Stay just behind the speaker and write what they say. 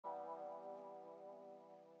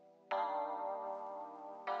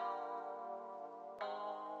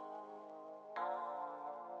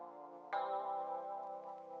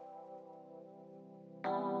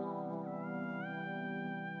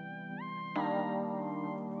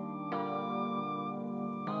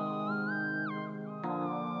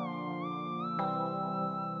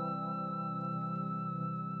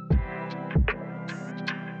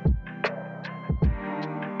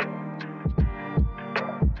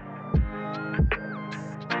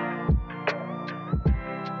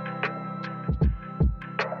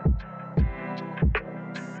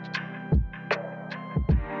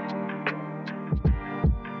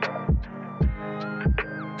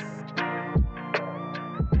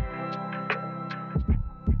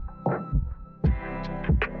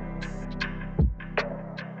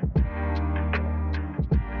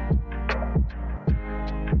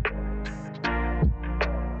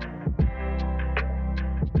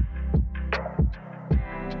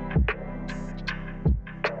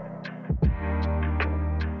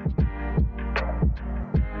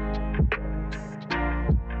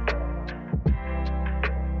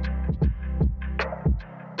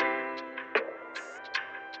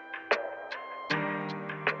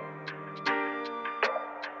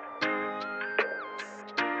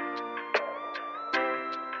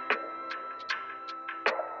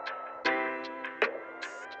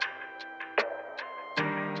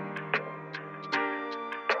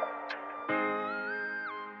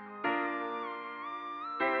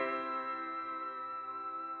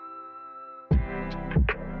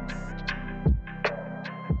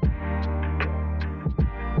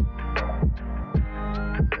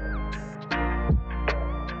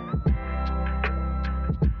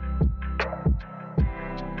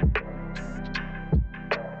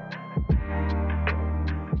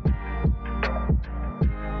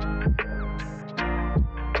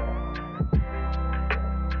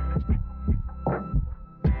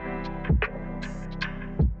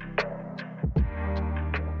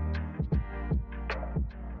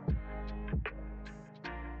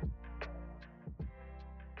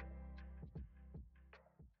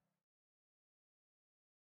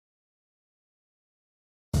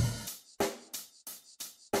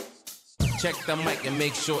Check the mic and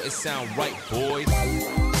make sure it sound right, boys.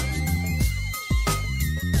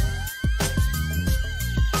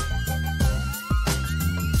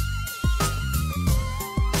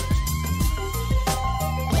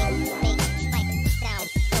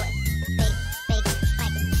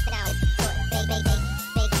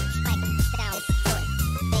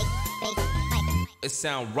 It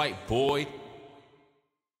sound right, boy.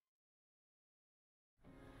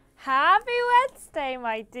 Happy Wednesday,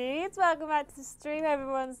 my dudes. Welcome back to the stream.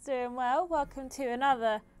 Everyone's doing well. Welcome to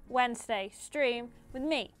another Wednesday stream with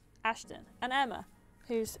me, Ashton, and Emma,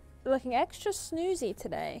 who's looking extra snoozy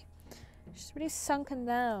today. She's really sunken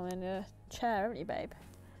down in a chair, haven't you, babe?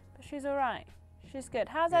 But she's all right. She's good.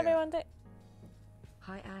 How's everyone doing?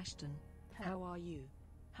 Hi, Ashton. How are you?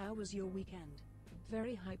 How was your weekend?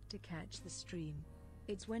 Very hyped to catch the stream.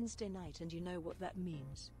 It's Wednesday night and you know what that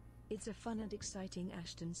means. It's a fun and exciting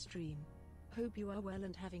Ashton stream. Hope you are well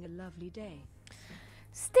and having a lovely day.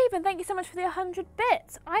 Stephen, thank you so much for the 100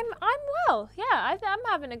 bits. I'm well. Yeah, I'm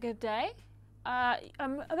having a good day.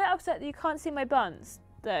 I'm a bit upset that you can't see my buns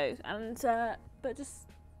though, and but just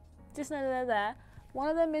know that they're there. One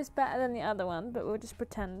of them is better than the other one, but we'll just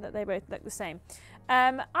pretend that they both look the same.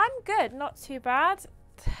 I'm good, not too bad.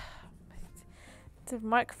 The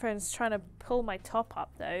microphone's trying to pull my top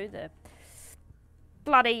up though. The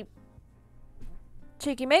bloody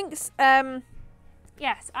cheeky minx.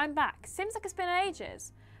 Yes, I'm back. Seems like it's been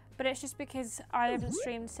ages, but it's just because I haven't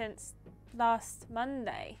streamed since last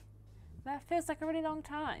Monday. That feels like a really long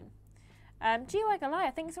time. GY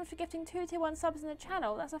Goliath, thank you so much for gifting 2 tier 1 subs in the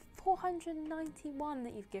channel. That's a 491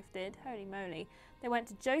 that you've gifted. Holy moly. They went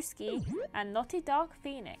to Joski and Naughty Dark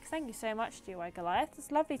Phoenix. Thank you so much, GY Goliath. It's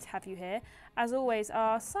lovely to have you here. As always,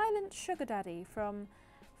 our silent sugar daddy from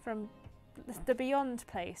the Beyond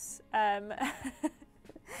place.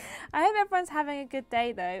 I hope everyone's having a good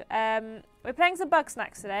day though. We're playing some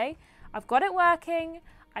Bugsnax today. I've got it working.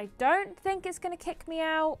 I don't think it's going to kick me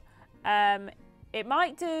out. It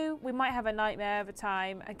might do. We might have a nightmare over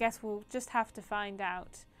time. I guess we'll just have to find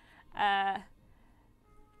out.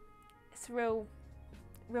 It's a real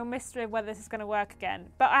mystery of whether this is going to work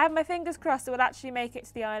again. But I have my fingers crossed it will actually make it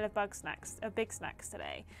to the Isle of Bigsnax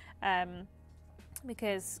today.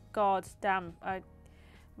 Because god damn, it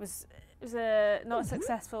was a not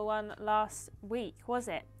successful one last week, was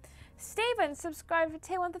it? Stephen subscribed for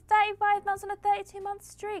tier 1 for 35 months on a 32-month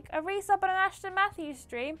streak. A resub on an Ashton Matthews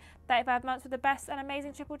stream. 35 months with the best and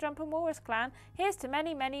amazing TripleJump and Walrus clan. Here's to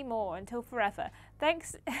many, many more until forever.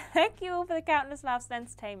 Thanks, thank you all for the countless laughs and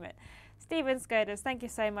entertainment. Stephen Skoders, thank you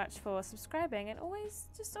so much for subscribing and always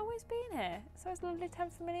being here. It's always lovely to have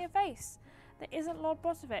a familiar face. That isn't Lord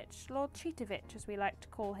Brotovich, Lord Cheatovich, as we like to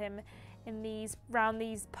call him in round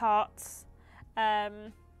these parts.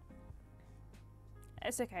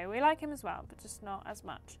 It's okay, we like him as well, but just not as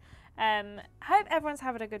much. Hope everyone's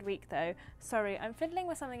having a good week though. Sorry, I'm fiddling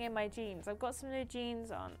with something in my jeans. I've got some new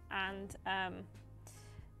jeans on and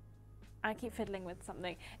I keep fiddling with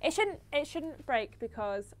something. It shouldn't break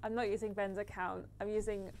because I'm not using Ben's account. I'm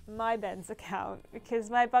using my Ben's account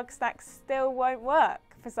because my Bugsnax still won't work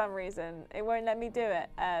for some reason. It won't let me do it.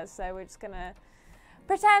 So we're just gonna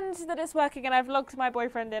pretend that it's working and I've logged my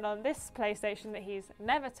boyfriend in on this PlayStation that he's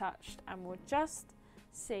never touched and we'll just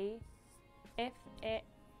see if it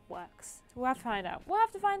works. We'll have to find out.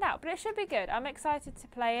 But it should be good. I'm excited to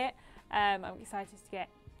play it. I'm excited to get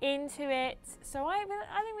into it. So I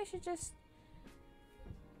think we should just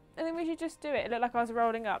do it. It looked like I was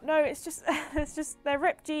rolling up. No, it's just they're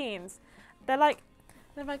ripped jeans. They're like, I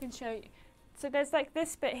don't know if I can show you. So there's like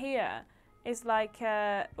this bit here is like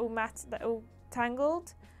all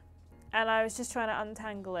tangled, and I was just trying to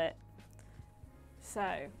untangle it.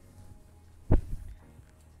 So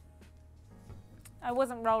I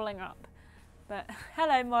wasn't rolling up, but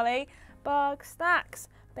hello Molly. Bugsnax,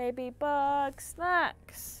 baby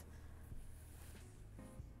Bugsnax.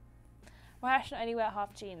 Well, I actually only wear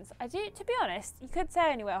half jeans. I do, to be honest, you could say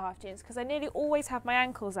I only wear half jeans because I nearly always have my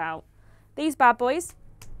ankles out. These bad boys,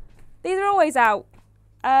 these are always out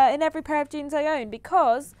in every pair of jeans I own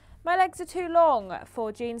because my legs are too long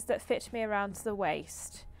for jeans that fit me around to the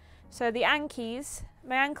waist. So the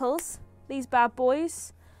my ankles, these bad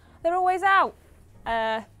boys, they're always out.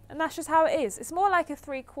 And that's just how it is. It's more like a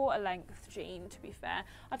 3/4 length jean, to be fair.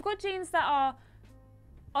 I've got jeans that are,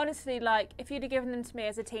 honestly, like, if you'd have given them to me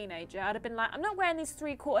as a teenager, I'd have been like, I'm not wearing these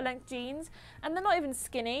 3/4 length jeans, and they're not even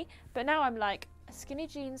skinny, but now I'm like, skinny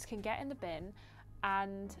jeans can get in the bin,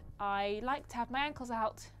 and I like to have my ankles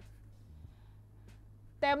out.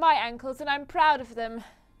 They're my ankles, and I'm proud of them.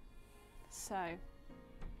 So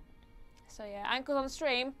yeah, ankles on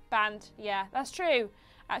stream, banned. Yeah, that's true,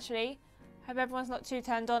 actually. Hope everyone's not too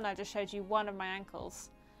turned on. I just showed you one of my ankles.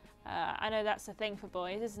 I know that's a thing for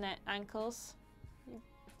boys, isn't it? Ankles.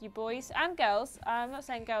 You boys and girls. I'm not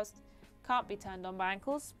saying girls can't be turned on by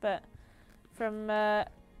ankles, but from I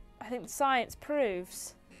think science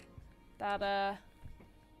proves that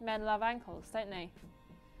men love ankles, don't they?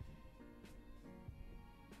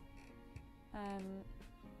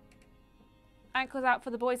 Ankles out for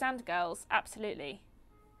the boys and girls, absolutely.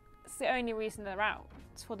 It's the only reason they're out.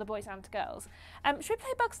 It's for the boys and girls. Should we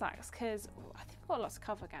play Bugsnax? Because I think we've got lots of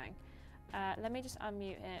cover, gang. Let me just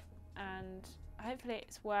unmute it and hopefully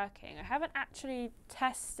it's working. I haven't actually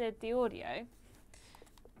tested the audio,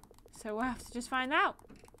 so we'll have to just find out.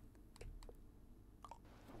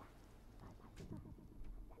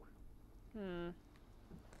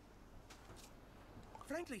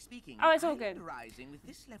 Frankly speaking, Oh, it's all good. with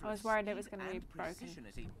this level I was of worried it was speed going to be and broken. precision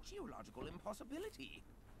is a geological impossibility.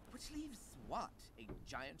 Which leaves what? A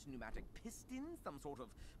giant pneumatic piston? Some sort of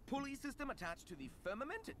pulley system attached to the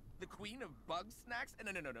firmament? The queen of Bugsnax?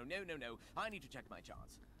 No. I need to check my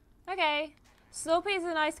charts. Okay. Slurpee's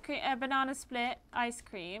an ice cream, banana split ice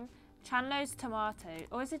cream. Chandler's tomato.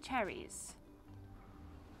 Or is it cherries?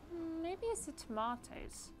 Maybe it's the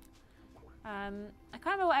tomatoes. I can't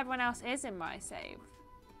remember what everyone else is in my save.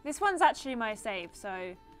 This one's actually my save,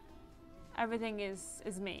 so everything is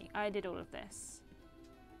me. I did all of this.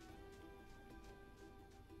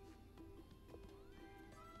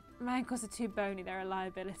 My ankles are too bony, they're a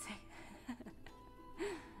liability.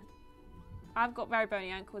 I've got very bony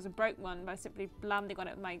ankles. I broke one by simply landing on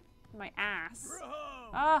it with my ass. Bro,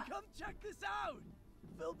 Ah. come check this out.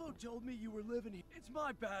 Bilbo told me you were living here. It's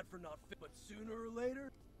my bad for not fit, but sooner or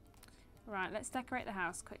later. Right, let's decorate the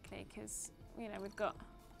house quickly, because you know we've not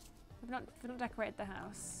decorated the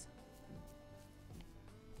house.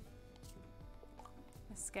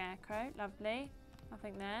 A scarecrow, lovely.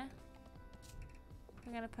 Nothing there.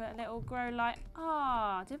 We're gonna put a little grow light.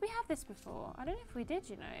 Ah, did we have this before? I don't know if we did,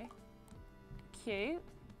 you know. Cute.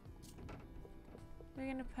 We're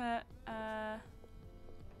gonna put a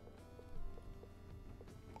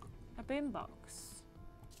boombox.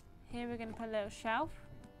 Here we're gonna put a little shelf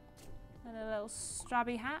and a little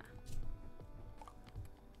Strabby hat.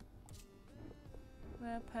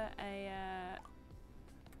 We'll put a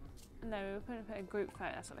no, we were going to put a group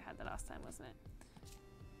photo. That's what we had the last time, wasn't it?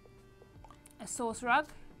 A sauce rug.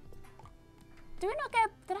 Did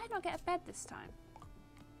I not get a bed this time?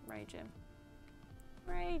 Raging.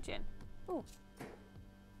 Ooh.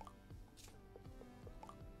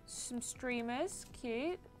 Some streamers,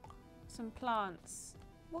 cute. Some plants.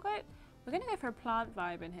 We're gonna go for a plant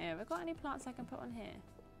vibe in here. Have I got any plants I can put on here?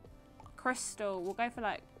 Crystal. We'll go for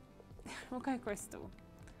like we'll go crystal.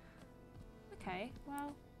 Okay,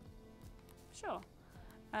 well, sure.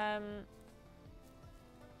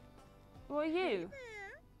 What are you?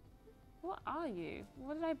 What are you?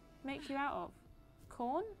 What did I make you out of?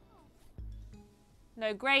 Corn?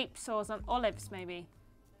 No, grapes or some olives maybe.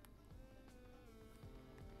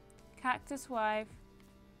 Cactus wife.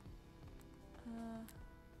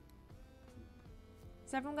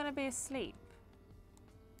 Is everyone gonna be asleep?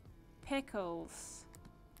 Pickles.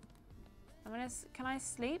 Can I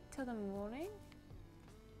sleep till the morning?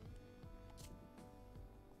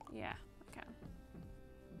 Yeah, I can.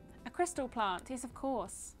 A crystal plant, yes of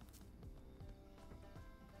course.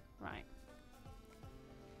 Right.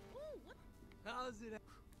 How's it?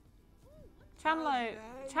 Chandlo!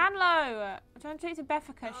 Chandlo! Do you want to treat to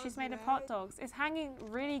Beffica? She's made of hot dogs. It's hanging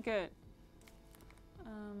really good.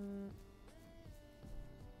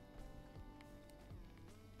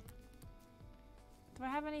 Do I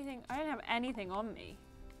have anything? I don't have anything on me.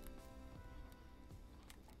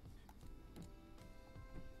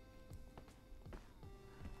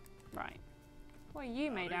 Right. What are you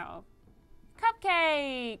made out of?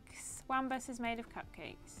 Cupcakes! Wambus is made of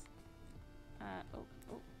cupcakes.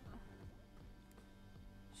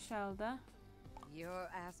 Shoulder. You're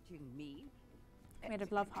asking me? Made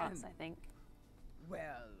of love hearts, I think.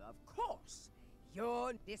 Well, of course.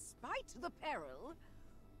 Despite the peril,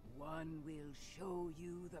 one will show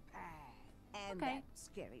you the path. And Okay. that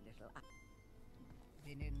scary little...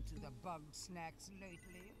 Been into the Bugsnax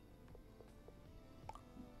lately?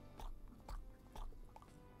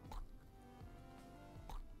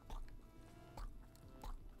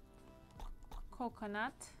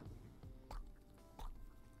 Coconut.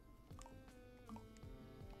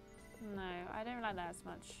 No, I don't like that as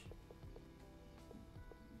much.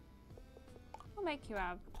 We'll make you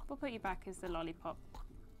out. We'll put you back as the lollipop.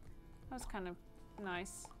 That was kind of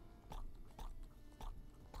nice.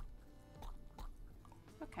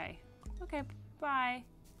 Okay. Okay, bye.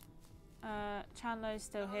 Chandler's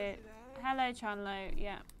still here. Hello, Chanlo.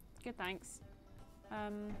 Yeah, good, thanks.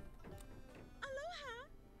 Aloha.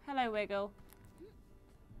 Hello, Wiggle.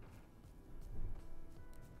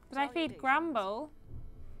 Did I feed Gramble?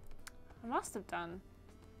 I must have done.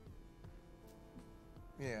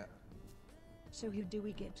 Yeah. So who do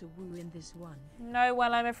we get to woo in this one? No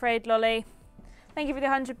one, I'm afraid, Lolly. Thank you for the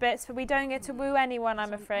 100 bits, but we don't get to woo anyone,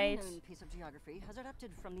 I'm afraid. Piece of geography has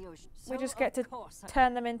erupted from the ocean. We So just get to of course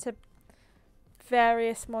turn them into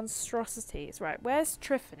various monstrosities. Right, where's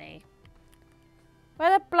Triffany?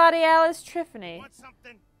 Where the bloody hell is Triffany? Want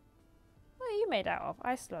something? What are you made out of?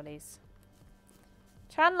 Ice lollies.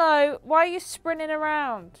 Chanlo, why are you sprinting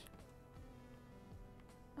around?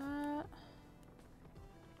 Oh,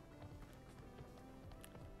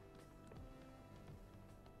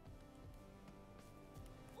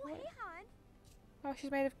 hey, hon. Oh,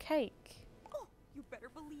 she's made of cake. Oh, you better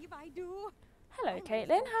believe I do. Hello, I Caitlin.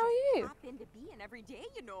 don't How are just you? Hop into being every day,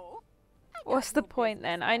 you know. I got What's the no point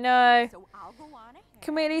business then? I like know. that, so I'll go on ahead.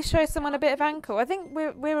 Can we at least show someone a bit of ankle? I think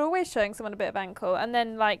we're always showing someone a bit of ankle, and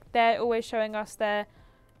then like they're always showing us their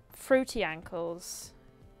fruity ankles.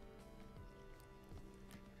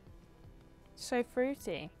 So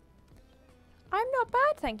fruity. I'm not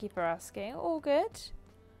bad, thank you for asking. All good.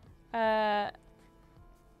 I'm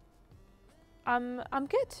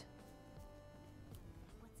good.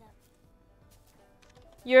 What's up?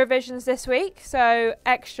 Eurovision's this week, so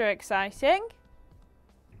extra exciting.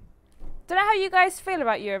 Don't know how you guys feel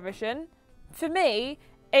about Eurovision. For me,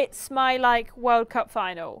 it's my like World Cup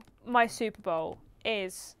final. My Super Bowl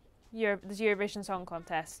is the Eurovision Song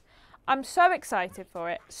Contest. I'm so excited for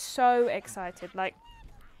it. So excited, like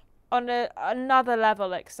on another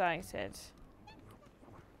level excited.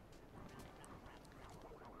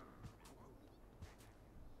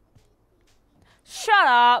 Shut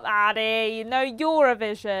up, Addy. You know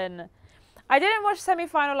Eurovision. I didn't watch the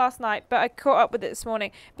semi-final last night, but I caught up with it this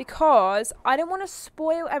morning because I didn't want to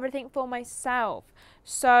spoil everything for myself.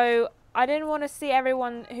 So I didn't want to see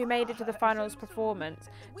everyone who made it to the finals performance.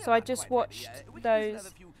 So I just watched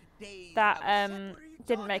those that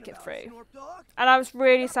didn't make it through. And I was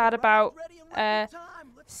really sad about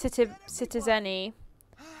Citizeni.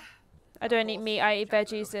 I don't eat meat, I eat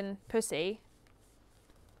veggies and pussy.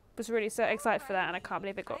 Was really so excited for that, and I can't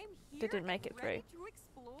believe it didn't make it through.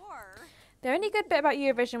 The only good bit about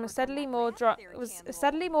Eurovision was steadily more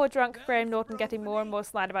drunk Graham Norton getting more and more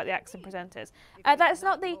snide about the acts and presenters. That's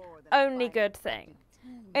not the only good thing.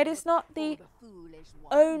 It is not the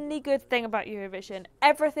only good thing about Eurovision.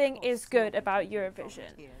 Everything is good about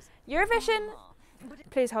Eurovision. Eurovision,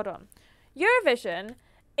 please hold on. Eurovision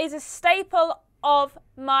is a staple of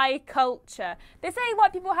my culture. They say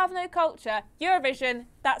white people have no culture. Eurovision,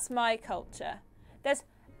 that's my culture.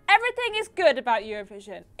 Everything is good about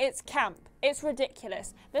Eurovision. It's camp. It's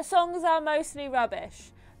ridiculous. The songs are mostly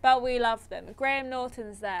rubbish, but we love them. Graham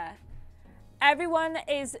Norton's there. Everyone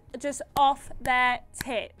is just off their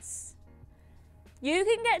tits. You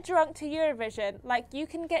can get drunk to Eurovision like you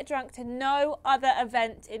can get drunk to no other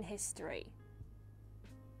event in history.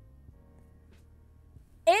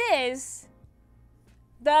 It is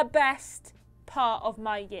the best part of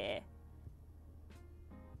my year.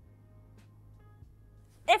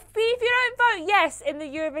 If you don't vote yes in the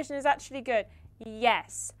Eurovision is actually good,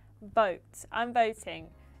 yes, vote. I'm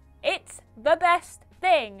voting. It's the best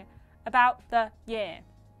thing about the year.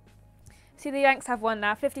 See, the Yanks have one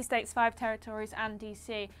now. 50 states, 5 territories, and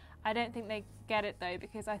DC. I don't think they get it, though,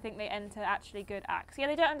 because I think they enter actually good acts. Yeah,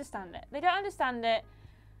 they don't understand it. They don't understand it.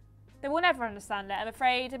 They will never understand it. I'm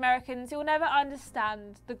afraid, Americans, you'll never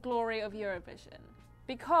understand the glory of Eurovision.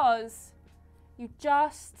 Because you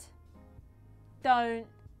just don't...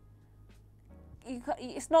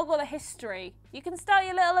 It's not got the history. You can start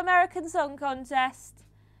your little American Song Contest.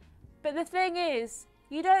 But the thing is,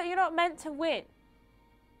 you're not meant to win.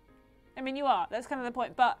 I mean, you are. That's kind of the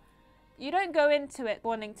point. But you don't go into it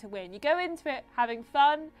wanting to win. You go into it having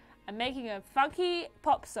fun and making a funky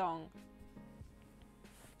pop song.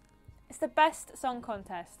 It's the best song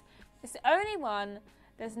contest. It's the only one.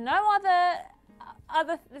 There's no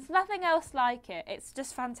other. There's nothing else like it. It's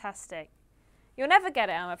just fantastic. You'll never get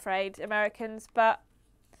it, I'm afraid, Americans. But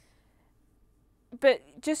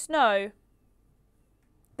just know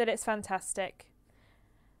that it's fantastic.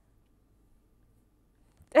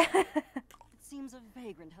 It seems a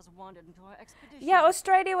vagrant has wandered into our expedition. Yeah,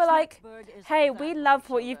 Australia were like, Snackburg is hey, that we love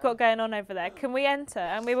what much you've of got a- going on over there. Can we enter?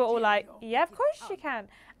 And we were all like, yeah, of course you can.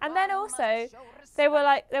 And then also, they were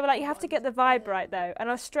like, you have to get the vibe right though. And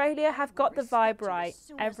Australia have got the vibe right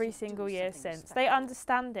every single year since. They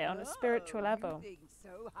understand it on a spiritual level. Think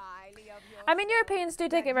so highly of I mean, Europeans do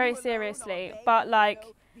take it very seriously, but like,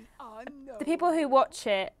 the people who watch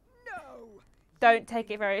it don't take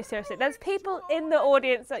it very seriously. There's people in the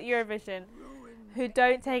audience at Eurovision who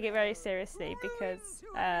don't take it very seriously because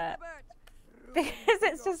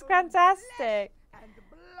it's just fantastic.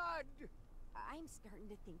 I'm starting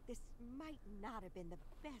to think this might not have been the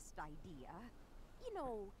best idea. You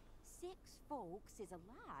know, 6 folks is a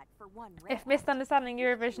lot for one rat. If misunderstanding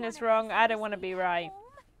Eurovision is wrong, I don't want to be right.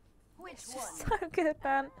 It's just so good,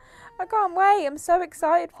 man. I can't wait. I'm so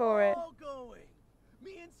excited for it. All going.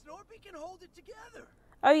 Me and Snorpy can hold it together.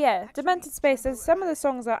 Oh yeah, Demented Space. Some of the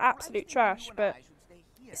songs are absolute trash, but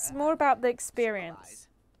it's more about the experience.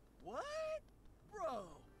 What? Bro,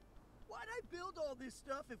 why'd I build all this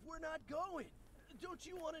stuff if we're not going? Don't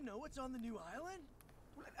you want to know what's on the new island?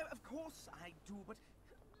 Well, of course I do, but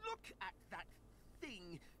look at that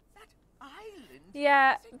thing. That island.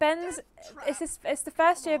 Yeah, Ben's. It's the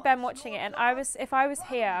first year of Ben watching it, and if I was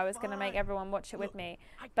here, I was gonna make everyone watch it with me.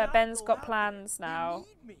 But Ben's got plans now.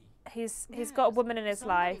 He's got a woman in his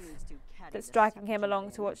life that's dragging him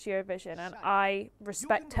along to watch Eurovision, and I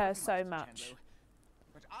respect her so much.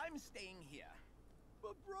 But I'm staying here.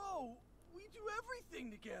 But bro, we do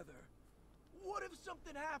everything together. What if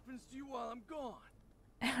something happens to you while I'm gone?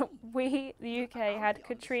 We, the UK, had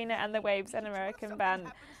Katrina and the Waves, an American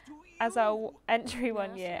band, as our entry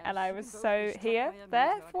one year, and I was so there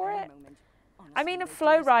for it. I mean,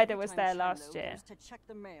 Flow Rider was there last year.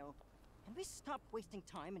 Can we stop wasting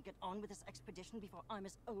time and get on with this expedition before I'm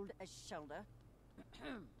as old as Shelda?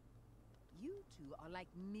 You two are like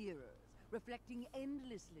mirrors, reflecting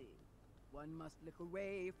endlessly. One must look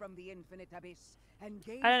away from the infinite abyss and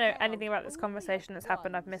gaze I don't know down anything about this only conversation at that's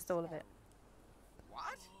happened. I've missed all of it.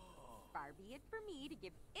 What? Far be it for me to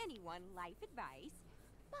give anyone life advice,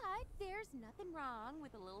 but there's nothing wrong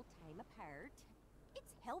with a little time apart.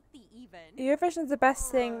 It's healthy even. Eurovision's the best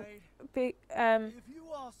thing. If you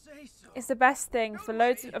all say so. It's the best thing for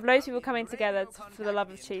loads of people coming together for the love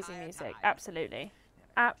of cheesy music. Absolutely,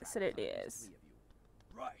 absolutely is.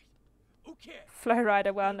 Right. Okay. Flow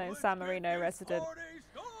Rider, well-known San Marino resident.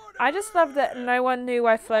 I just love that no one knew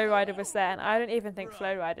why Flow Rider was there, and I don't even think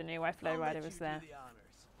Flow Rider knew why Flow Rider was there.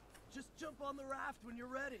 Just jump on the raft when you're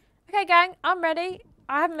ready. Okay, gang, I'm ready.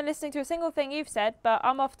 I haven't been listening to a single thing you've said, but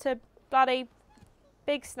I'm off to bloody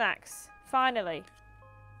Bugsnax, finally.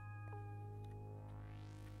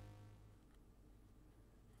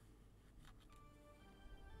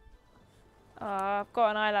 Oh, I've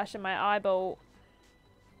got an eyelash in my eyeball.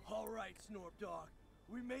 All right, Snorp Dog.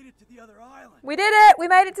 We made it to the other island. We did it! We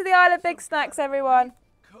made it to the Isle of Bigsnax, everyone.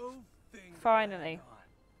 Cove thing. Finally.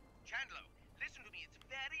 Chandler, listen to me. It's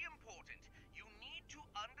very important. You need to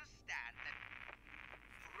understand that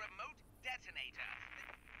remote detonator.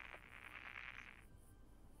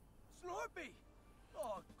 Snorpy!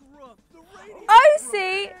 Oh, Grump, the radio. Oh,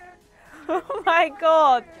 see! Oh my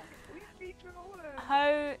god.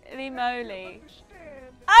 Holy moly.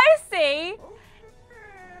 Oh, see!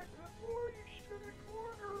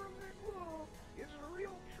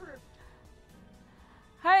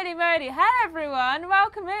 Holy moly. Hey everyone,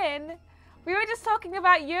 welcome in. We were just talking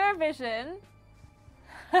about Eurovision.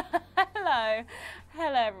 Hello.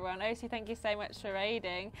 Hello everyone. Osi, thank you so much for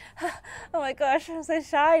raiding. Oh my gosh, I'm so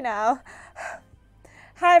shy now.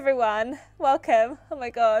 Hi everyone, welcome. Oh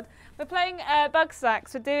my god. We're playing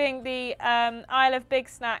Bugsnax. We're doing the Isle of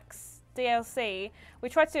Bigsnax DLC. We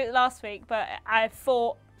tried to do it last week, but I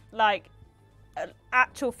fought like an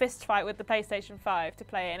actual fist fight with the PlayStation 5 to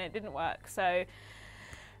play it and it didn't work. So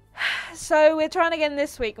we're trying again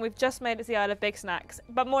this week, and we've just made it to the Isle of Bigsnax.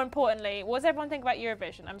 But more importantly, what does everyone think about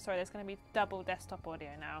Eurovision? I'm sorry, there's going to be double desktop audio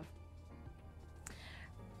now.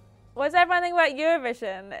 What does everyone think about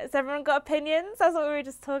Eurovision? Has everyone got opinions? That's what we were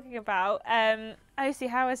just talking about. Osi,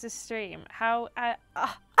 how is this stream? How?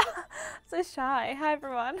 So shy. Hi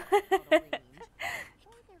everyone.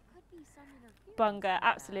 Bunga,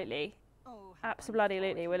 absolutely.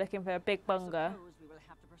 Absolutely, we're looking for a big bunga.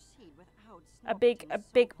 A big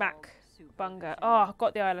Mac bunga. Oh, I've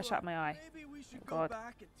got the eyelash out of my eye. Thank God.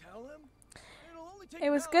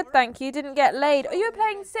 It was good, thank you. Didn't get laid. Oh, you were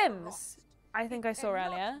playing Sims? I think I saw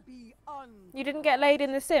earlier. You didn't get laid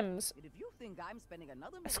in The Sims?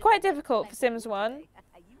 It's quite difficult for Sims 1.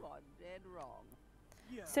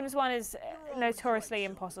 Sims 1 is notoriously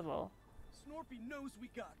impossible.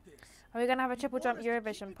 Are we going to have a TripleJump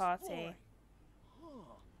Eurovision party?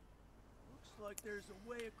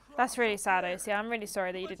 That's really sad, Osi. I'm really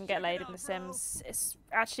sorry that you didn't get laid in The Sims. It's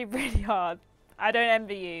actually really hard. I don't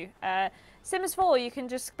envy you. Sims 4, you can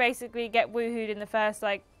just basically get woohooed in the first,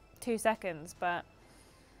 2 seconds, but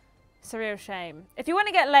it's a real shame. If you want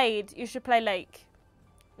to get laid, you should play Lake.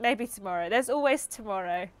 Maybe tomorrow. There's always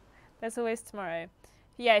tomorrow. There's always tomorrow.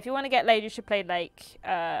 Yeah, if you want to get laid, you should play Lake. It's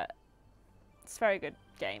a very good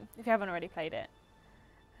game if you haven't already played it.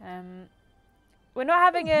 We're not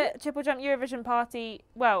having a TripleJump Eurovision party.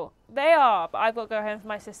 Well, they are, but I've got to go home for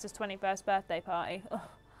my sister's 21st birthday party.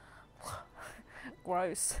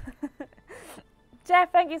 Gross.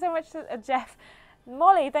 Jeff, thank you so much.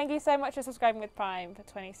 Molly, thank you so much for subscribing with Prime for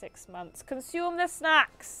 26 months. Consume the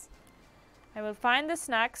snacks. I will find the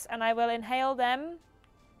snacks and I will inhale them.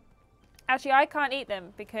 Actually, I can't eat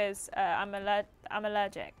them because I'm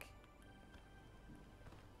allergic.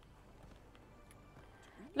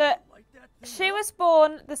 Look, she was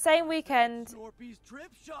born the same weekend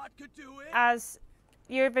as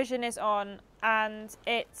Eurovision is on, and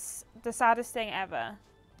it's the saddest thing ever.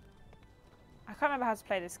 I can't remember how to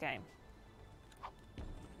play this game.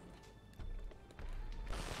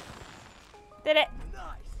 Did it?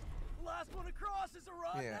 Nice. Last one across is a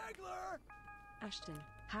raw angler. Ashton,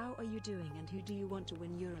 how are you doing and who do you want to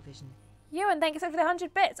win Eurovision? Ewan, thank you so much for the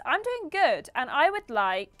 100 bits. I'm doing good, and I would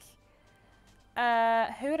like...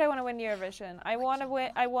 who would I want to win Eurovision? I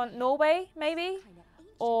want Norway, maybe?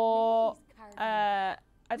 Or...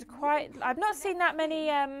 I've not seen that many...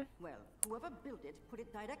 Well, whoever built it put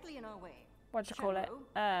it directly in our way. What do you call it?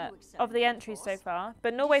 Of the entries so far.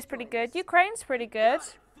 But Norway's pretty good. Ukraine's pretty good.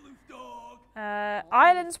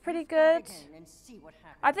 Ireland's pretty good.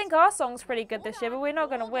 I think our song's pretty good this year, but we're not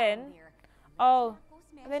going to win. Oh,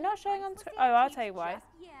 are they not showing on screen? Oh, I'll tell you why.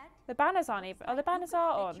 The banners aren't even. Oh, the banners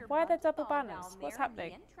are on. Why are there double banners? What's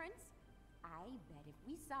happening? I bet if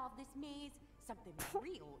we solve this maze, something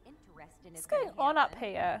real interesting What's is going on up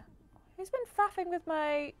here? Who's been faffing with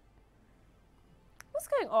my... What's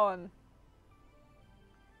going on?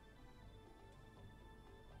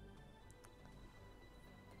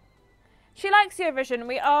 She likes Eurovision.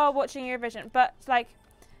 We are watching Eurovision. But, like,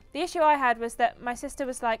 the issue I had was that my sister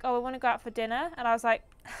was like, oh, I want to go out for dinner. And I was like,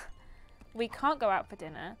 we can't go out for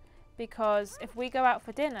dinner. Because if we go out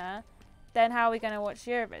for dinner, then how are we going to watch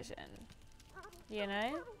Eurovision? You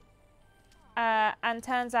know? And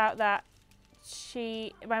turns out that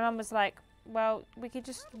my mum was like, well, we could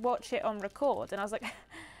just watch it on record. And I was like,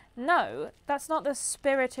 no, that's not the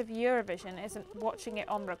spirit of Eurovision, isn't watching it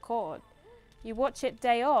on record. You watch it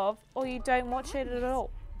day of, or you don't watch it at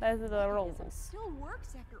all. Those are the rules. It still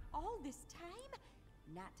works after all this time.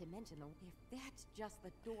 Not to mention, if that's just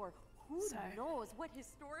the door, who knows what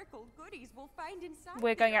historical goodies we'll find inside.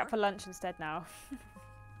 We're going out for lunch instead now.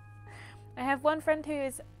 I have one friend who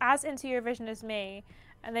is as into Eurovision as me,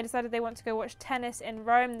 and they decided they want to go watch tennis in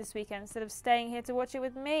Rome this weekend instead of staying here to watch it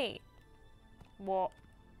with me. What?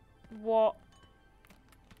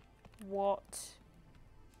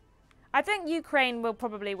 I think Ukraine will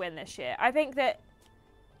probably win this year. I think that...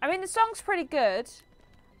 I mean, the song's pretty good,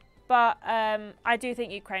 but I do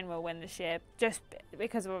think Ukraine will win this year, just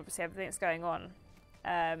because of obviously everything that's going on.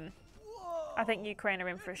 I think Ukraine are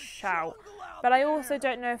in for a shout. But I also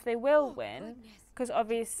don't know if they will win, because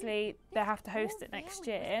obviously they have to host it next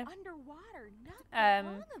year.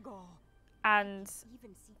 And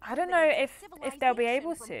I don't know if they'll be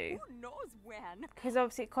able to, because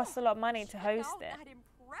obviously it costs a lot of money to host it.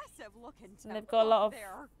 And they've got a lot of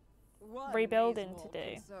rebuilding to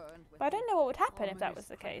do. But I don't know what would happen if that was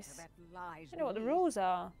the case. I don't know what the rules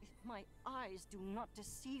are. If my eyes do not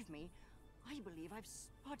deceive me, I believe I've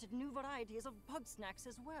spotted new varieties of Bugsnax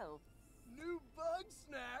as well. New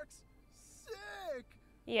Bugsnax? Sick!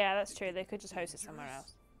 Yeah, that's true. They could just host it somewhere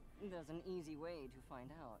else. There's an easy way to find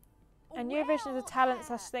out. And Eurovision is a talent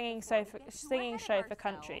 / singing show for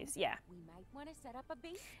countries. Yeah.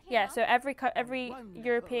 Yeah, so every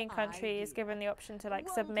European country is given the option to like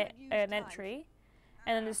submit an entry,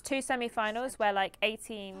 and then there's 2 semi-finals where like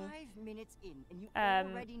 18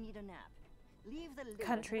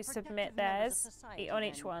 countries submit theirs on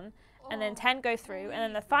each one, and then 10 go through, and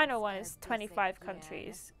then the final one is 25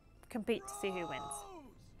 countries compete to see who wins.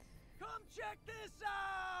 Come check this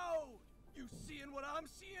out! You seeing what I'm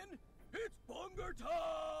seeing? It's bunger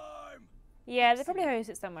time! Yeah, they probably host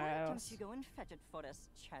it somewhere Why else. don't you go and fetch it for us,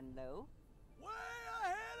 Chandlo? Way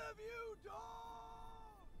ahead of you,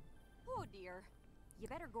 dog! Oh dear. You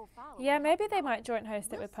better go follow. Yeah, maybe they might joint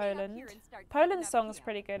host it with Poland. Poland's song's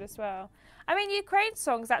pretty good as well. I mean, Ukraine's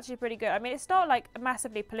song's actually pretty good. I mean, it's not like a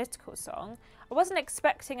massively political song. I wasn't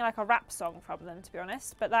expecting like a rap song from them, to be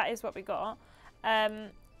honest, but that is what we got.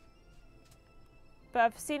 But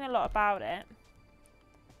I've seen a lot about it.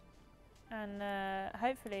 And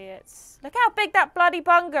hopefully it's... Look how big that bloody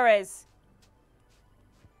bunger is!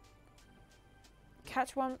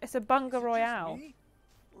 Catch one... It's a bunger royale.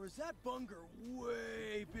 Or is that bunger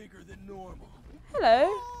way bigger than normal? Hello.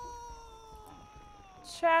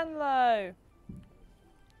 Chandlo.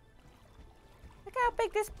 Look how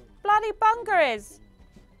big this bloody bunker is.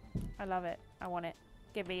 I love it. I want it.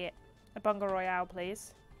 Give me it. A bunker royale,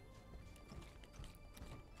 please.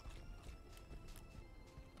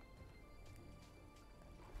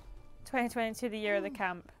 (2022) the year of the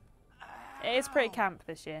camp. It is pretty camp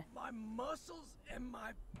this year. My muscles and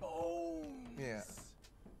my bones. Yeah.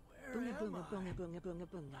 Where Boonga am boonga I? boonga boonga boonga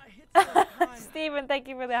boonga. I hit some kind of Stephen, thank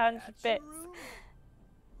you for the 100 statue bits. room.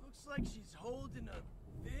 Looks like she's holding a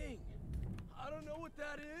thing. I don't know what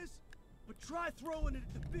that is, but try throwing it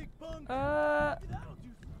at the big bunker. Maybe that'll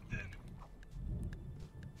do something.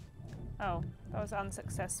 Oh, that was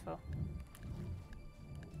unsuccessful.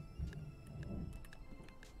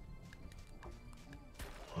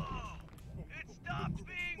 Whoa! It stopped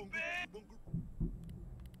being big.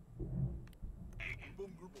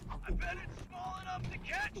 I bet it's small enough to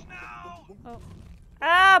catch now. Oh.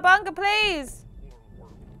 Ah, bunker, please!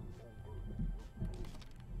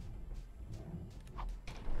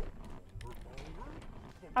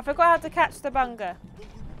 I forgot how to catch the bunker.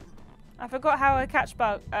 I forgot how to catch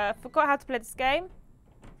forgot how to play this game.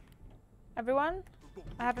 Everyone,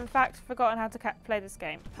 I have in fact forgotten how to play this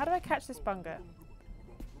game. How do I catch this bunker?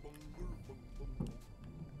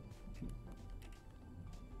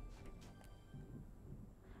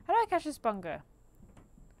 How do I catch this bunker?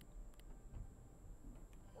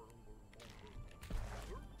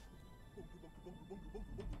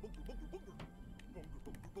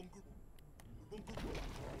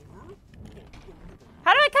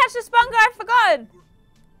 How do I catch this bunker? I've forgotten.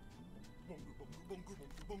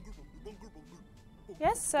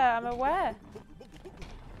 Yes, sir, I'm aware.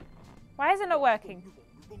 Why is it not working?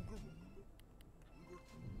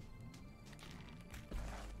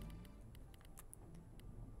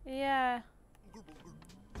 Yeah.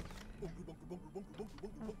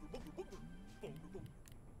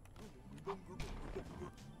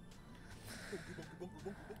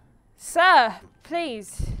 Sir,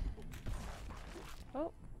 please.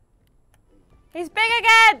 Oh. He's big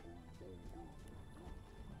again!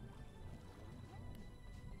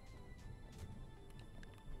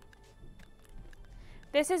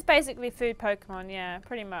 This is basically food Pokemon, yeah,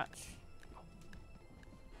 pretty much.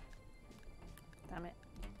 Damn it.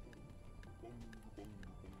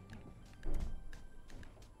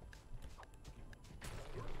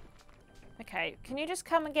 Okay, can you just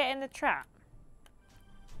come and get in the trap?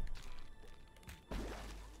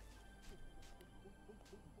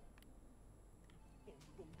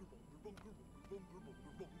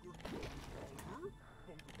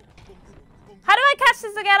 How do I catch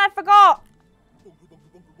this again? I forgot!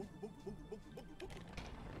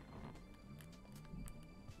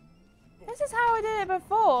 This is how I did it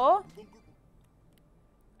before.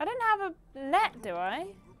 I don't have a net, do I?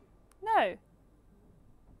 No.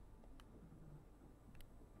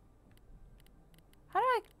 How do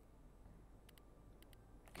I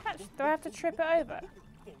catch? Do I have to trip it over?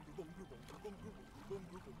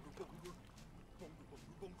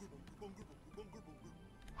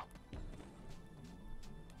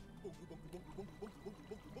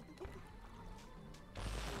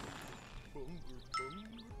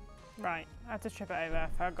 Right, I have to trip it over. I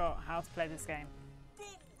forgot how to play this game.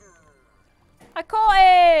 I caught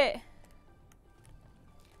it!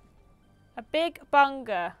 A big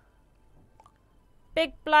bunga.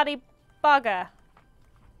 Big bloody bugger.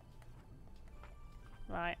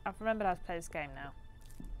 Right, I've remembered how to play this game now.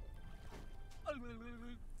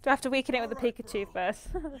 Do I have to weaken it with the Pikachu first?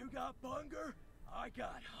 You got bunger, I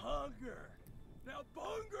got hunger. Now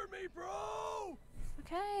bunger me, bro!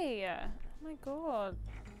 Okay. Oh my god.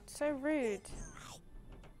 So rude.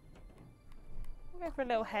 We'll go for a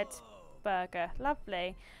little head burger.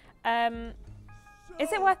 Lovely.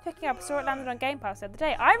 Is it worth picking up? I saw it landed on Game Pass the other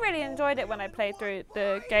day. I really enjoyed it when I played through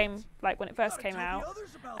the game, like when it first came out.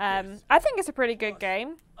 I think it's a pretty good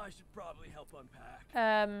game. I should probably help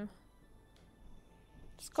unpack.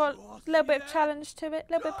 It's got a little bit of challenge to it,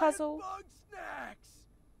 a little bit of puzzle. Bugsnax!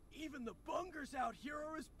 Even the bungers out here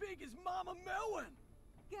are as big as Mama Melon.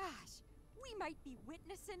 Gosh, we might be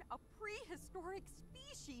witnessing a prehistoric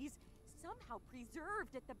species somehow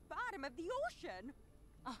preserved at the bottom of the ocean.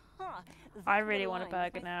 I really want a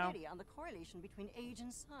burger now. On the correlation between age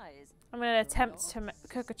and size. I'm going to attempt to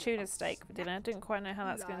cook a tuna steak for dinner. I didn't quite know how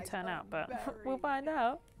that's going to turn out, but we'll find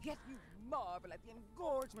out. Yet you marvel at the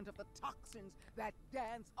engorgement of the toxins that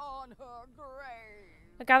dance on her grave.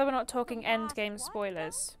 I gather we're not talking end game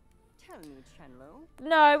spoilers. Tell me, Chandlo.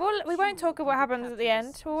 No, we won't talk about what happens at the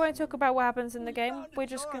end. We won't talk about what happens in the game. We're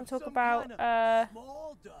just going to talk about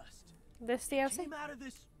small dust. this DLC. Came out of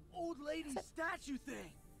this old lady statue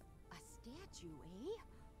thing. A statue, eh?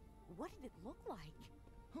 What did it look like?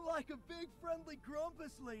 Like a big friendly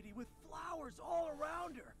grumpus lady with flowers all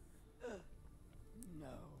around her. No.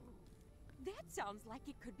 That sounds like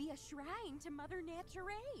it could be a shrine to Mother Nature.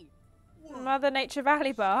 What? Mother Nature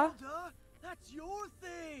Valley Bar. Zelda, that's your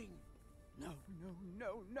thing.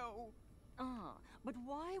 No. Ah, but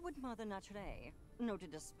why would Mother Nature,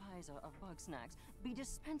 noted despiser of Bugsnax, be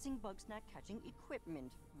dispensing Bugsnax catching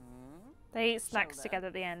equipment? They eat snacks Zelda, together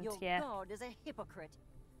at the end, your yeah. god is a hypocrite.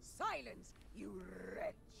 Silence, you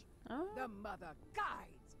wretch! Oh. The mother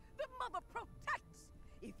guides, the mother protects.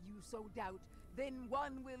 If you so doubt, then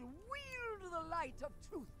one will wield the light of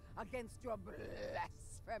truth against your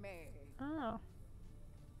blasphemy. Oh.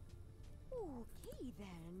 Okay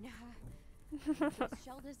then. Guess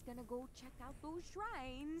Shelda's gonna go check out those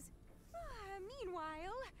shrines.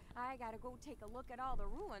 Meanwhile, I gotta go take a look at all the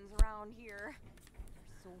ruins around here.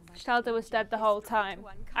 There's so much Shelda was dead the whole history to time.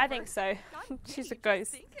 I think uncover. so. I'm She's a giddy just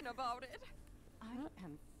ghost. thinking about it. I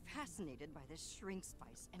am fascinated by this shrink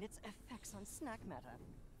spice and its effects on snack matter.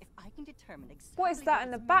 If I can determine exactly What is that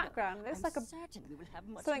in the it's made of, background? It looks I'm like a certain we will have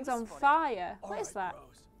much something's use on for it. fire. All What is right, that?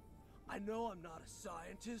 Rose. I know I'm not a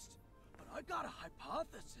scientist, but I got a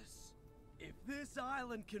hypothesis. If this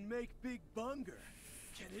island can make Big Bunger,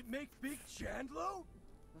 can it make Big Chandlo?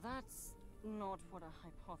 That's not what a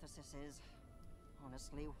hypothesis is.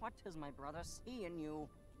 Honestly, what does my brother see in you?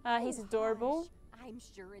 He's Oh, adorable. hush. I'm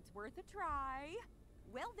sure it's worth a try.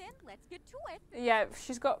 Well then, let's get to it. Yeah,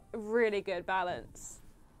 she's got really good balance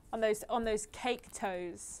on those cake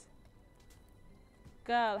toes.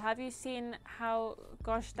 Girl, have you seen how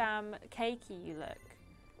gosh damn cakey you look?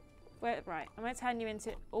 Wait, right, I'm gonna turn you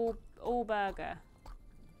into all burger.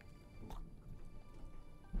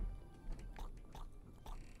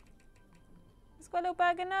 It's got a little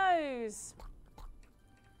burger nose.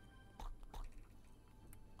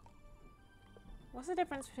 What's the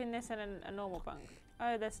difference between this and a normal bunk?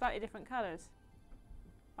 Oh, they're slightly different colours.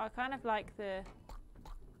 I kind of like the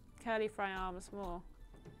curly fry arms more.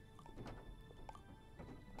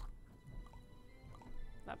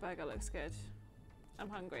 That burger looks good. I'm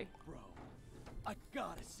hungry. Bro, I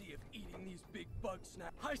gotta see if eating these big bug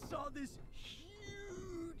snacks. I saw this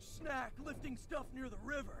huge snack lifting stuff near the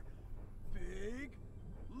river. Big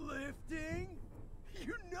lifting?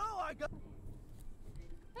 You know I got.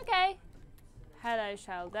 Okay. Hello,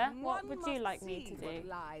 Shelda. What One would you must like me see to do? what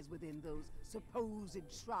lies within those supposed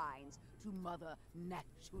shrines to Mother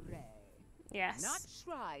Nature. Yes. Not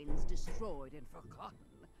shrines destroyed and forgotten.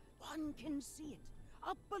 One can see it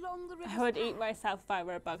up along the river. I would eat myself if I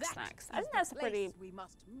were a Bugsnax. I think that's a pretty we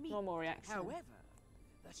must meet. normal reaction. However,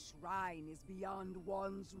 the shrine is beyond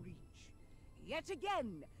one's reach. Yet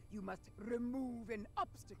again, you must remove an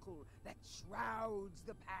obstacle that shrouds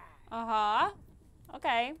the path. Uh-huh.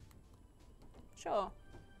 Okay. Sure.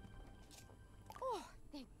 Oh,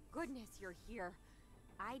 thank goodness you're here.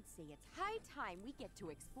 I'd say it's high time we get to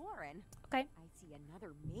exploring. Okay. I see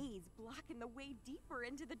another maze blocking the way deeper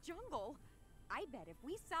into the jungle. I bet if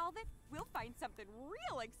we solve it, we'll find something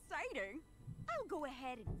real exciting. I'll go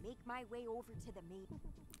ahead and make my way over to the maze.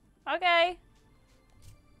 Okay.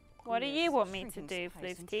 What do Yes, you want me to shrinking do,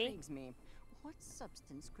 spice Floofty? intrigues me. What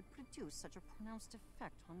substance could produce such a pronounced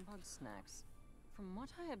effect on Bugsnax? From what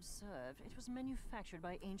I observed, it was manufactured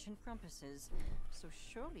by ancient grumpuses, so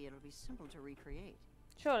surely it'll be simple to recreate.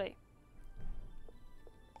 Surely.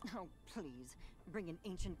 Oh, please. Bring an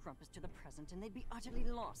ancient grumpus to the present and they'd be utterly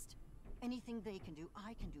lost. Anything they can do,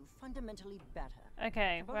 I can do fundamentally better.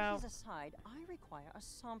 Okay, well. Apologies aside, I require a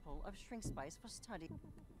sample of shrink spice for study.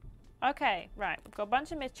 Okay, right. We've got a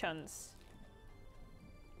bunch of Michuns.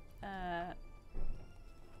 Do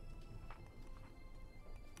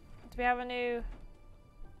we have a new...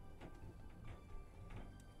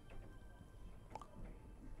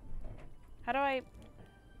 How do I...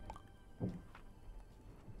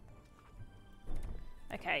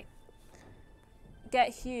 Okay. Get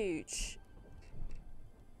huge.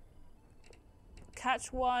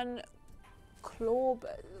 Catch one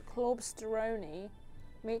Claubsteroni.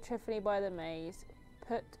 Meet Tiffany by the maze.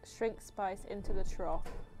 Put shrink spice into the trough.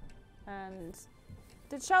 And...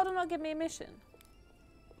 Did Sheldon not give me a mission?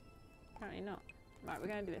 Apparently not. Right, we're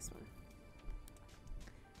going to do this one.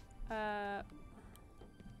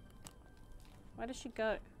 Where does she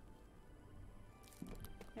go?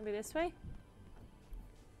 Maybe this way?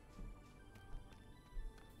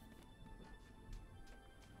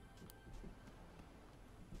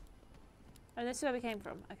 Oh, this is where we came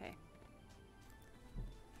from. Okay.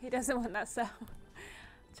 He doesn't want that sound.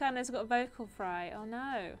 Chandler's got a vocal fry. Oh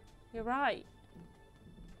no. You're right.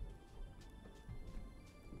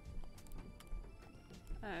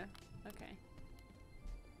 Oh. Okay.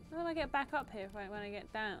 How do I get back up here when I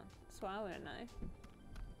get down? That's what I want to know.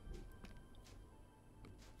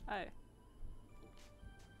 Oh.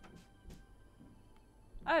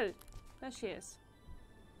 Oh, there she is.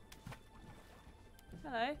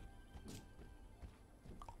 Hello.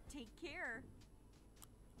 Take care.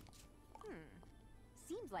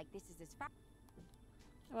 Seems like this is as far.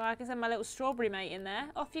 Well, I can send my little strawberry mate in there.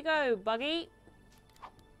 Off you go, Buggy.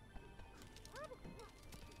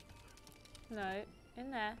 No,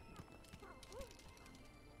 in there.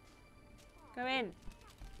 Go in.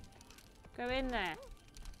 Go in there.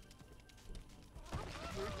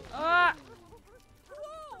 Ah!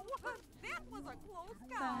 Whoa! That was a close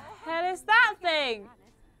What call. the hell is that thing?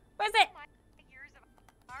 Where's it? Years of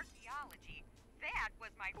archaeology. That was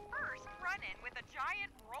my first run-in with a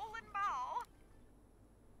giant rolling ball.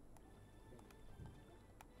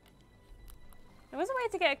 There was a way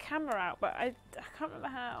to get a camera out, but I can't remember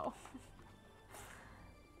how.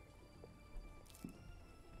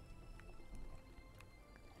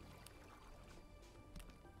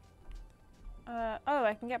 Oh,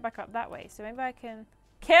 I can get back up that way, so maybe I can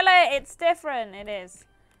kill it. It's different. It is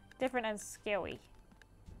different and scary.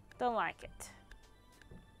 Don't like it.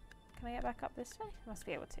 Can I get back up this way? Must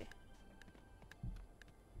be able to.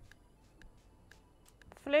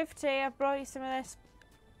 Floofty, I've brought you some of this.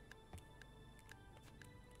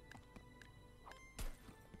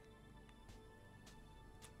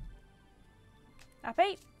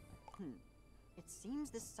 Happy? It seems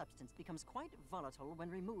this substance becomes quite volatile when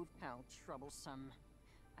removed. How troublesome.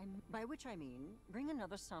 By which I mean, bring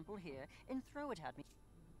another sample here and throw it at me.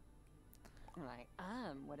 I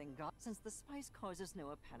am wedding God, since the spice causes no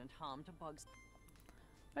apparent harm to bugs.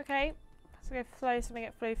 Okay, let's go flow something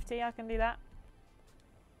at Floofty. I can do that.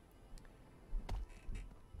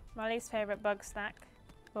 My least favourite bug snack.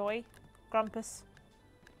 Boy. Grumpus.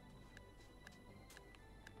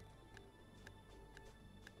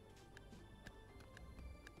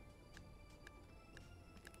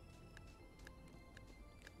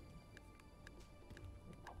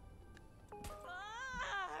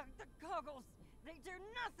 The goggles! They do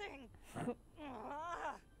nothing!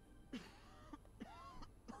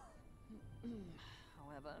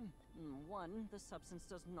 However, one, the substance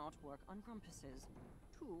does not work on grumpuses.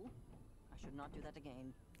 Two, I should not do that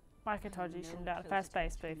again. Like I told you, you shouldn't do it. First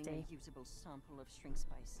base, Floofty. A usable sample of shrink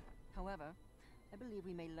spice. However, I believe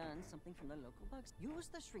we may learn something from the local bugs. Use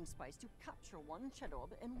the shrink spice to capture one chedob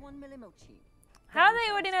and one millimochi. How do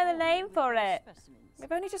they already know the name for it?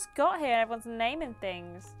 We've only just got here. Everyone's naming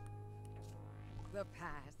things. The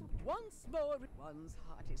past once more. One's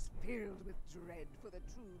heart is filled with dread for the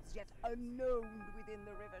truths yet unknown within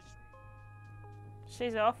the river.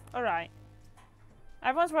 She's off. Alright.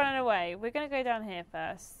 Everyone's running away. We're going to go down here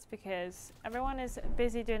first because everyone is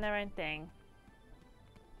busy doing their own thing.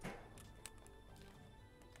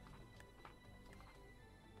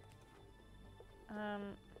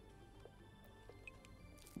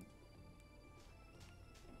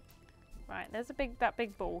 Right, there's that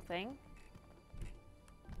big ball thing.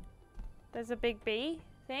 There's a big bee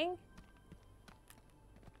thing.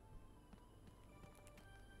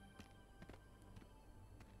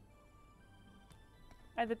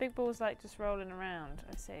 Oh, the big ball's like just rolling around.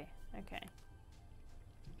 I see. Okay.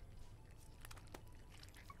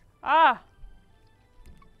 Ah!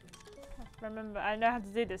 Remember, I know how to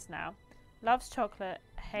do this now. Loves chocolate,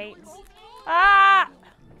 hates... Ah!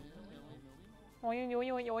 Oi,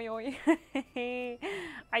 oi, oi, oi, oi. Ay,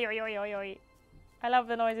 oi, oi, oi, oi. I love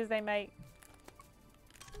the noises they make.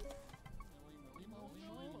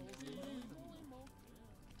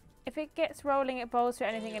 If it gets rolling, it bowls through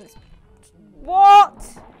anything and it's... What?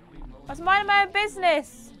 I was minding my own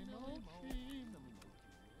business.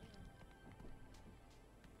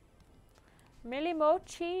 Millie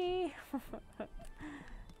Mochi.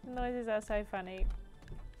 The noises are so funny.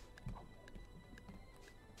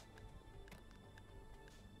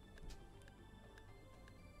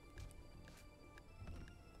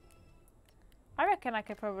 I reckon I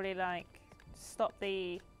could probably like stop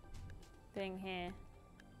the thing here.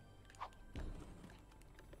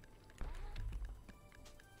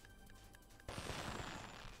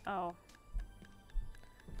 Oh.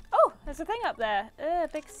 Oh, there's a thing up there. Ugh,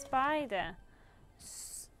 big spider.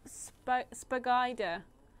 Spider.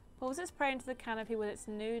 Pulls its prey into the canopy with its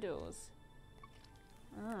noodles.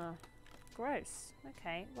 Oh, gross.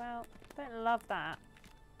 Okay, well, don't love that.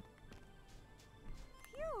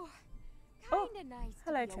 Phew. Oh, Kinda nice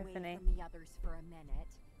hello, to be Tiffany. away from the others for a minute.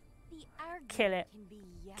 The argument Kill it. can be,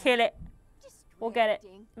 Kill it. We'll get it.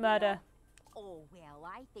 distracting, Murder. Oh, well,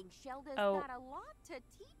 I think Sheldon's Oh. got a lot to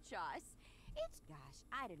teach us. It's, gosh,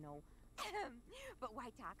 I don't know. But why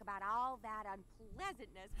talk about all that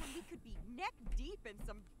unpleasantness when we could be neck deep in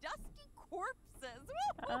some dusty corpses?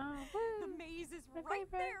 The maze is right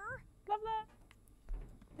there. Love that.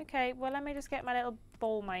 Okay, well, let me just get my little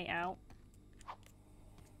ball mate out.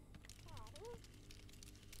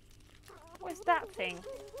 What's that thing?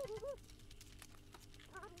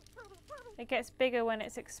 It gets bigger when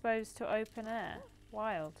it's exposed to open air.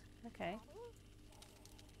 Wild. Okay.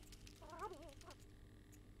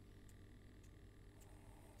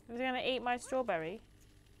 Is it gonna eat my strawberry?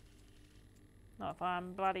 Not if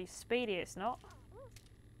I'm bloody speedy, it's not.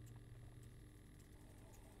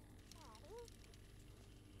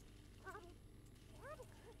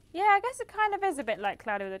 Yeah, I guess it kind of is a bit like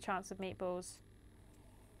Cloudy with a Chance of Meatballs.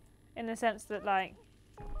 In the sense that, like,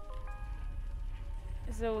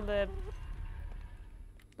 it's all the,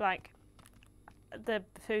 like, the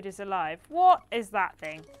food is alive. What is that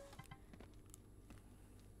thing?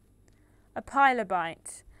 A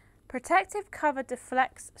pilobite. Protective cover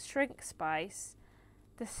deflects shrink spice.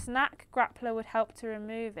 The snack grappler would help to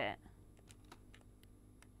remove it.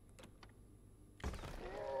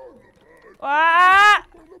 Ah!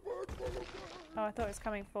 Oh, I thought it was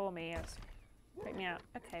coming for me. It was freaking me out.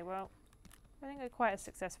 Okay, well, I didn't go quite as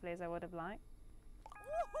successfully as I would have liked.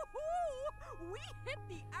 We hit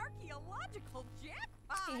the archaeological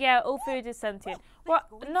jackpot. Yeah, all food is sentient. Well,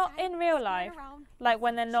 not in real life, like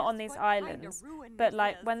when they're not on these islands, but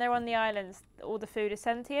like when they're on the islands, all the food is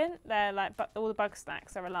sentient. They're like, all the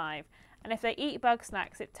Bugsnax are alive, and if they eat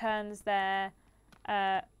Bugsnax, it turns their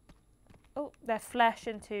flesh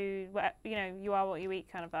into, you know, you are what you eat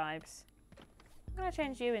kind of vibes. I'm gonna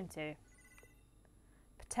change you into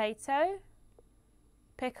potato,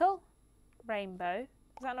 pickle, rainbow.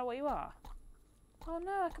 Is that not what you are? Oh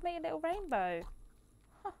no, I can make a little rainbow.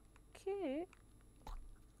 Huh, cute.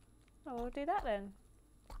 Oh, we'll do that then.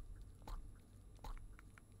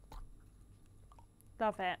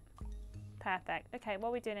 Love it. Perfect. Okay, what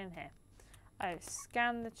are we doing in here? Oh,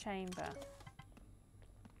 scan the chamber.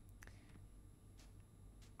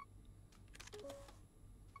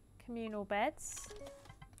 Communal beds.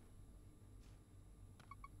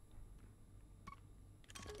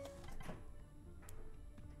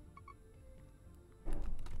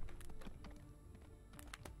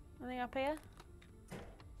 Anything up here?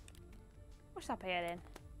 What's up here then?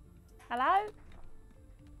 Hello?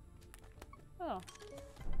 Oh.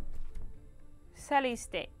 Selly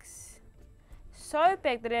sticks. So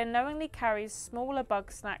big that it unknowingly carries smaller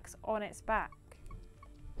Bugsnax on its back.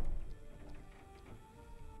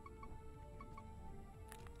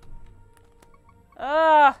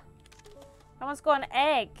 Ugh! Someone's got an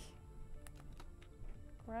egg.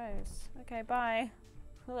 Gross. Okay, bye.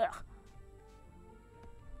 Ugh.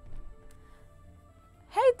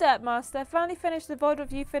 Hey Dirtmaster, finally finished the VOD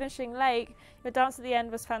of you finishing late. Your dance at the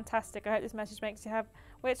end was fantastic. I hope this message makes you have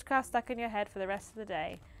Witchcraft stuck in your head for the rest of the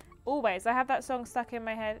day. Always, I have that song stuck in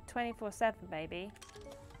my head 24/7, baby.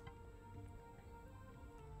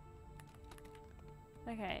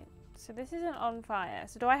 Okay, so this isn't on fire.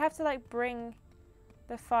 So do I have to like bring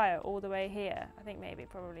the fire all the way here? I think maybe,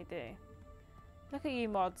 probably do. Look at you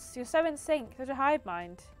mods, you're so in sync, such a hive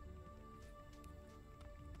mind.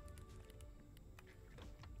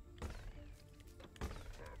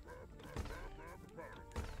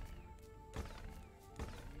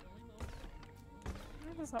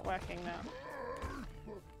 It's not working now.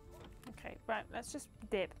 Okay, right, let's just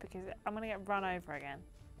dip because I'm gonna get run over again.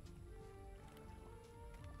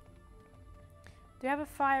 Do we have a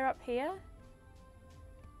fire up here?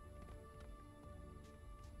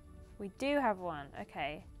 We do have one,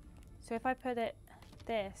 okay. So if I put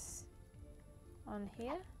this on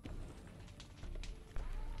here.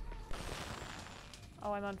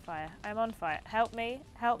 Oh, I'm on fire. I'm on fire. Help me,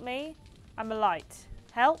 help me. I'm a light.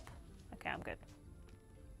 Help? Okay, I'm good.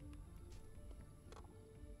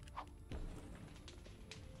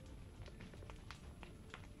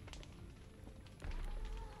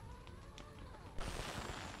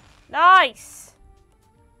 Nice!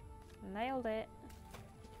 Nailed it.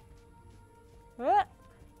 What?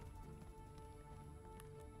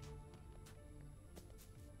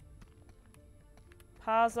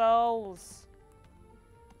 Puzzles.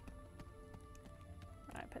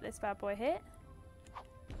 Right, put this bad boy here.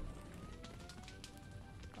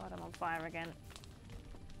 God, I'm on fire again.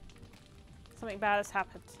 Something bad has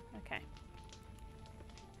happened. Okay.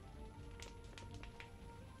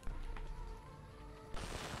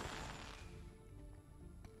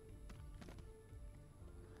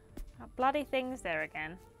 Bloody things there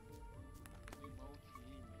again.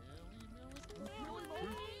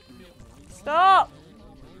 Stop!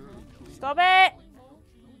 Stop it!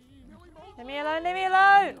 Leave me alone, leave me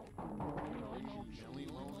alone!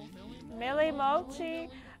 Millie Mochi,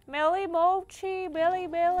 Millie Mochi, Millie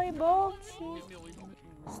Mochi.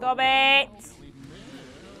 Stop it!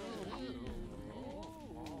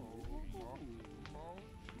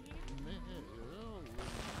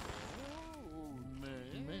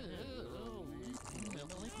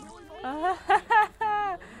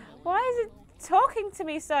 Why is it talking to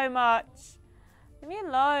me so much? Leave me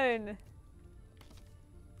alone.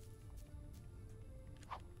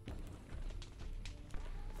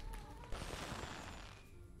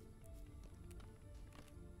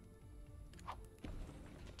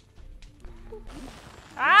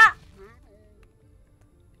 Ah!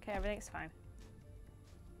 Okay, everything's fine.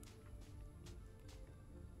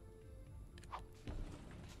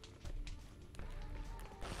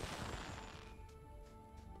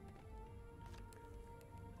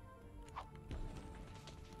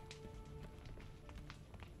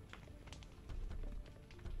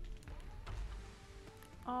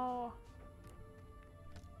 Oh.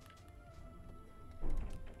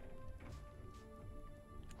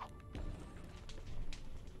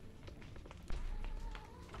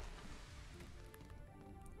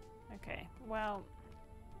 Okay, well.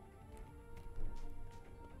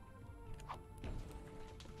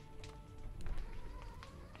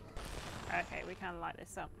 Okay, we can light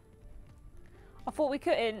this up. I thought we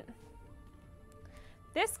couldn't.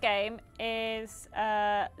 This game is,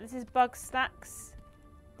 this is Bugsnax.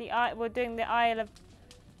 We're doing the Isle of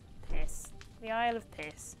Piss. The Isle of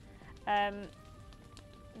Piss.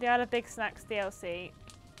 The Isle of Bigsnax DLC.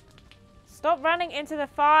 Stop running into the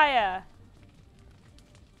fire!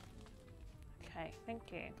 Okay, thank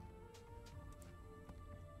you.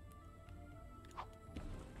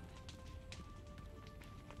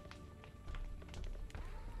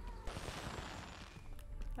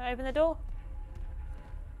 Open the door.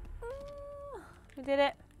 We did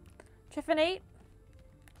it. Tiffany.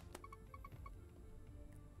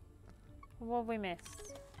 What have we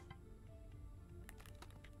missed?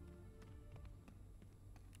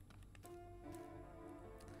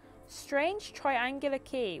 Strange triangular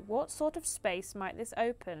key. What sort of space might this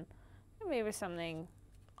open? Maybe with something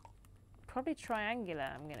probably triangular,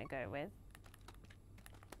 I'm gonna go with.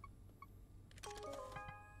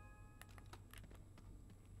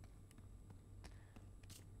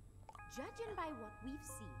 Judging by what we've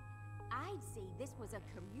seen, I'd say this was a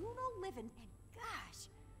communal living, and gosh,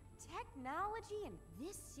 technology in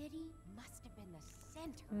this city must have been the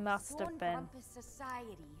center of Zorn Grumpus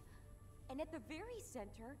society. And at the very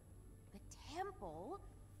center, the temple,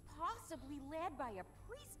 possibly led by a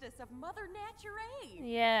priestess of Mother Nature.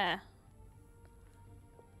 Yeah.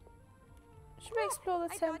 Should we explore the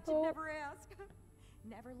temple? I thought you'd never ask.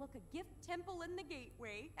 Never look a gift temple in the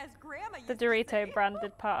gateway, as Grandma used The to Dorito say.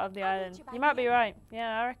 branded part of the island. You might be right.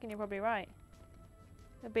 Yeah, I reckon you're probably right.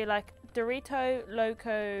 It'd be like Dorito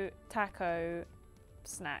Loco Taco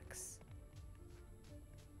Snacks.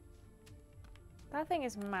 That thing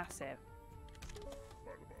is massive.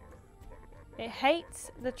 It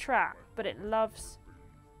hates the trap, but it loves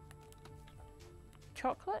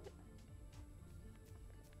chocolate.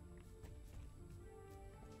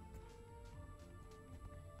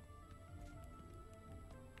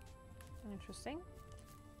 Interesting.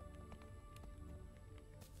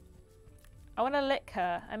 I want to lick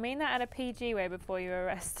her. I mean that in a PG way before you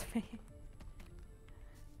arrest me.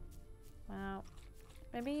 Well,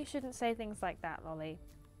 maybe you shouldn't say things like that, Lolly.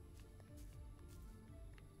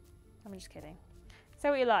 I'm just kidding. Say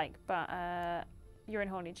what you like, but you're in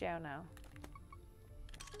horny jail now.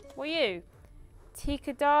 What are you?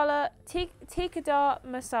 Tikadar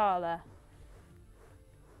masala.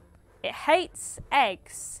 It hates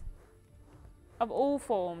eggs of all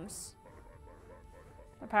forms,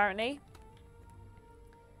 apparently.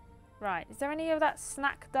 Right, is there any of that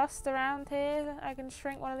snack dust around here that I can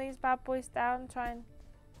shrink one of these bad boys down and try and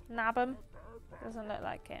nab them? Doesn't look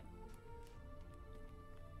like it.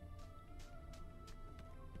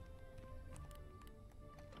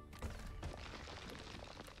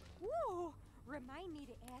 Whoa! Remind me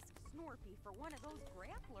to ask Snorpy for one of those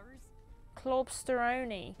grapplers.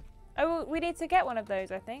 Clobsteroni. Oh, we need to get one of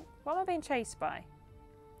those, I think. What am I being chased by?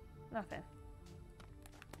 Nothing.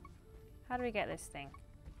 How do we get this thing?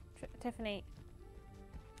 Tiffany.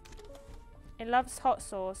 It loves hot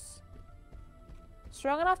sauce.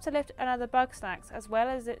 Strong enough to lift another Bugsnax as well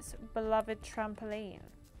as its beloved trampoline.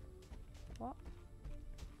 What?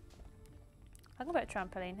 I can put a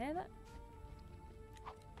trampoline here. Look.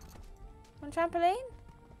 One trampoline?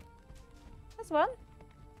 There's one.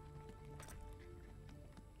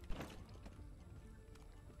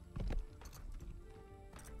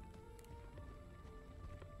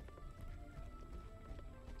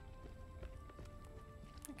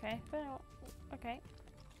 Okay. Okay.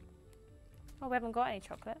 Oh, we haven't got any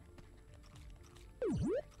chocolate.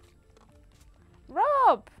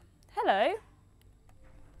 Rob! Hello.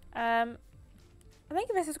 Thank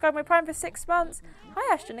you for subscribing my Prime for 6 months.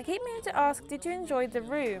 Hi Ashton, I keep meaning to ask, did you enjoy The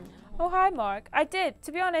Room? Oh, hi Mark. I did.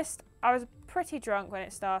 To be honest, I was pretty drunk when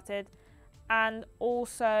it started. And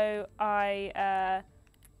also, I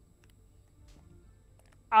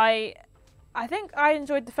think I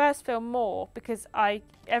enjoyed the first film more because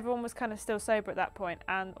everyone was kind of still sober at that point,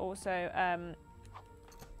 and also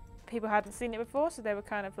people hadn't seen it before, so they were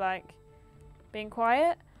kind of like being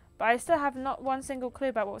quiet. But I still have not one single clue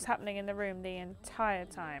about what was happening in the room the entire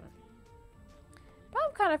time. But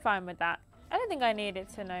I'm kind of fine with that. I don't think I needed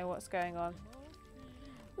to know what's going on.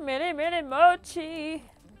 Millie Mochi!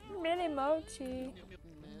 Millie Mochi!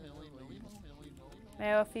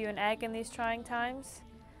 May I offer you an egg in these trying times?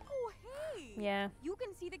 Oh, hey! Yeah. You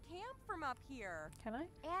can see the camp from up here. Can I?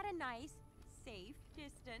 At a nice, safe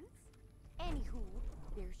distance. Anywho,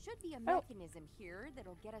 there should be a mechanism here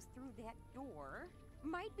that'll get us through that door.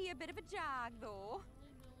 Might be a bit of a jog, though.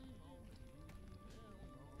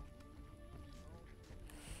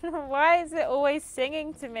 Why is it always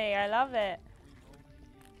singing to me? I love it.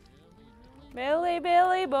 Millie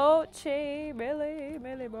Mochi, Millie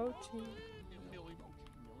Mochi.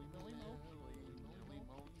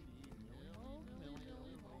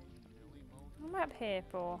 What am I up here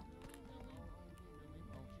for?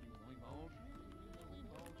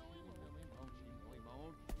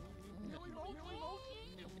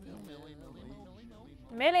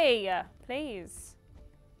 Millie, please.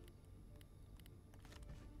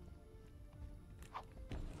 Oh,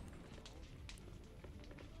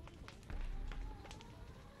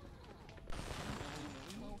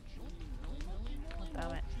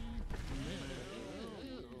 damn it.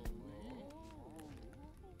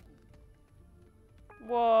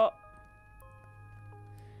 What?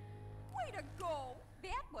 Way to go!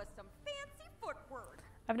 That was some fancy footwork.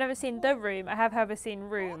 I've never seen The Room. I have, however, seen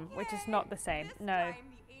Room, which is not the same. No.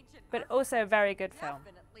 But also a very good film.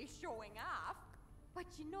 Definitely showing off. But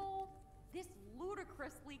you know, this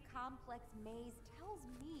ludicrously complex maze tells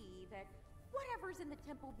me that whatever's in the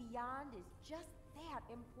temple beyond is just that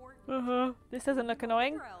important. This doesn't look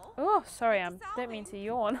annoying. Oh, sorry, I don't mean to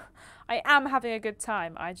yawn. I am having a good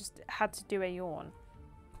time. I just had to do a yawn.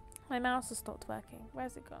 My mouse has stopped working.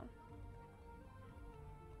 Where's it gone?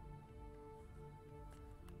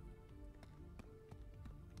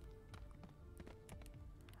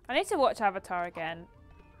 I need to watch Avatar again.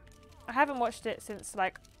 I haven't watched it since,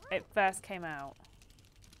 like, it first came out.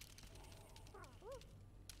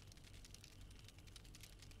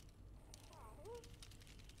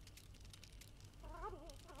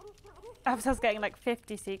 Avatar's getting, like,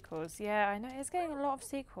 50 sequels. Yeah, I know. It's getting a lot of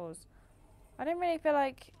sequels. I don't really feel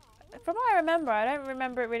like... From what I remember, I don't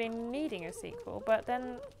remember it really needing a sequel. But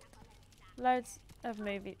then, loads of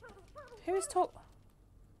movies... Who is talk...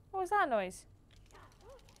 What was that noise?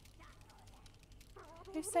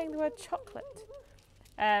 Who's saying the word chocolate?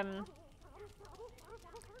 No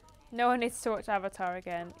one needs to watch Avatar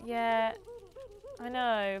again. Yeah, I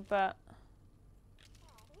know, but...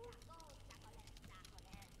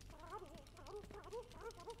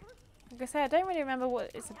 Like I say, I don't really remember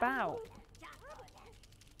what it's about.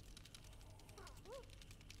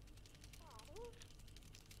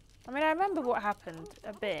 I mean, I remember what happened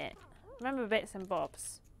a bit. I remember bits and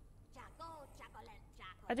bobs.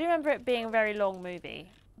 I do remember it being a very long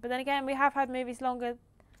movie. But then again, we have had movies longer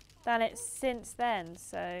than it since then,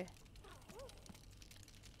 so...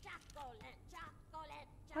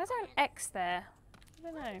 Why is there an X there? I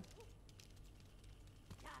don't know.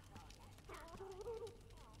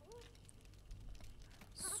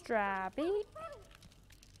 Strabby.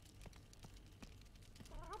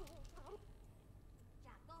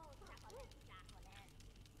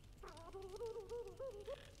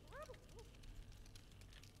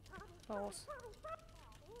 Balls.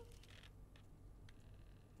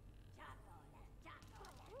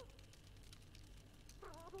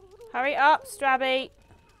 Hurry up, Strabby.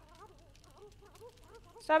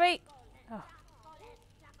 Strabby. Oh.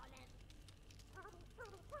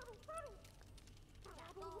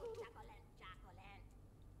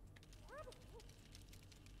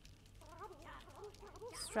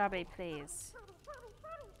 Strabby, please.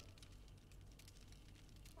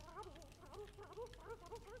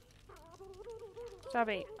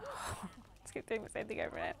 Strabby. Let's keep doing the same thing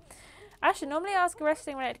over it. I should normally ask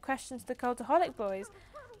wrestling related questions to the Cultaholic boys,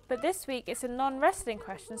 but this week it's a non-wrestling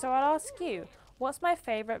question, so I'll ask you. What's my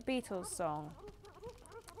favourite Beatles song?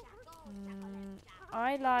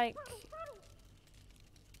 I like...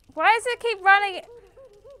 Why does it keep running?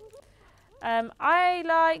 I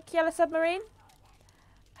like Yellow Submarine.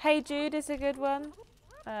 Hey Jude is a good one.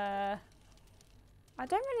 I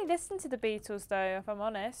don't really listen to the Beatles though, if I'm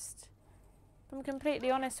honest. If I'm completely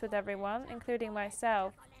honest with everyone, including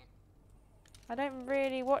myself. I don't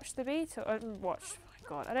really watch the Beatles. Oh my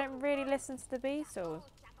God, I don't really listen to the Beatles.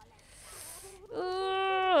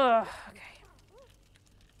 Ugh. Okay.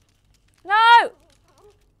 No!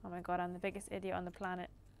 Oh my God, I'm the biggest idiot on the planet.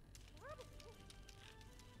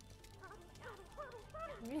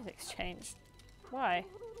 Music's changed. Why?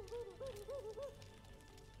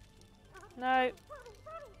 No.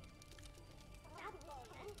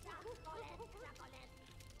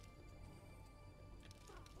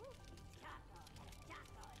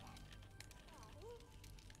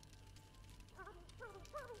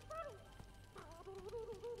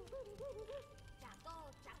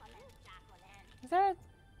 Is there a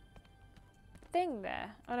thing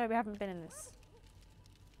there? Oh no, we haven't been in this.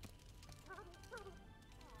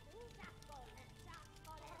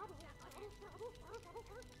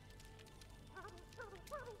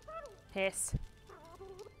 Piss.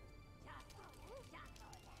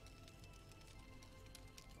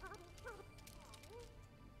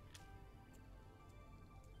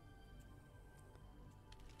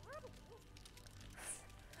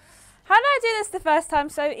 How did I do this the first time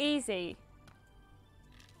so easy?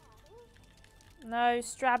 No,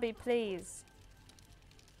 Strabby, please.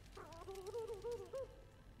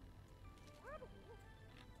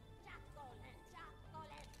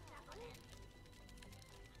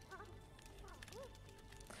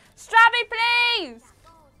 Strabby, please!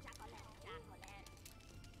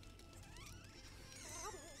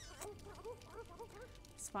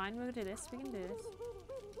 It's fine, we'll do this, we can do this.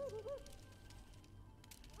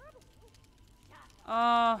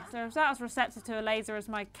 Oh, they're about as receptive to a laser as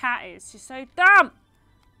my cat is. She's so dumb!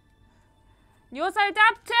 You're so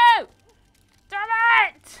dumb too! Damn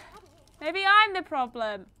it! Maybe I'm the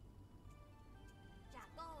problem.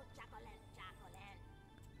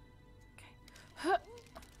 Okay.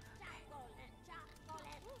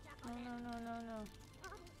 No.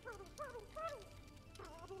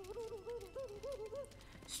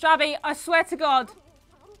 Strabby, I swear to God,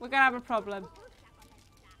 we're gonna have a problem.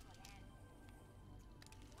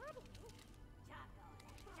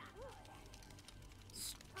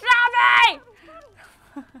 Strabby!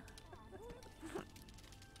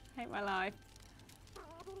 Hate my life.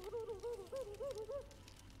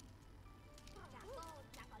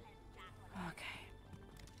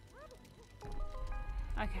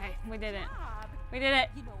 Okay, we did it. We did it.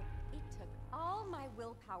 You know, it took all my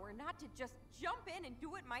willpower not to just jump in and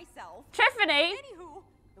do it myself. Tiffany! Anywho,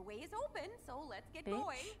 the way is open, so let's get Bitch.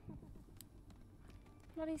 going.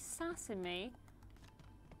 Bloody sassing me.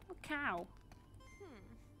 What a cow.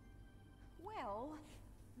 Well,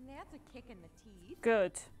 that's a kick in the teeth.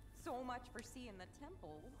 Good. So much for seeing the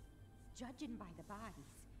temple. Judging by the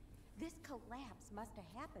bodies, this collapse must have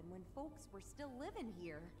happened when folks were still living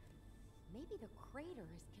here. Maybe the crater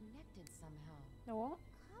is connected somehow. The what?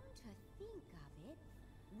 Come to think of it,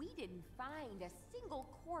 we didn't find a single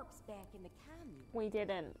corpse back in the canyon. We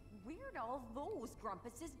didn't. Where'd all those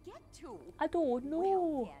grumpuses get to? I don't know.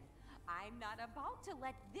 Well, then, I'm not about to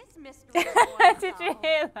let this mystery go Did you unsolved.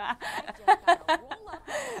 hear that? I just gotta roll up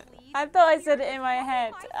my sleeves I thought I and said it figure in my this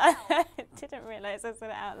head. out I didn't realise I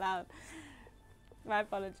said it out loud. My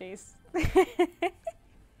apologies.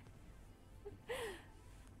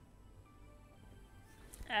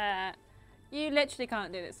 You literally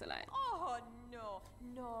can't do this alone. Oh,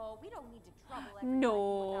 no, we don't need to trouble everybody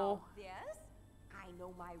No. without this. I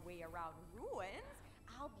know my way around ruins.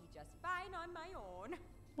 I'll be just fine on my own.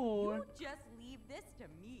 You just leave this to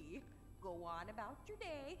me. Go on about your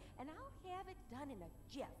day, and I'll have it done in a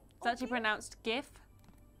jiff. It's actually pronounced GIF.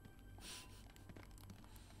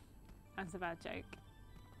 That's a bad joke.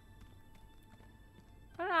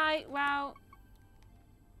 Alright, well,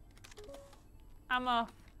 I'm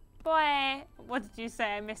off. Boy, what did you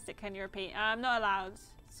say? I missed it. Can you repeat? I'm not allowed.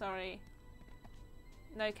 Sorry.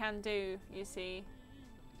 No can do, you see.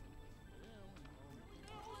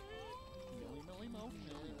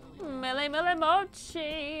 Millie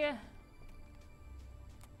mochi.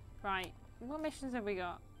 Right, what missions have we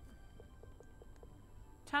got?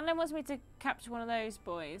 Chandler wants me to capture one of those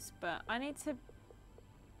boys, but I need to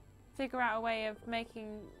figure out a way of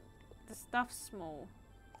making the stuff small.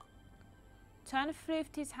 Turn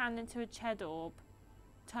Floofty's hand into a Ched orb.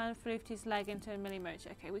 Turn Floofty's leg into a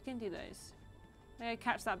millimochi. Okay, we can do those. I'm gonna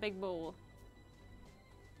catch that big ball.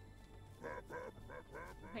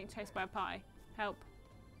 Being chased by a pie. Help.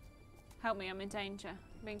 Help me, I'm in danger.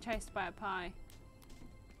 I'm being chased by a pie.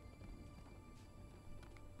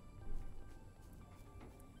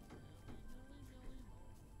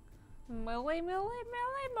 Millie,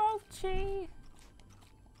 Mulchi.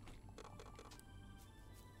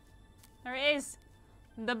 There it is.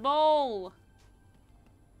 The bowl.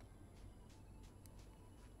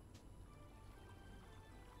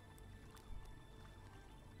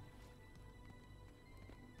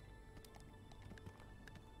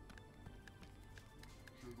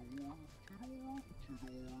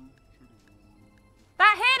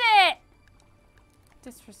 That hit it!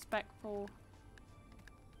 Disrespectful.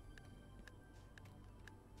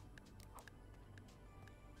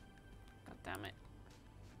 God damn it.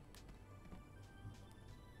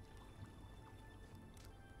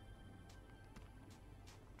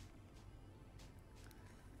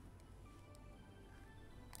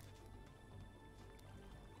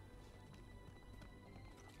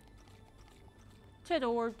 Ched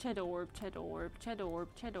orb, ched orb, ched orb, ched orb,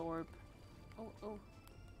 ched orb. Oh, oh,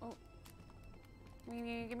 oh.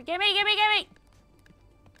 Gimme, gimme, gimme, gimme, gimme!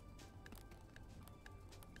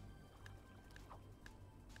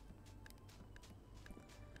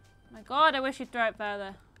 My god, I wish you'd throw it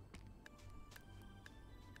further.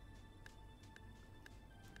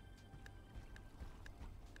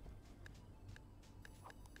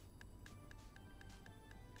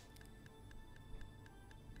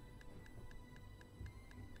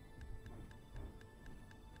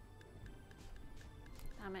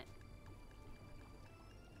 Damn it.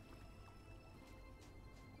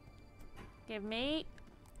 Give me.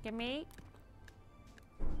 Give me.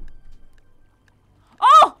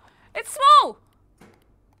 Oh! It's small!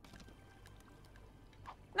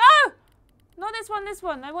 No! Not this one, this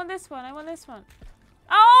one. I want this one. I want this one.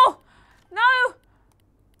 Oh! No!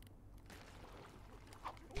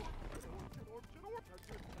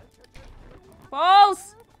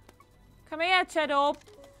 Balls! Come here, Ched Orb.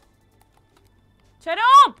 Ched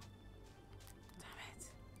Orb! Damn it.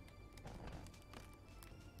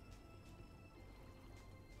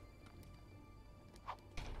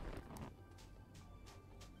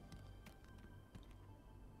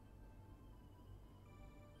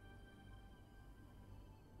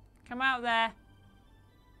 Come out there.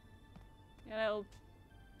 You little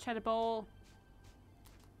cheddar ball.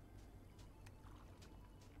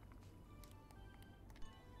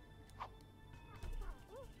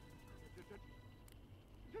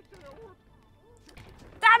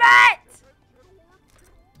 Damn it!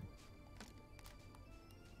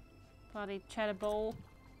 Bloody cheddar ball.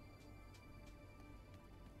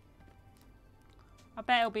 I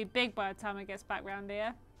bet it'll be big by the time it gets back round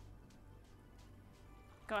here.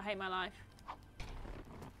 God, I hate my life.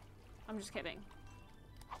 I'm just kidding.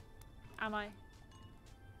 Am I?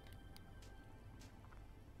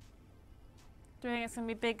 Do you think it's gonna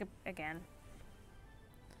be big again?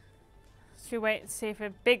 Should we wait and see if a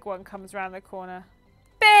big one comes around the corner?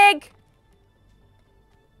 Big!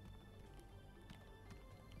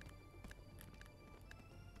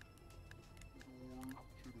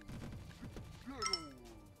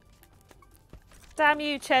 Damn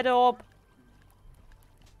you, Ched Orb.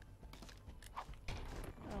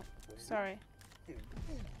 Oh, sorry.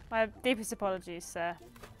 My deepest apologies, sir.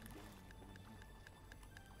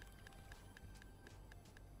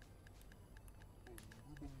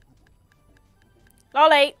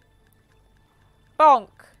 Lolly! Bonk!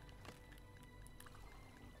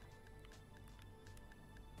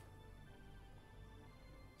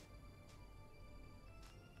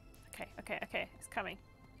 Okay, okay, okay, it's coming.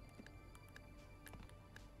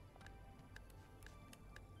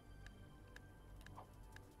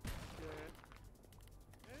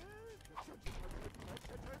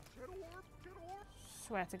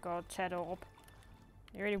 Swear to God, Ched Orb.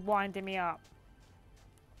 You're really winding me up.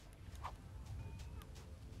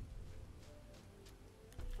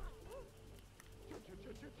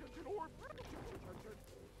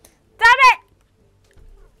 Damn it!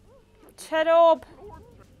 Ched Orb.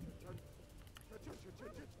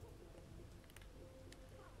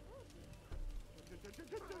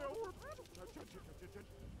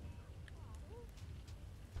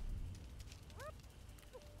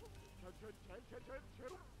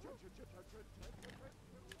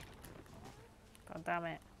 God damn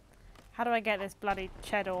it. How do I get this bloody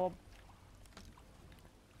Ched Orb?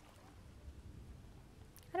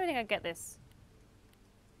 How do you think I get this?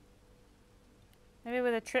 Maybe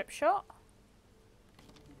with a trip shot?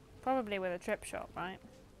 Probably with a trip shot, right?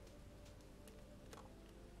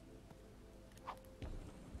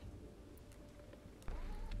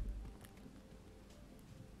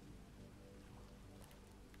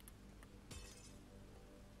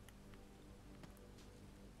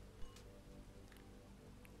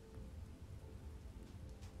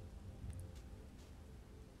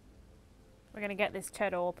 We're gonna get this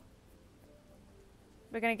Ched Orb.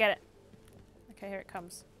 We're gonna get it. Okay, here it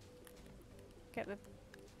comes. Get the...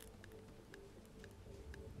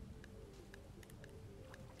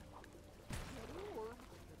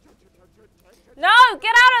 No!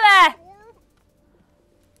 Get out of there!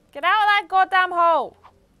 Get out of that goddamn hole!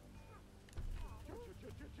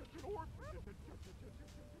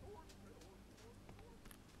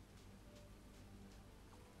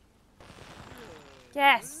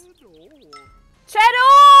 Yes! Ched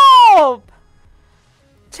orb!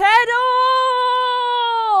 Ched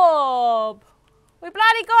orb! We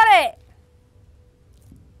bloody got it!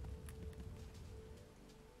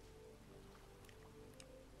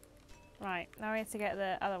 Right, now we need to get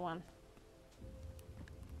the other one.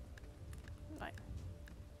 Right.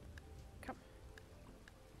 Come.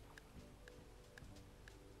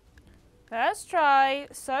 First try,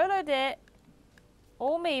 soloed it.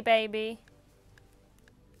 All me, baby.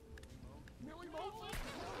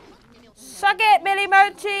 Suck it, Millie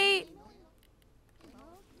Mochi!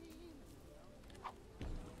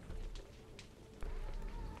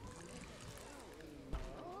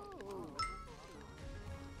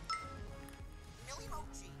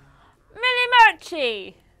 Millie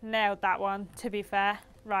Mochi! Nailed that one, to be fair.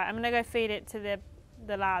 Right, I'm gonna go feed it to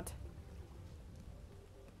the lad.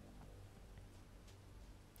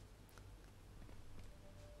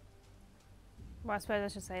 Well, I suppose I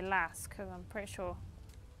should say lass, because I'm pretty sure.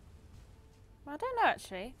 Well, I don't know,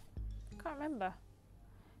 actually. I can't remember.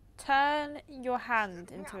 Turn your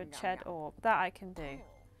hand into a Ched orb. That I can do.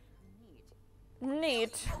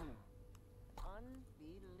 Neat.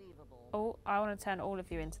 Unbelievable. Oh, I want to turn all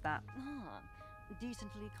of you into that. Ah,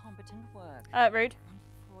 decently competent work. Rude.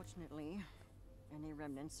 Unfortunately, any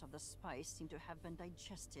remnants of the spice seem to have been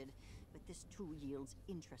digested, but this too yields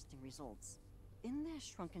interesting results. In their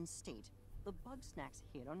shrunken state, the Bugsnax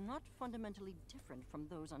here are not fundamentally different from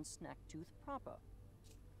those on Snacktooth proper.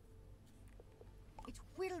 It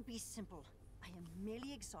will be simple. I am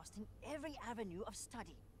merely exhausting every avenue of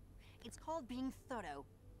study. It's called being thorough.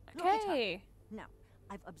 Look it Okay. up. Now,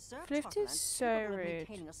 I've observed Flift is chocolate so capable of rude.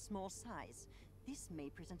 maintaining a small size. This may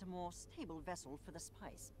present a more stable vessel for the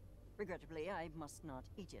spice. Regrettably, I must not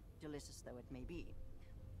eat it, delicious though it may be.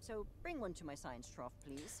 So, bring one to my science trough,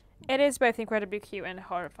 please. It is both incredibly cute and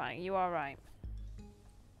horrifying. You are right.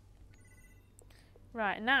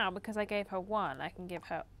 Right, now, because I gave her one, I can give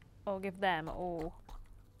her, or give them all.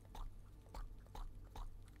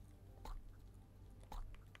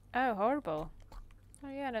 Oh, horrible. Oh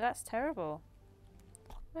yeah, no, that's terrible.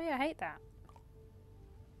 Oh yeah, I hate that.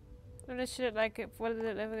 What does she look like? What does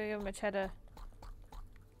it look like? Give him a cheddar.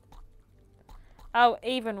 Oh,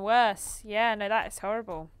 even worse. Yeah, no, that is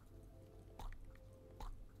horrible.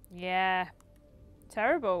 Yeah.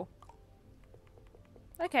 Terrible.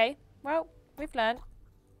 Okay, well, we've learned.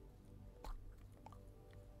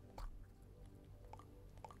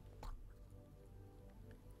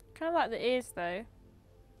 Kind of like the ears, though.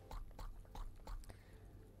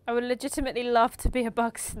 I would legitimately love to be a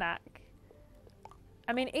Bugsnax.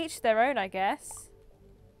 I mean, each their own, I guess.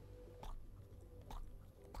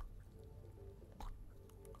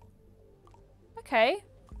 Okay.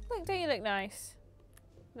 Look, don't you look nice?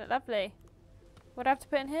 Look lovely. What do I have to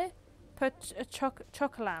put in here? Put a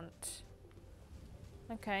chocolant.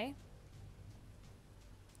 Okay.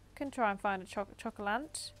 Can try and find a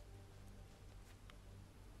chocolant.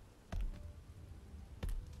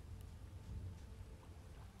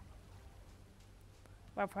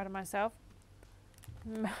 Well proud of myself.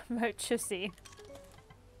 Mochussy.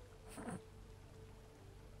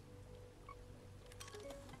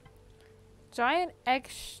 Giant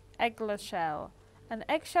eggler shell. An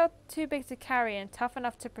eggshell too big to carry and tough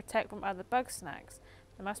enough to protect from other Bugsnax.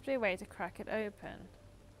 There must be a way to crack it open.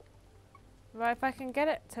 Right, if I can get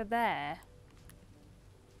it to there.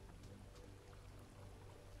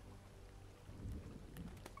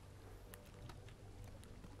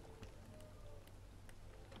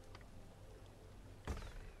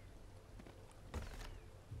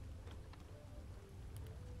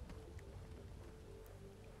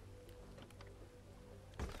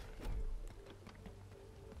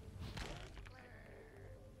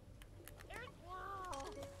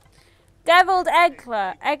 Deviled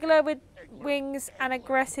eggler. Eggler with wings and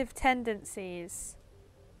aggressive tendencies.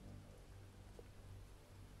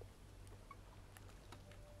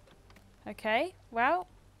 Okay, well.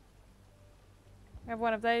 We have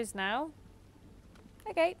one of those now.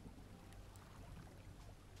 Okay.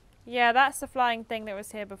 Yeah, that's the flying thing that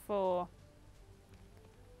was here before.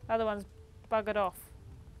 The other one's buggered off.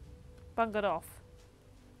 Bungered off.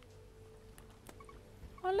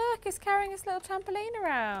 Oh look, it's carrying its little trampoline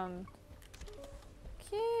around.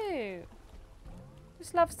 Cute.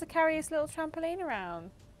 Just loves to carry his little trampoline around.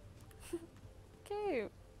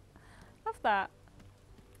 Cute. Love that.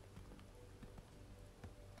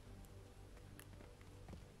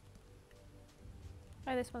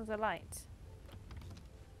 Oh, this one's a light.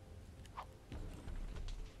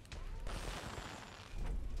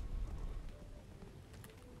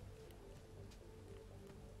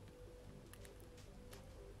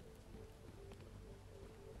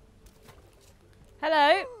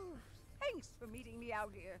 Hello. Thanks for meeting me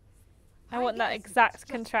out here. I want that guess it's exact just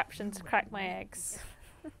contraption to crack my eggs.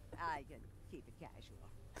 I can keep it casual.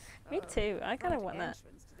 Me too. I kind of want that.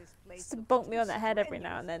 Entrance to this place Just to looks bonk me too on the head every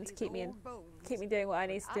now and then to strenuous keep for me these in, old bones. keep me doing what I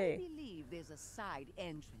need to I do. believe there's a side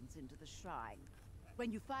entrance into the shrine.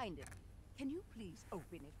 When you find it, can you please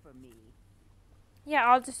open it for me? Yeah,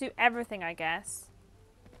 I'll just do everything, I guess.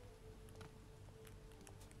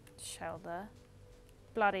 Shelter.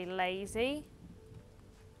 Bloody lazy.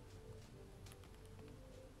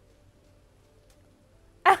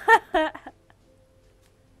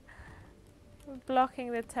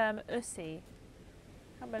 Blocking the term ussy.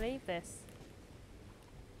 Can't believe this.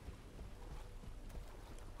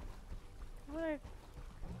 I want to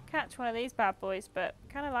catch one of these bad boys, but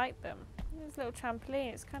kind of like them. This little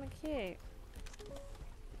trampoline, it's kind of cute.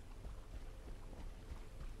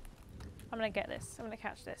 I'm going to get this. I'm going to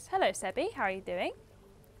catch this. Hello, Sebby. How are you doing?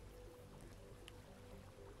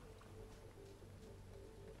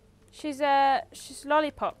 She's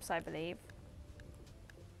lollipops, I believe.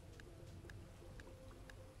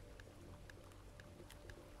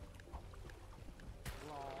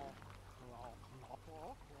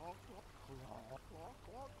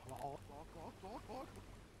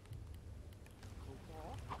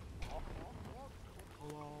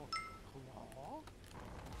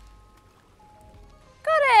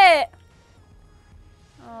 Got it!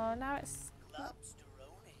 Oh, now it's...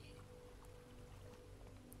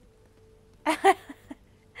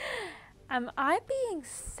 Am I being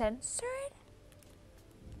censored?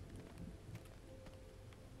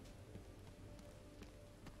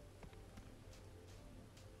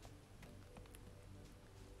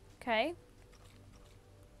 Okay.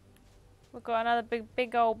 We've got another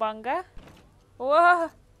big old bunga. Whoa!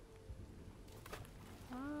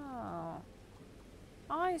 Oh.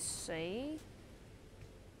 I see.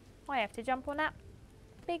 I have to jump on that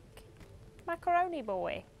big macaroni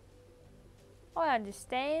boy. I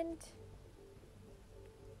understand.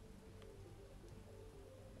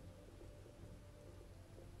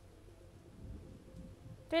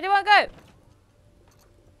 Did anyone go?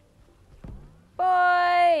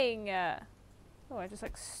 Boing! Oh, I just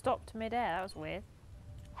like stopped mid-air. That was weird.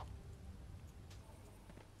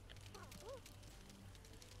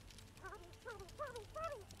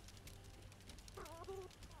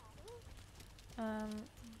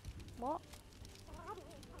 What?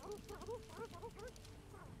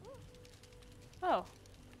 Oh.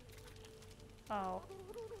 Oh.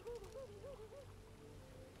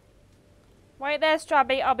 Wait there,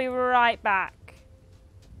 Strabby. I'll be right back.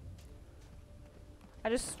 I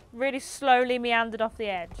just really slowly meandered off the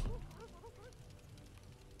edge.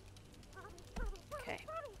 Okay.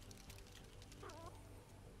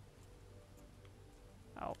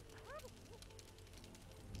 Oh.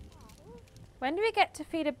 When do we get to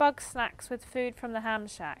feed a Bugsnax with food from the ham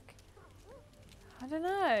shack? I don't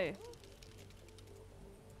know.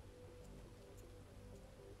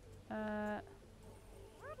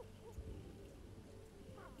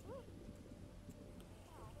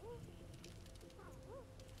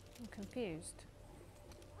 I'm confused.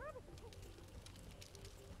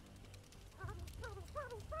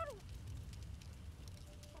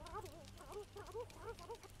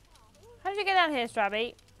 How did you get down here,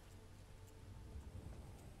 Strabby?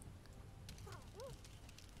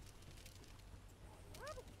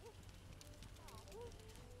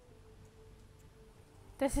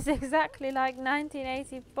 This is exactly like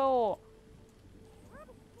 1984.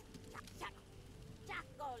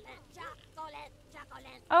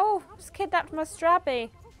 Oh, just kidnapped my Strabby.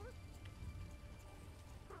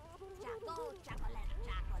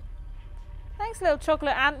 Thanks, little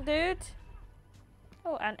chocolate ant dude.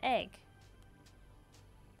 Oh, an egg.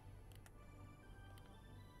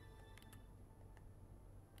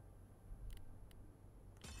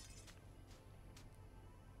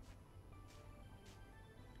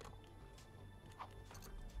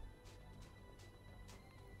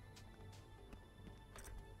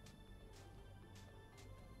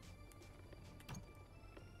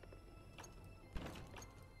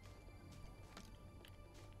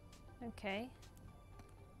 Okay.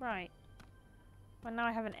 Right. Well, now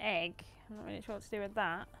I have an egg. I'm not really sure what to do with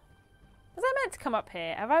that. Was I meant to come up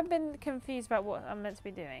here? Have I been confused about what I'm meant to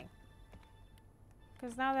be doing?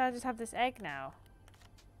 Because now that I just have this egg now.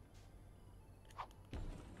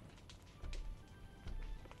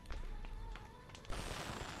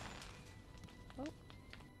 Oh.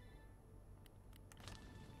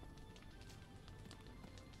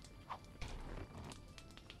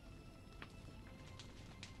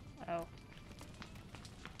 Oh.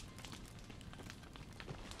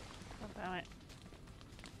 God damn it.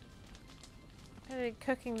 How are we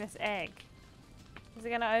cooking this egg? Is it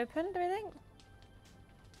going to open, do we think?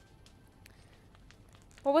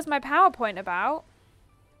 What was my PowerPoint about?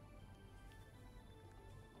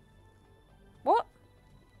 What?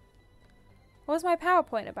 What was my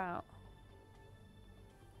PowerPoint about?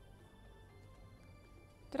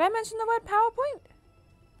 Did I mention the word PowerPoint?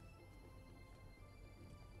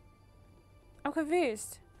 I'm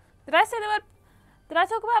confused. Did I say the word... Did I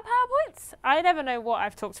talk about PowerPoints? I never know what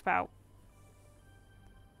I've talked about.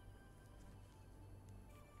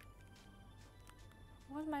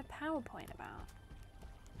 What was my PowerPoint about?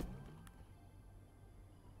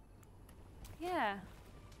 Yeah.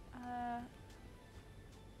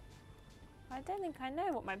 I don't think I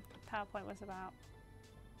know what my PowerPoint was about.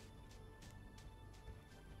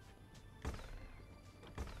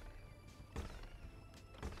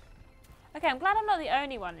 Okay, I'm glad I'm not the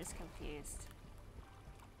only one who's confused.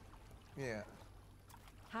 Yeah.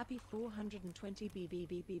 Happy 420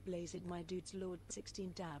 BBBB blazed my dude's Lord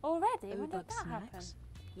 16 dab. Already? Oh, When did that happen? Bugsnax.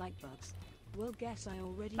 Like bugs. Well, guess I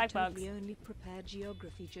already Like totally bugs. only prepared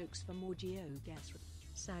geography jokes for more geo guess.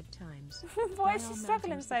 Sad times. Why is Why she are struggling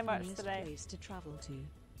mountains so the much funniest today? place to travel to?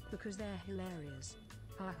 Because they're hilarious.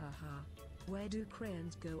 Ha ha ha. Where do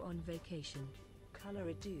crayons go on vacation? Color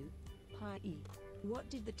it do. Hi e. What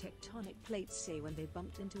did the tectonic plates say when they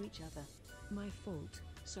bumped into each other? My fault.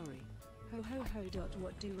 Sorry. Ho ho ho.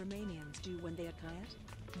 What do Romanians do when they are tired?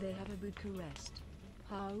 They have a Bucharest.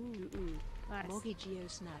 Ha ooh ooh. Nice. Moggy geo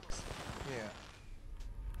snacks. Yeah.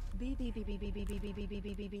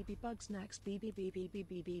 Bugsnax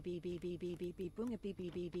bunga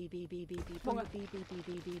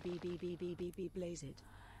blaze it.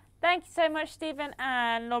 Thank you so much, Stephen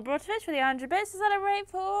and Lord Brotovich for the 100 bits to celebrate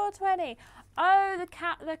 420. Oh,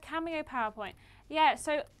 the cameo PowerPoint. Yeah,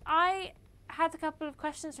 so I had a couple of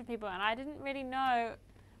questions from people and I didn't really know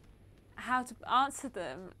how to answer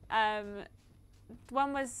them.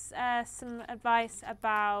 One was some advice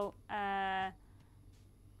about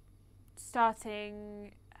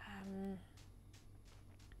starting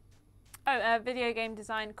a video game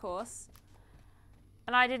design course,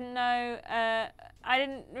 and I didn't know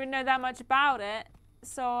really know that much about it,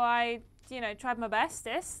 so I tried my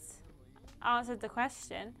bestest, answered the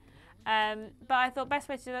question, but I thought best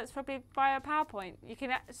way to do that is probably via PowerPoint. You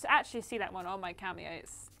can actually see that one on my Cameo.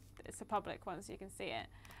 It's a public one, so you can see it.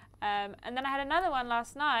 And then I had another one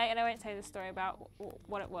last night, and I won't tell you the story about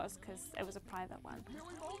what it was because it was a private one.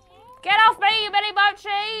 Get off me, you Billy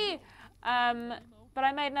Mochi! But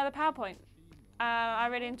I made another PowerPoint. I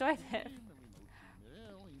really enjoyed it.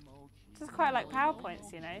 Just quite like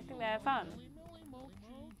PowerPoints, I think they're fun.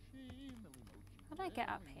 How do I get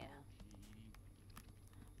up here?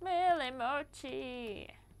 Millie Mochi!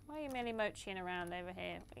 Why are you Millie Mochiing around over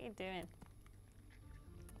here? What are you doing?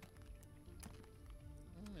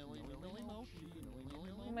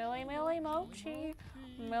 Millie Mochi.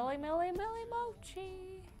 Millie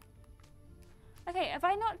Mochi. Okay, have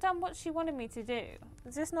I not done what she wanted me to do?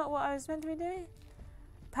 Is this not what I was meant to be doing?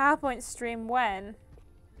 PowerPoint stream when?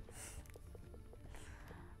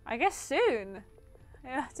 I guess soon.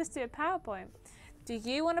 Yeah, just do a PowerPoint. Do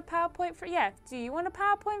you want a PowerPoint for? Yeah. Do you want a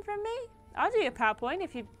PowerPoint from me? I'll do a PowerPoint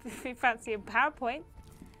if you fancy a PowerPoint.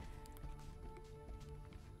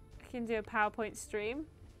 I can do a PowerPoint stream.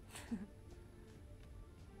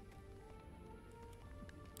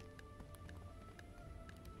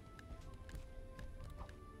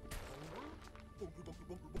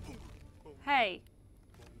 Hey.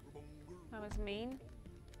 That was mean.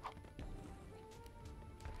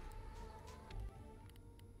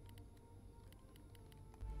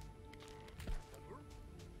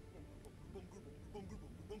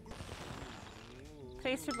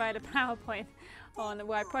 Please provide a PowerPoint on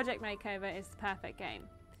why Project Makeover is the perfect game.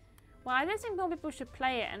 Well, I don't think more people should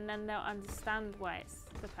play it and then they'll understand why it's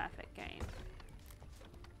the perfect game.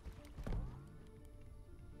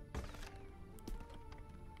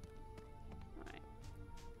 Right.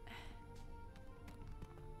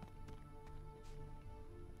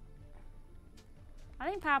 I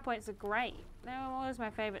think PowerPoints are great. They were always my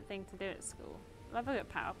favourite thing to do at school. Love a good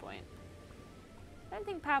PowerPoint. I don't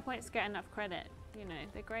think PowerPoints get enough credit.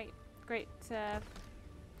 They're great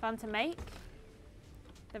fun to make.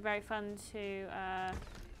 They're very fun to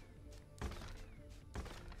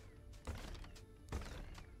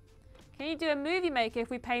Can you do a movie maker if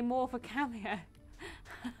we pay more for cameo?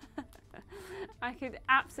 I could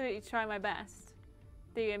absolutely try my best.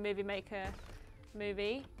 Do a movie maker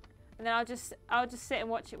movie. And then I'll just sit and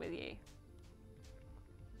watch it with you.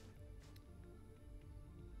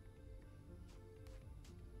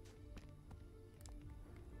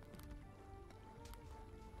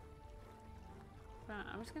 Right,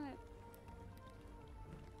 I'm just gonna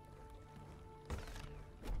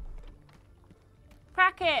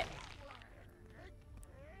crack it.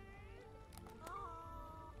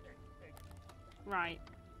 Right.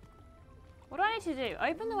 What do I need to do?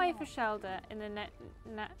 Open the way for shelter in the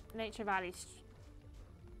Nature Valley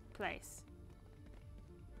place.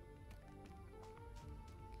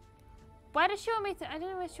 Where does she want me to? I don't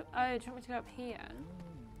know where she. Oh, do you want me to go up here?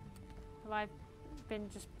 Have I been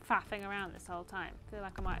just faffing around this whole time? I feel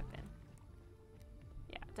like I might have been.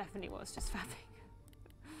 Yeah, definitely was just faffing.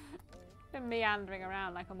 Been meandering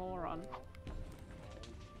around like a moron.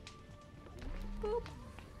 Boop.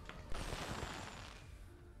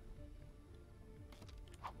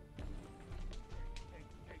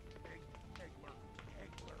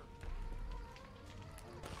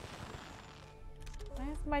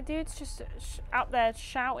 My dude's just out there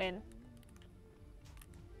shouting.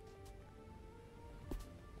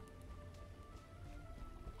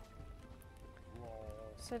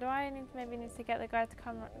 So do I maybe need to get the guy to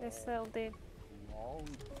come? This little dude.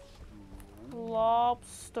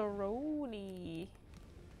 Lobsteroni.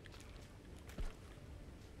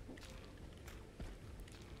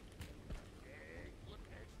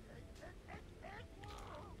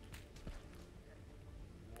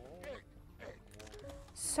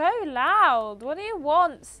 So loud. What do you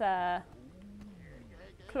want, sir?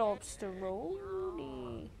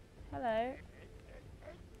 Lobsteroni. Hello.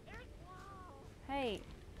 Hey.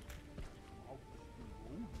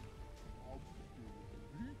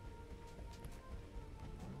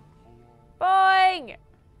 Boing!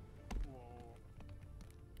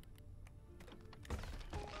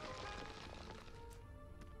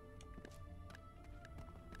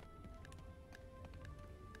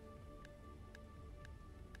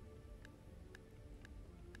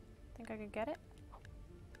 Think I could get it?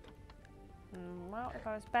 Well, if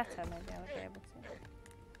I was better, maybe I would be able to.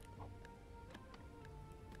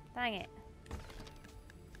 Dang it.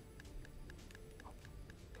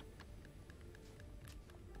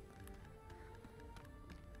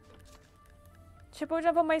 Triple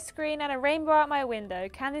jump on my screen and a rainbow out my window.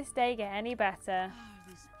 Can this day get any better?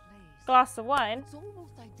 Glass of wine,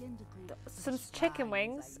 some chicken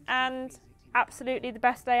wings, and absolutely the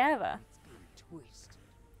best day ever.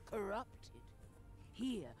 Corrupted.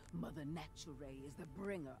 Here, Mother Natural Ray is the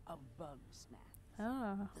bringer of Bugsnax.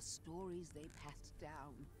 Oh. The stories they passed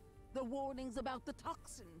down, the warnings about the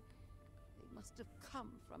toxin, they must have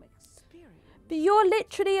come from experience. But you're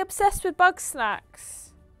literally obsessed with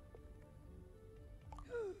Bugsnax.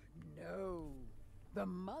 No. The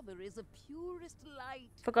mother is a purest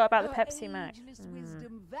light. Forgot about the Her Pepsi Max.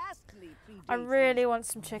 Wisdom vastly I predates really want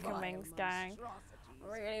some chicken vile wings, gang. monstrosities. I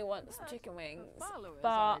really want some chicken wings. Followers But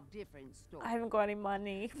are a different story. I haven't got any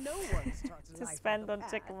money No one starts to life spend the on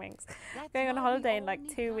path. chicken wings. That's Going on why holiday we in like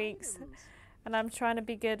only 2 weeks, items. and I'm trying to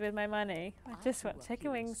be good with my money. I just grew want up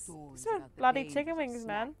chicken hearing wings. stories Just want about the bloody dangers chicken of wings,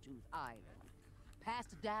 man. Snack-Tooth Island,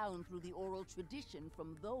 passed down through the oral tradition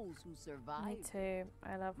from those who Me survived. too.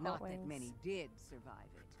 I love Not hot that wings. many did survive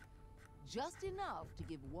it. Just enough to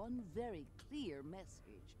give one very clear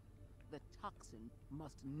message. The toxin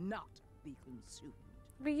must not be consumed.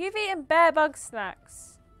 But you've eaten bare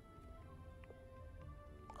Bugsnax.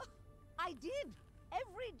 I did!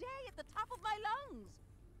 Every day at the top of my lungs!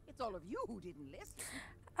 It's all of you who didn't listen.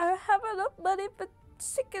 I don't have enough money for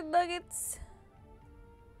chicken nuggets.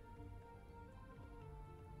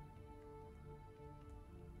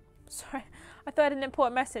 Sorry, I thought I didn't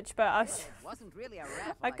import a message, but I was. It wasn't really a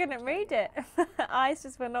raffle. I couldn't read it. Eyes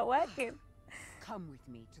just were not working. Come with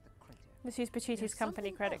me to the critter. Let's use Pachiti's There's company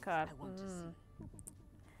something credit else card. I want to see.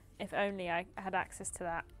 If only I had access to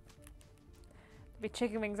that. There'd be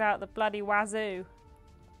chicken wings out the bloody wazoo.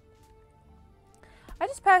 I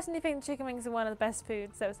just personally think chicken wings are one of the best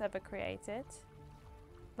foods that was ever created.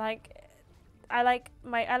 Like, I like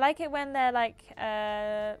it when they're like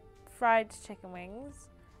fried chicken wings,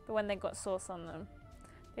 but when they got sauce on them.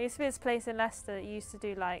 There used to be this place in Leicester that used to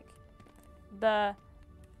do like the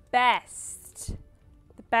best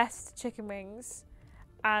chicken wings,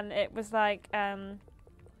 and it was like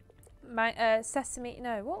sesame.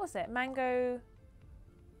 No, what was it? Mango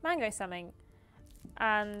something,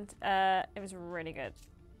 and it was really good.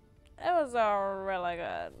 It was really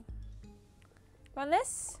good. Want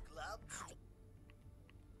this?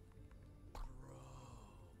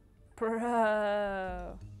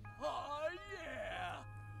 Bro. Oh yeah!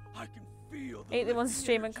 I can feel the Eat the one lifting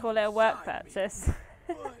stream and energy call it a work inside me. purchase.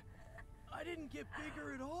 But I didn't get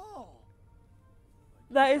bigger at all.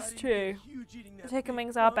 That I is didn't true. get huge eating that Chicken big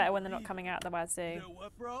wings are bun better when they're not either. coming out of the wazoo. You know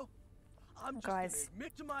what, bro? I'm just Guys, gonna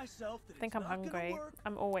admit to myself that I think it's I'm not gonna hungry. work.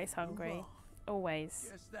 I'm always Move hungry. on. Always.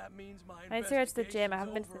 Guess that means my I need to go to the gym. I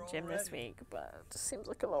haven't been to the investigation's gym this over week, but it just seems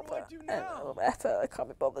like a lot What of do I do now? effort I can't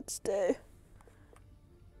be bothered to do.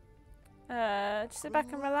 Just sit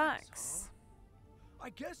back and relax. Huh? I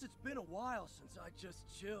guess it's been a while since I just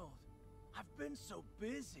chilled. I've been so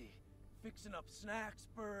busy. Fixing up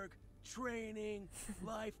Snacksburg, training,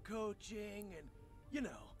 life coaching, and, you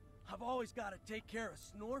know, I've always got to take care of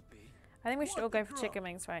Snorpy. I think we should What all the go for grub? chicken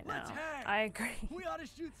wings right now. Let's hang. I agree. We ought to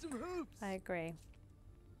shoot some hoops. I agree.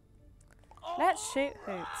 Let's shoot hoops.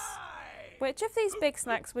 Alright. Which of these big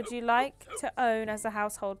snacks would you like to own as a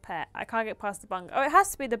household pet? I can't get past the bunga. Oh, it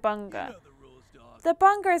has to be the You bunga. know the rules, dog. The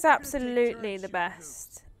bunga is We're gonna take absolutely turns the shooting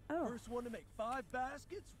best. Oh, First one to make 5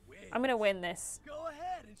 baskets wins. I'm gonna win this. Go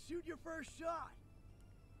ahead and shoot your first shot.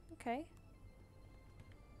 Okay.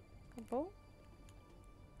 Good ball.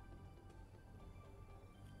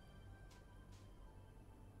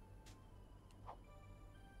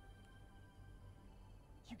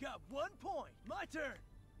 You got 1 point. My turn.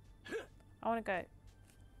 I want to go.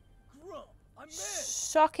 Grump. I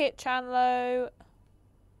missed. Shock it, Chandlo.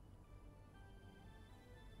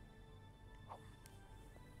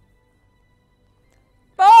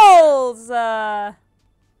 Balls! Nice.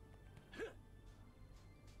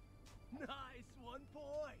 1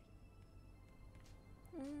 point.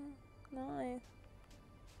 Nice.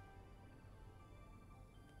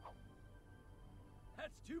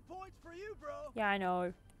 That's 2 points for you, bro. Yeah, I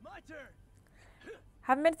know. My turn.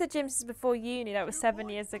 Haven't been to the gym since before uni. That was 2 7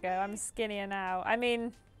 points years for ago. me. I'm skinnier now. I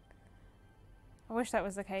mean, I wish that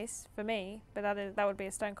was the case for me, but that would be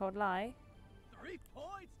a stone cold lie. 3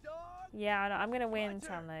 points, dog. Yeah, I know. I'm gonna win,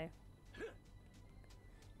 turn. Chandlo.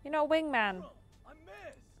 You're not a wingman. Grump. I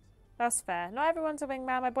missed. That's fair. Not everyone's a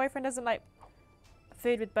wingman. My boyfriend doesn't like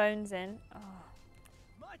food with bones in. Oh,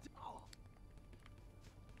 My turn. Oh.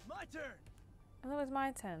 My turn. I thought it was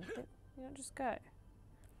my turn. You don't just go.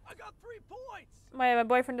 I got 3 points. My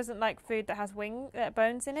boyfriend doesn't like food that has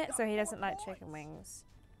bones in it, so he doesn't like chicken wings.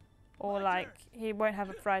 Or My like, turn. he won't have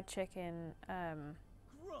a fried chicken, Grump.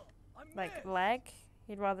 I like missed. leg.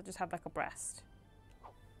 He'd rather just have like a breast.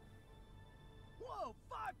 Whoa,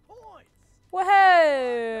 5 points.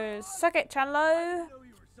 Woohoo! Suck it, I Chandlo. didn't know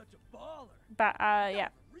you were such a baller. But, yeah.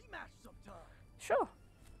 Rematch sometime. Sure.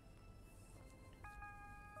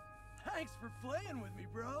 Thanks for playing with me,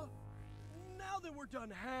 bro. Now that we're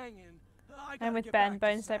done hanging, I gotta I'm with get Ben. back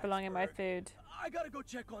to Bones don't belong in my Snacksburg. food. I gotta go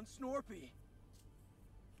check on Snorpy.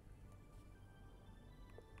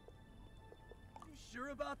 You sure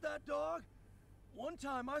about that, dog? One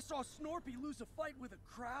time I saw Snorpy lose a fight with a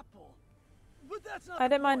crapple. But that's not I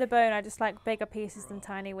the don't mind a point. bone. I just like bigger pieces than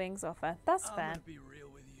tiny wings off her. That's I'm fair. gonna be real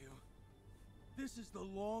with you. This is the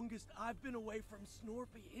longest I've been away from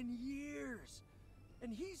Snorpy in years.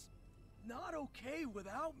 And he's not okay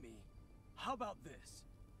without me. How about this?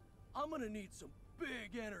 I'm gonna need some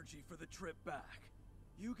big energy for the trip back.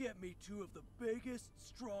 You get me 2 of the biggest,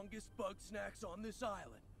 strongest Bugsnax on this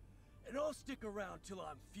island. And I'll stick around till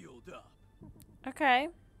I'm fueled up. Okay.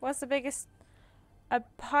 What's the biggest? A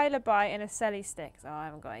Pile Bite and a Selly Sticks. Oh, I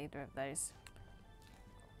haven't got either of those.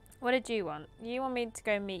 What did you want? You want me to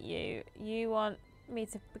go meet you. You want me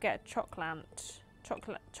to get a chocolate.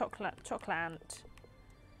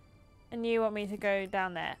 And you want me to go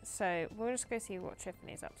down there. So we'll just go see what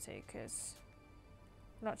Tiffany's up to, because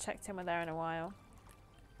I've not checked in with her in a while.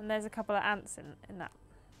 And there's a couple of ants in that.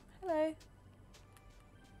 Hello.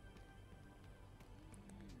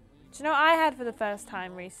 Do you know what I had for the first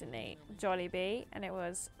time recently? Jollibee, and it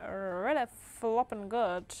was really flopping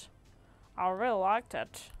good. I really liked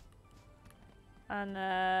it. And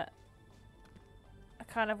I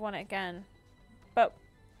kind of want it again. But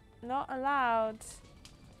not allowed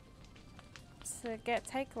to get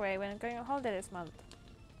takeaway when I'm going on holiday this month.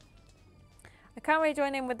 I can't really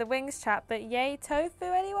join in with the wings chat, but yay tofu,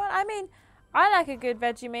 anyone? I mean, I like a good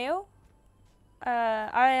veggie meal.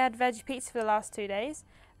 I had veggie pizza for the last 2 days.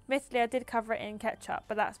 Admittedly, I did cover it in ketchup,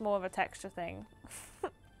 but that's more of a texture thing.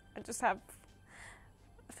 I just have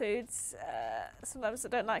foods, sometimes I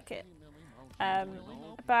don't like it.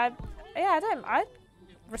 But yeah, I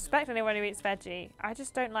respect anyone who eats veggie. I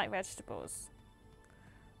just don't like vegetables.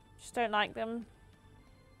 Just don't like them.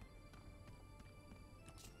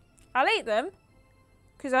 I'll eat them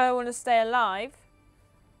because I want to stay alive,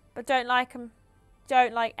 but don't like them.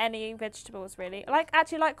 Don't like any vegetables really. I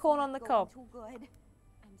actually like corn on the cob. Too good.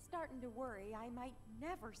 I'm starting to worry I might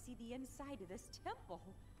never see the inside of this temple.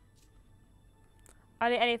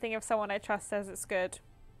 I'll eat anything if someone I trust says it's good.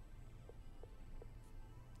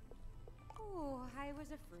 Oh, I was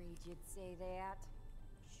afraid you'd say that.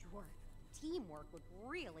 Sure, teamwork would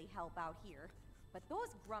really help out here. But those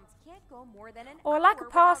grumps can't go more than an Oh, I hour like a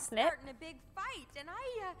parsnip. without starting a big fight, and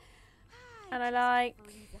And I just like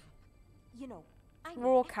freeze up. You know, I'm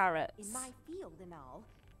raw an expert carrots. in my field and all.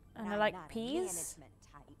 And but I I'm like not a peas. management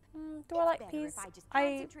type. Do I like It's better peas? if I just I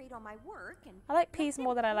concentrate on my work and like let peas them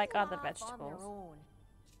more than I like cool other off on their vegetables. own.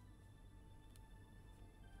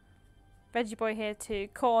 Veggie boy here too.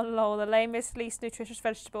 Corn, lol, the lamest, least nutritious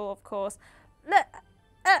vegetable, of course. Look,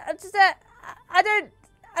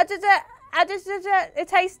 it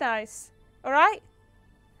tastes nice. Alright?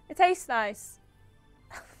 It tastes nice.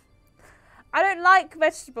 I don't like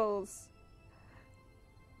vegetables.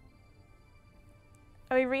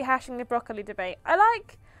 Are we rehashing the broccoli debate? I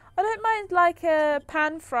don't mind like a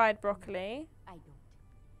pan-fried broccoli. I don't.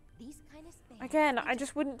 These kind of spades, Again, they I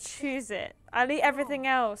just wouldn't choose it. I'll eat everything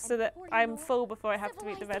else so that I'm full before I have to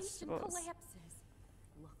eat the vegetables.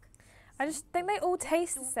 Look, I just think they all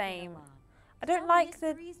taste the don't get same. along. I don't Some like the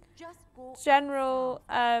mysteries just go general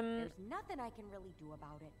unsolved. There's nothing I can really do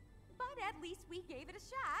about it. But at least we gave it a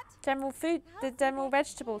shot. general food, the general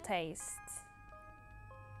vegetable taste.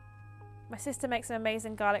 My sister makes an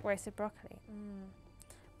amazing garlic roasted broccoli.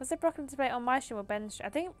 Was the broccoli debate on my stream or Ben's stream?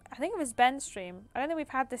 I think it was Ben's stream. I don't think we've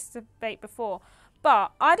had this debate before.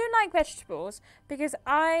 But I don't like vegetables because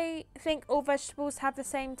I think all vegetables have the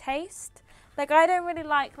same taste. Like I don't really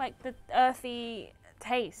like the earthy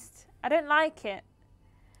taste. I don't like it.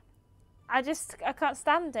 I can't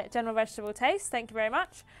stand it. General vegetable taste. Thank you very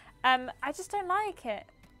much. I just don't like it.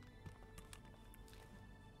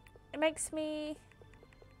 It makes me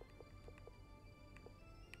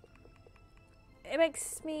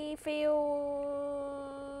feel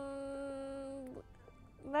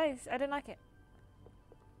no, I don't like it.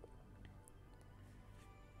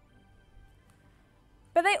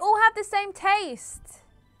 But they all have the same taste.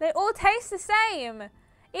 They all taste the same.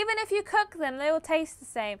 Even if you cook them, they all taste the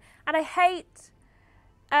same. And I hate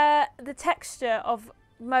the texture of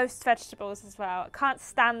most vegetables as well. I can't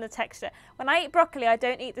stand the texture. When I eat broccoli, I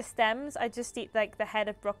don't eat the stems. I just eat like the head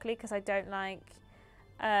of broccoli because I don't like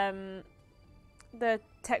the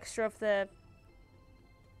texture of the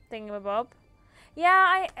thingamabob.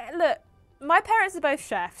 Yeah, look, my parents are both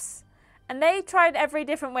chefs. And they tried every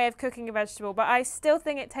different way of cooking a vegetable, but I still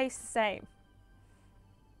think it tastes the same.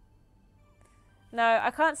 No,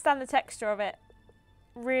 I can't stand the texture of it.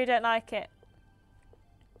 Really don't like it.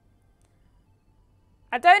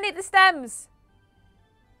 I don't eat the stems.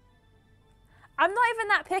 I'm not even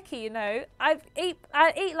that picky, you know. I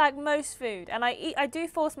eat like most food, and I do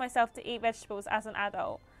force myself to eat vegetables as an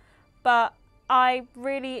adult, but I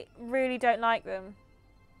really, really don't like them.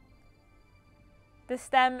 The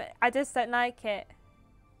stem, I just don't like it.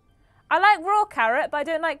 I like raw carrot, but I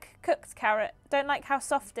don't like cooked carrot. Don't like how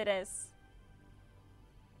soft it is.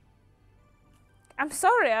 I'm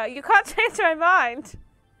sorry, you can't change my mind.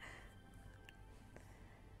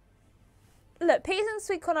 Look, peas and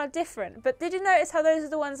sweet corn are different, but did you notice how those are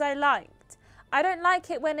the ones I liked? I don't like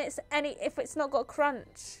it when if it's not got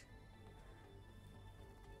crunch.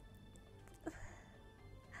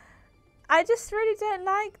 I just really don't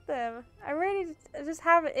like them. I just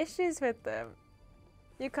have issues with them.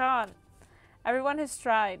 You can't. Everyone has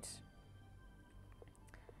tried.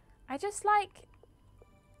 I just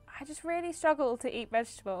really struggle to eat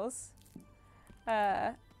vegetables.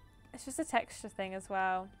 It's just a texture thing as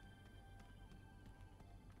well.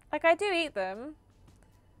 Like, I do eat them.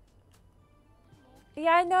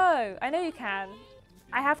 Yeah, I know you can.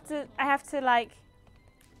 I have to like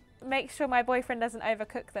make sure my boyfriend doesn't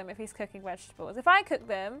overcook them if he's cooking vegetables. If I cook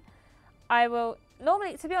them, I will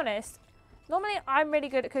normally, to be honest, I'm really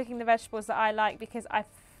good at cooking the vegetables that I like because I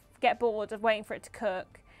get bored of waiting for it to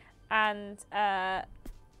cook, and so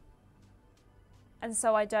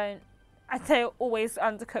they're always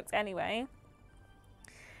undercooked anyway.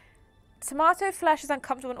 Tomato flesh is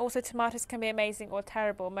uncomfortable, and also tomatoes can be amazing or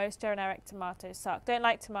terrible. Most generic tomatoes suck. Don't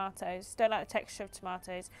like tomatoes. Don't like the texture of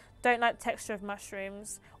tomatoes. Don't like the texture of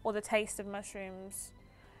mushrooms or the taste of mushrooms.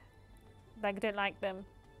 Like, I don't like them.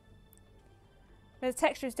 The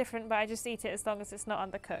texture is different, but I just eat it as long as it's not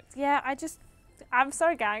undercooked. Yeah, I'm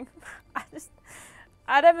sorry, gang.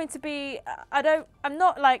 I don't mean to be, I don't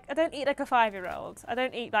eat like a 5-year-old. I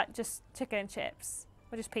don't eat like just chicken and chips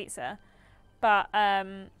or just pizza. But,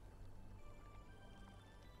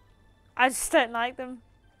 I just don't like them.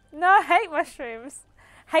 No, I hate mushrooms.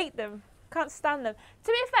 Hate them. Can't stand them.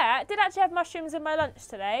 To be fair, I did actually have mushrooms in my lunch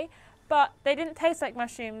today, but they didn't taste like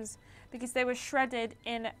mushrooms because they were shredded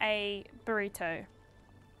in a burrito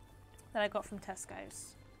that I got from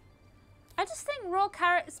Tesco's. I just think raw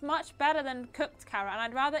carrot is much better than cooked carrot, and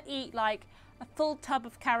I'd rather eat like a full tub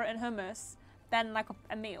of carrot and hummus than like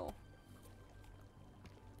a meal.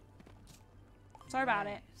 Sorry about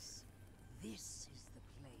it. This is the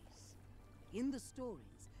place. In the stories,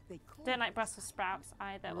 they call Don't like Brussels sprouts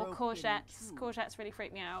either, or courgettes. Courgettes really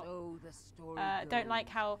freak me out. So the story Don't like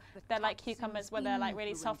goes, how the they're like toxins cucumbers where they're like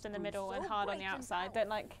really soft in the influence middle grew and so hard on the great and outside.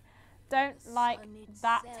 powerful. Don't like The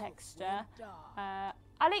that sun texture. itself went dark,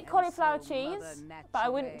 I'll eat and cauliflower so cheese, Mother but I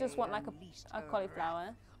wouldn't just Nature want like unleashed a her cauliflower.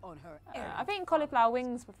 wrath on her I've errant eaten cauliflower followers,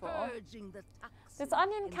 wings before. purging the Does toxins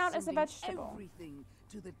onion and count as a sending vegetable? everything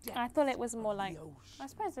to the I thought it depths was more of like, the I ocean.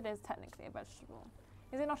 suppose it is technically a vegetable.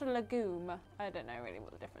 Is it not a legume? I don't know really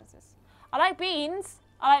what the difference is. I like beans.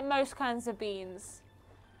 I like most kinds of beans.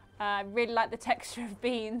 I really like the texture of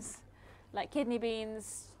beans. Like kidney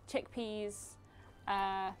beans, chickpeas,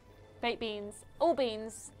 baked beans, all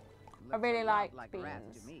beans. I Looks really a lot like wrath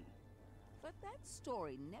beans. to me. But that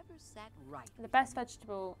story never sat right. The best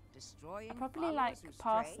vegetable, Destroying I probably followers like who stray?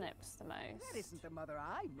 parsnips the That most. isn't the mother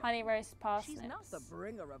I know. Honey roast parsnips. She's not the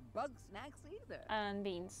bringer of Bugsnax either. And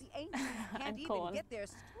beans. The ancients can't and even corn. get their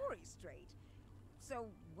story straight. So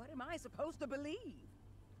what am I supposed to believe?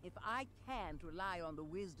 If I can't rely on the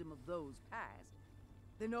wisdom of those past,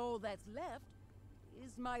 then all that's left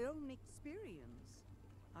is my own experience.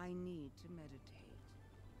 I need to meditate.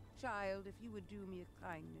 Child, if you would do me a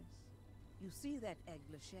kindness. You see that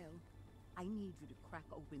eggler shell? I need you to crack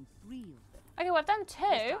open 3 of them. Okay, well I've done 2.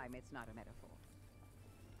 This time it's not a metaphor.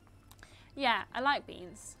 Yeah, I like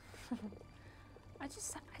beans. I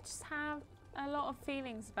just have a lot of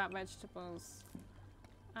feelings about vegetables,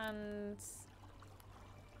 and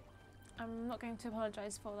I'm not going to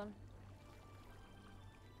apologise for them.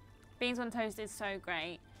 Beans on toast is so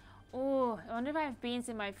great. Oh, I wonder if I have beans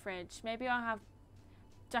in my fridge. Maybe I'll have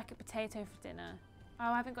jacket potato for dinner.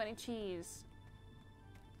 Oh, I haven't got any cheese.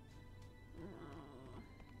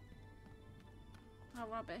 Oh,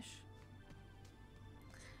 rubbish.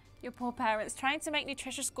 Your poor parents trying to make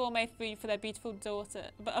nutritious gourmet food for their beautiful daughter.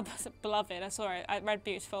 Beloved, I saw it. I read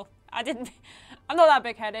beautiful. I'm not that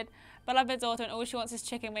big-headed. Beloved daughter, and all she wants is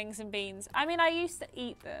chicken wings and beans. I mean, I used to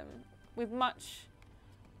eat them with much...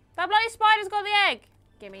 That bloody spider's got the egg!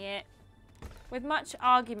 Give me it. With much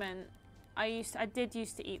argument, I did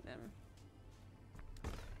used to eat them.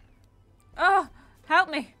 Oh, help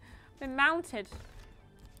me. I've been mounted.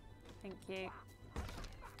 Thank you.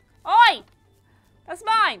 Oi! That's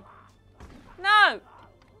mine! No!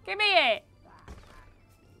 Give me it!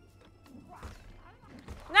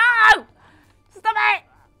 No! Stop it!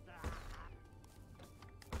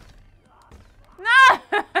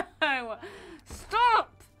 No! Stop!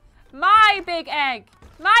 My big egg!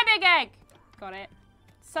 My big egg! Got it.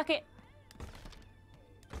 Suck it.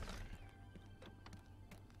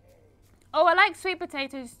 Oh, I like sweet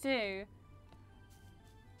potatoes too.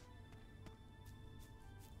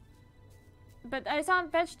 But those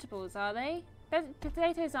aren't vegetables, are they?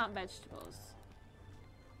 Potatoes aren't vegetables.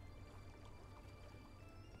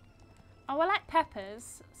 Oh, I like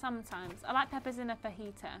peppers sometimes. I like peppers in a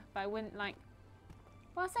fajita, but I wouldn't like...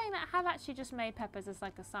 Well, saying that, I have actually just made peppers as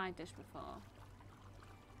like a side dish before.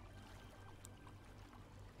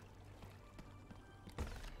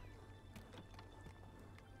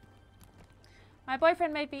 My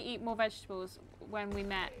boyfriend made me eat more vegetables when we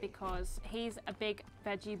met because he's a big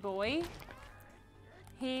veggie boy.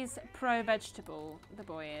 He's pro-vegetable, the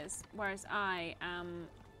boy is, whereas I am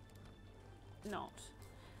not.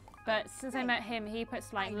 But since I met him, he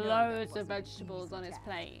puts like loads of vegetables on his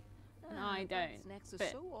plate, and I don't.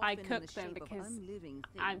 But I cook them because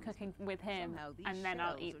I'm cooking with him, and then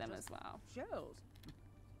I'll eat them as well. Shells.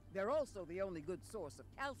 They're also the only good source of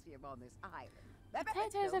calcium on this island.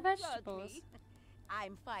 Potatoes are vegetables.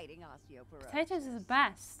 I'm fighting osteoporosis. Potatoes are the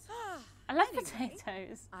best. I love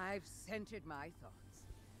potatoes. I've centered my thoughts.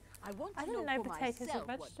 I want to I didn't know for potatoes were myself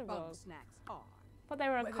vegetables. What Bugsnax are. But they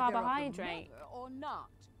were a Whether they're of the carbohydrate. mother or not.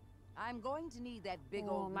 I'm going to need that big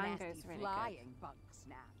Oh, old mango's nasty really flying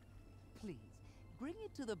Bugsnax. Please, bring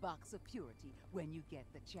it to the box of purity when you get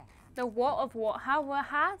the chance. The what of what? How were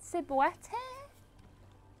Sibuete?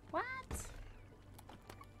 What?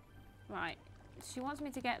 Right. She wants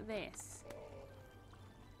me to get this.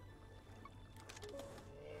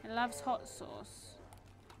 It loves hot sauce.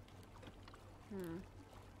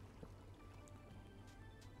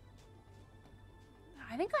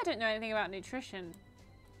 I think I don't know anything about nutrition.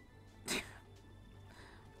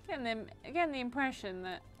 Getting the impression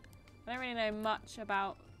that I don't really know much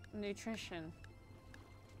about nutrition.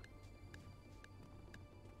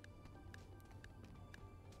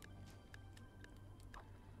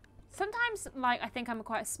 Sometimes, like, I think I'm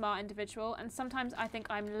quite a smart individual, and sometimes I think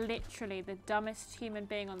I'm literally the dumbest human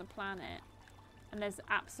being on the planet, and there's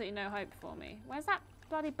absolutely no hope for me. Where's that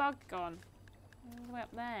bloody bug gone? All the way up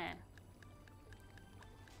there.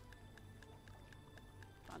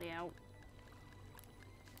 Bloody hell.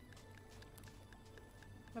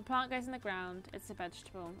 When a plant goes in the ground, it's a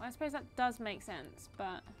vegetable. I suppose that does make sense,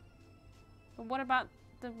 but what about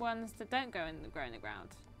the ones that don't grow in the ground?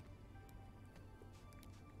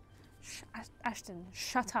 Ashton,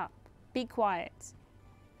 shut up. Be quiet.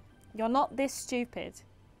 You're not this stupid.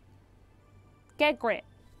 Get grit.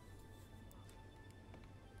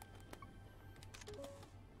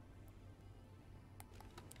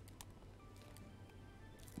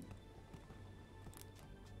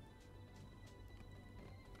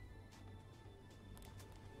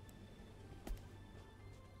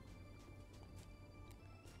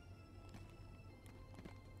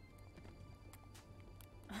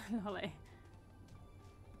 Lolly.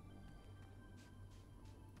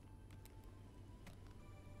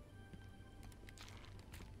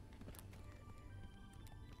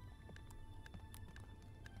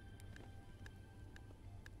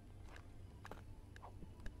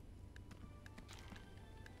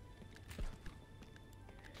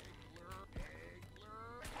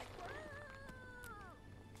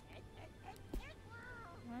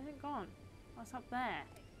 Where's it gone? What's up there?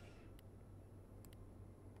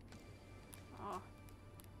 Oh.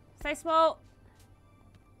 Stay small.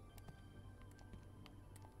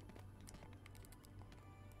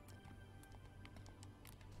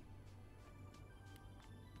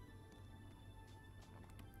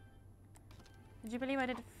 Would you believe I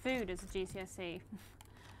did food as a GCSE?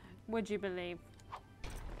 Would you believe?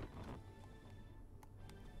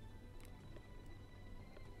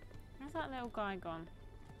 Where's that little guy gone?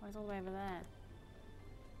 Oh, he's all the way over there.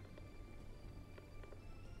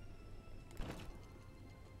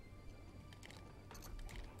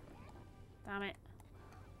 Damn it.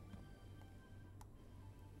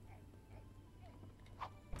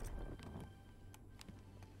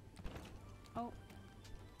 Oh.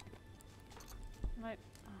 Nope.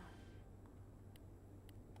 Oh.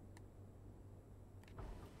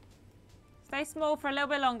 Stay small for a little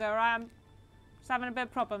bit longer, right? I'm just having a bit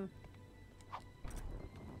of problem.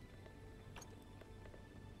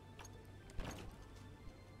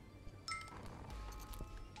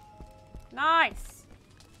 Nice!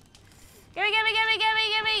 Gimme, gimme, gimme, gimme,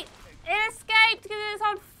 gimme! It escaped because it's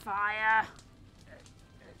on fire.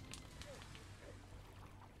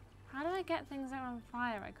 How do I get things that are on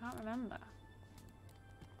fire? I can't remember.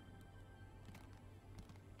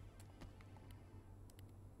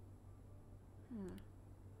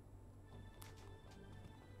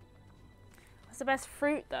 What's the best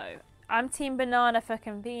fruit though? I'm team banana for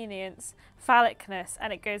convenience, phallicness,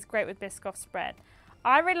 and it goes great with Biscoff spread.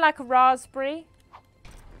 I really like a raspberry.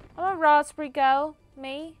 I'm a raspberry girl,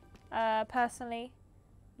 me, personally.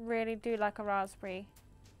 Really do like a raspberry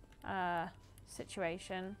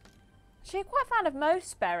situation. Actually, quite a fan of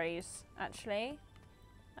most berries, actually.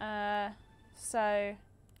 So,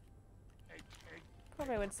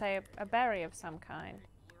 probably would say a berry of some kind.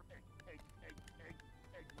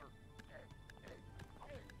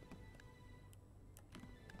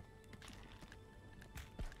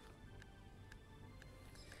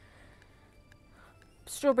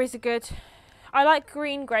 Strawberries are good. I like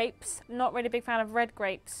green grapes. Not really a big fan of red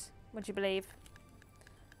grapes, would you believe?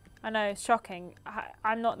 I know, it's shocking.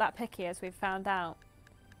 I'm not that picky, as we've found out.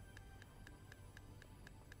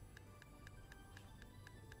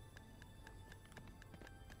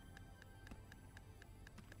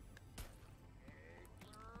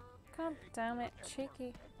 God damn it,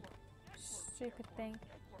 cheeky, stupid thing.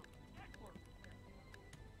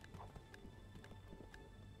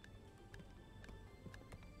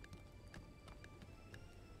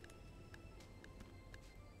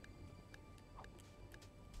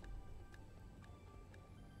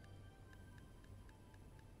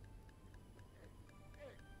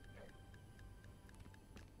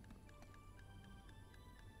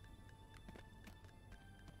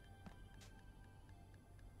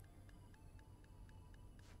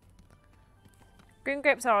 Green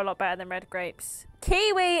grapes are a lot better than red grapes.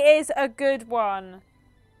 Kiwi is a good one.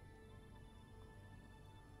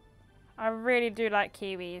 I really do like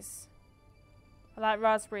kiwis. I like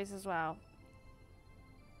raspberries as well.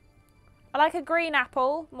 I like a green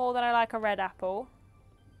apple more than I like a red apple.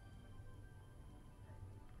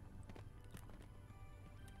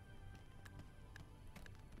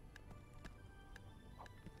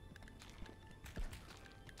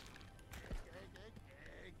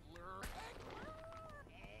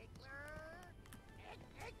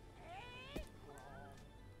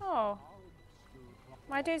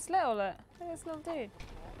 My dude's little, look. Look at this little dude.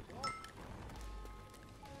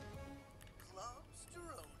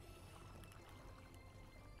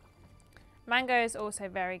 Mango is also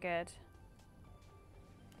very good.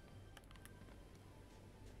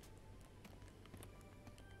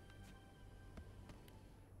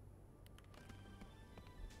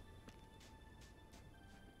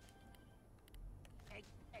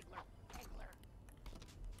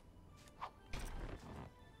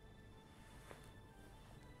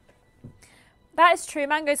 That is true.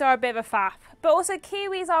 Mangoes are a bit of a faff. But also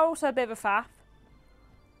kiwis are also a bit of a faff.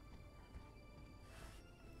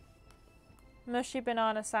 Mushy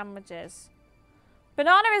banana sandwiches.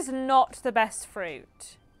 Banana is not the best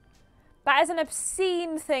fruit. That is an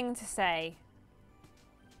obscene thing to say.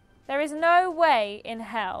 There is no way in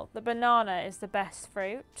hell that banana is the best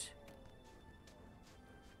fruit.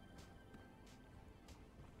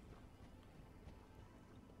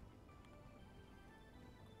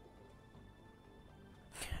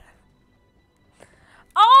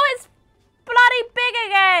 Oh, it's bloody big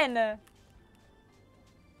again!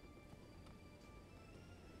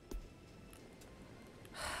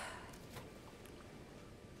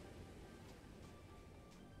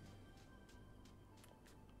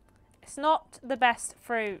 It's not the best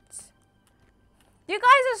fruit. You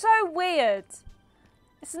guys are so weird.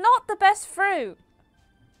 It's not the best fruit.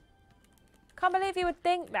 Can't believe you would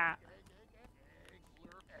think that.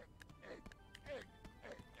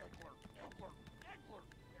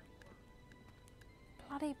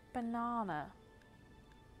 Bloody banana.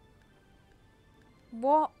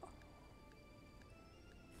 What?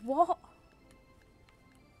 What?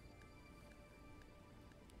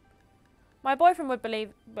 My boyfriend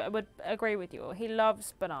would agree with you. He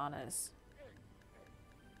loves bananas.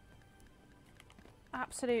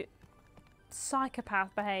 Absolute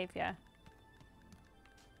psychopath behaviour.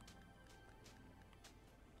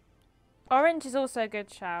 Orange is also a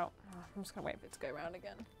good shout. Oh, I'm just gonna wait for it to go around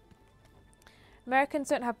again. Americans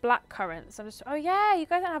don't have blackcurrants. Oh yeah, you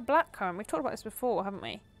guys don't have blackcurrant. We've talked about this before, haven't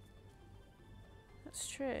we? That's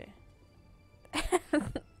true.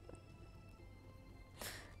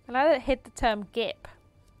 And I hid the term gip.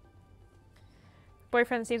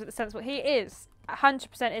 Boyfriend seems like the sensible. He is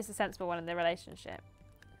 100% is the sensible one in the relationship.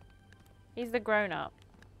 He's the grown-up.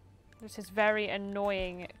 There's his very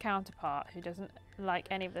annoying counterpart who doesn't like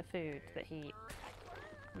any of the food that he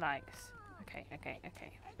likes. Okay.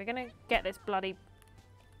 We're gonna get this bloody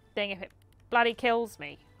thing if it bloody kills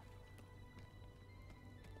me.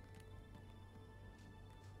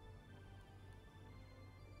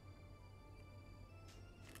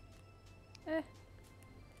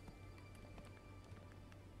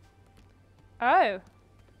 Oh.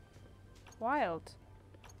 Wild.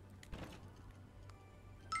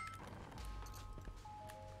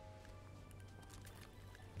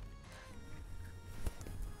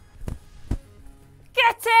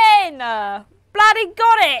 Get in! Bloody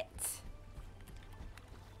got it!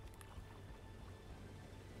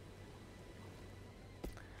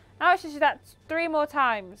 How much is that? 3 more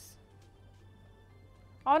times.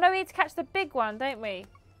 Oh no, we need to catch the big one, don't we?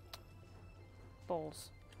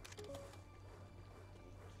 Balls.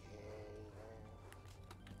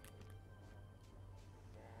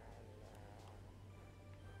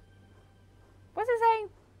 What's it saying?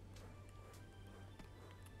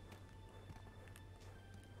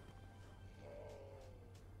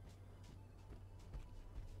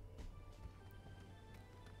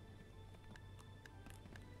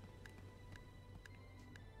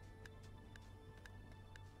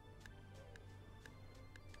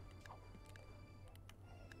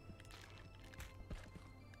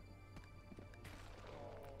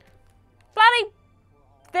 Bloody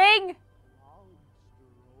thing!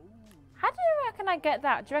 How do you reckon I get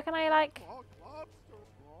that? Do you reckon I like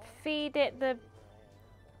feed it the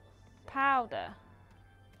powder?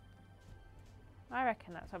 I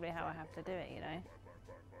reckon that's probably how I have to do it, you know.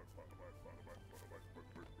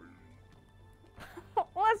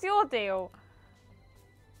 What's your deal?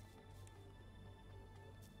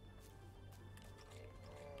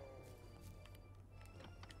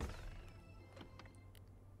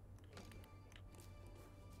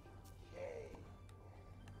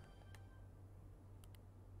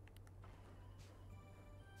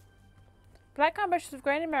 Blackcurrant bushes were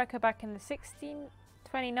grown in America back in the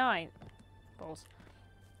 1629. Balls.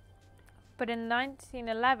 But in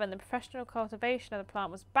 1911, the professional cultivation of the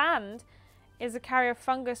plant was banned as a carrier of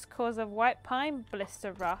fungus cause of white pine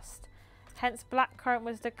blister rust. Hence, blackcurrant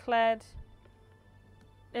was declared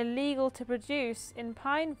illegal to produce in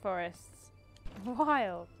pine forests.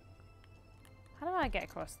 Wild. How do I get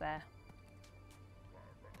across there?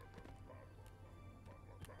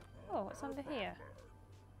 Oh, what's under here?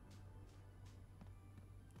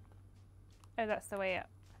 Oh, that's the way up.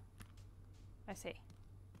 I see.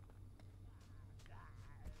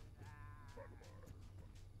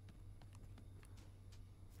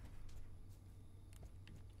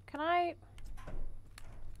 Can I...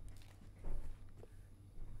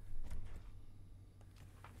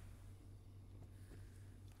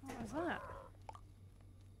 What was that?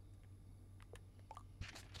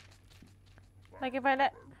 Like if I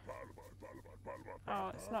let...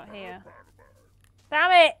 Oh, it's not here.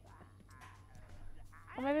 Damn it!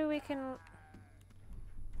 Or maybe we can...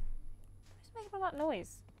 Who's making all that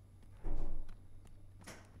noise?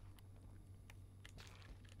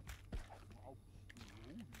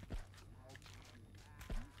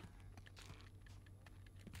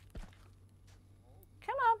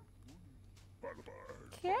 Come on.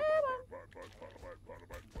 Come on.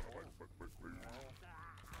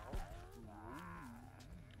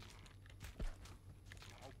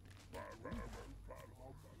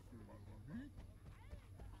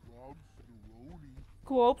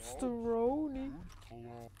 Globsteroni.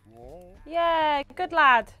 Yeah, good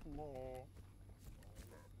lad.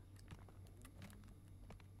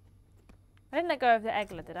 I didn't let go of the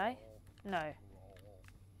eggler, did I? No.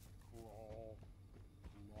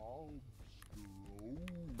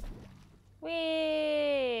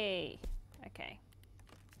 Whee! Okay.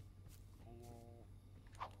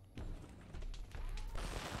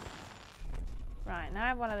 Right, now I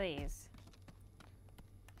have one of these.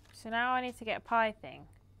 So now I need to get a pie thing.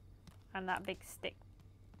 And that big stick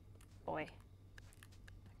boy.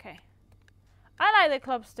 Okay. I like the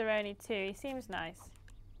Globsteroni too, he seems nice.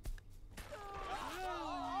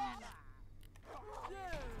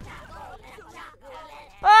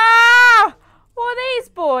 Ah! What are these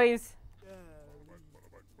boys?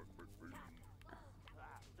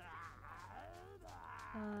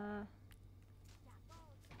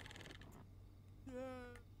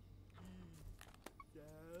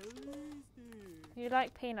 You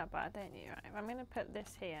like peanut butter, don't you? Right, I'm going to put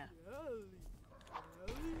this here.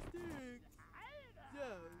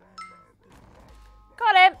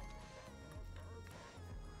 Got him!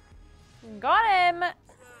 Got him!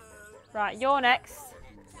 Right, you're next.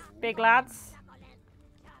 Big lads.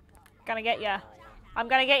 Gonna get ya. I'm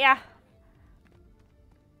gonna get ya.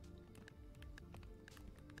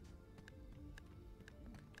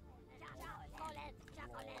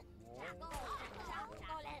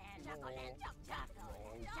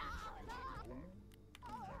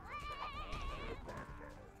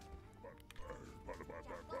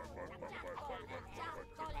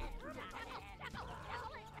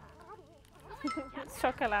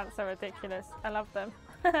 Chocolates are ridiculous. I love them.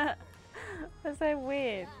 They're so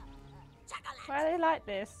weird. Why are they like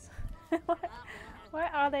this? Why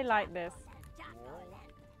are they like this?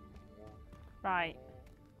 Right.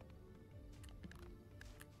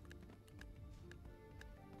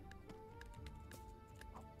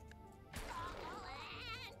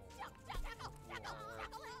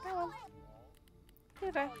 Go on.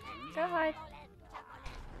 You go. Go hide.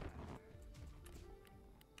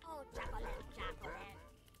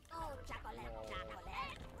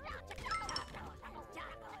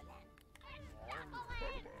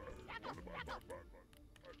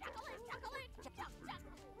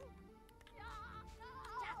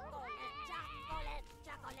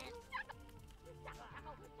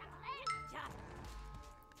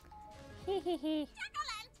 Hee.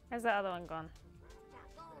 Where's that other one gone?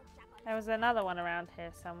 There was another one around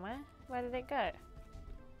here somewhere. Where did it go?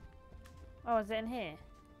 Oh, is it in here?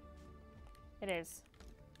 It is.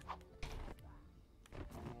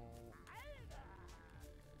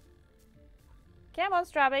 Come on,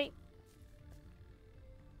 Strabby.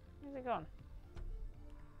 Where's it gone?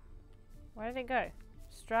 Where did it go?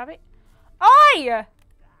 Strabby? Oi!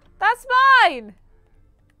 That's mine!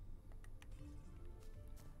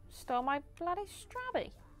 Stole my bloody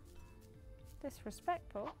Strabby.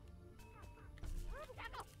 Disrespectful.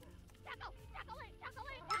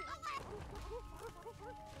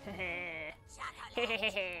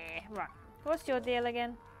 Right, what's your deal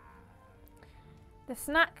again? The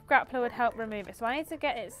snack grappler would help remove it, so I need to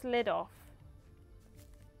get its lid off.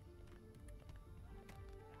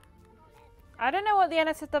 I don't know what the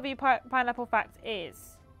NSFW pineapple fact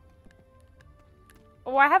is.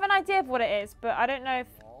 Well, I have an idea of what it is, but I don't know if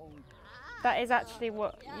that is actually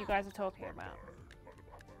what you guys are talking about.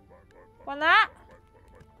 Want that?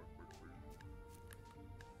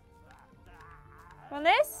 Want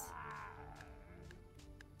this?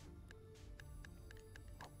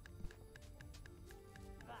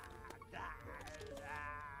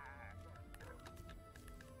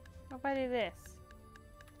 What if I do this?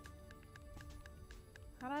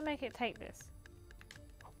 How do I make it take this?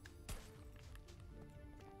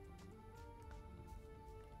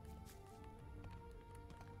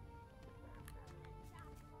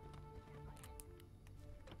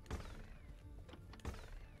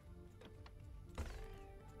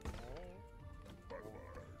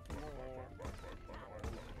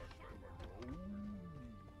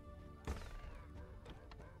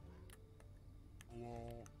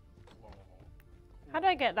 How do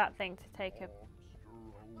I get that thing to take a...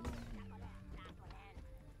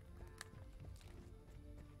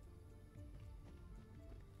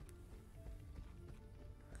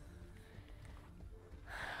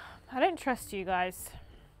 I don't trust you guys.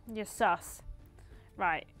 You're sus.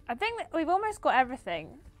 Right. I think that we've almost got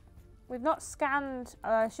everything. We've not scanned...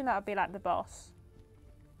 I assume that would be like the boss.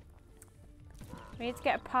 We need to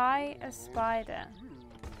get a pie, a spider.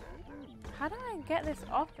 How do I get this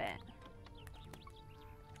off it?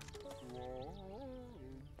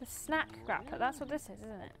 The snack grappler. That's what this is,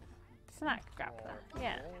 isn't it? Snack grappler.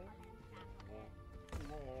 Yeah.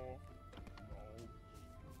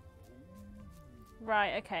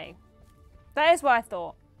 Right, okay. That is what I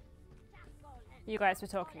thought you guys were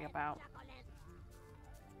talking about.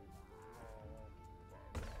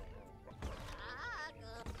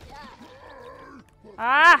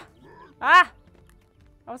 Ah! Ah!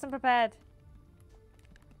 I wasn't prepared.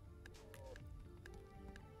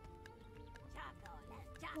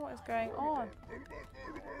 What is going on?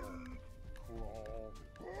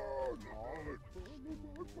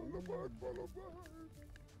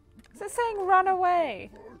 Is it saying run away?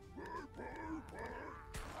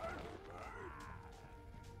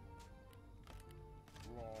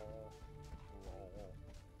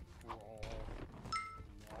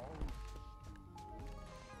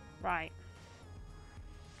 Right.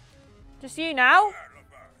 Just you now?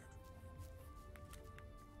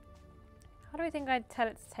 How do we think I'd tell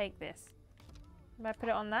it to take this? Am I put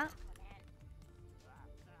it on that?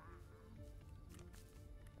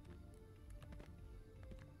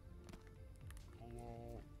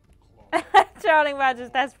 Charlie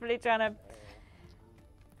Badger's desperately trying to...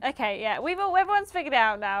 Okay, yeah, everyone's figured it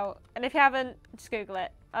out now. And if you haven't, just Google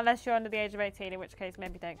it. Unless you're under the age of 18, in which case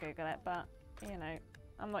maybe don't Google it. But, you know,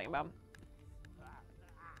 I'm not your mum.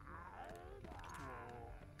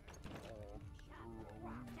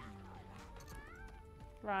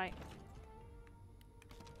 Right.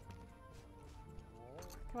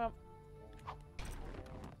 Come on.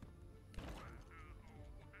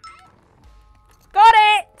 Got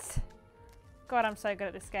it! God, I'm so good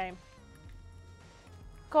at this game.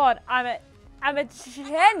 God, I'm a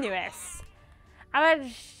genius. I'm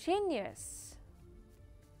a genius.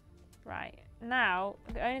 Right. Now,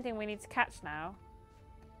 the only thing we need to catch now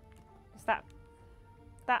is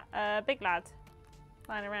that big lad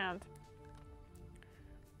flying around.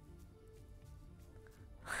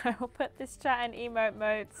 I will put this chat in emote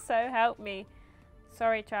mode, so help me.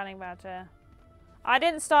 Sorry, Charlie Badger. I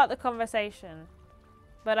didn't start the conversation,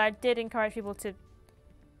 but I did encourage people to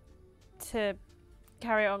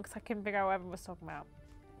carry on because I couldn't figure out what everyone was talking about.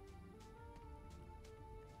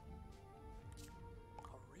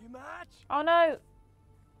 A rematch? Oh no!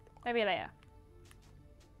 Maybe later.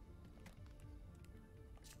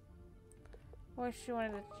 Well, she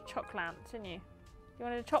wanted a chocolate, didn't you? You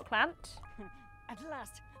wanted a chocolate? At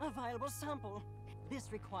last, a viable sample. This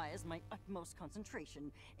requires my utmost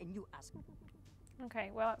concentration, and you ask...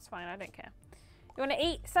 Okay, well that's fine, I don't care. You want to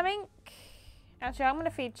eat something? Actually, I'm going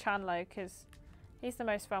to feed Chanlo, because he's the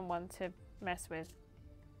most fun one to mess with.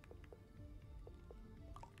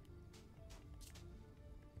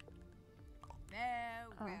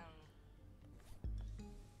 Oh.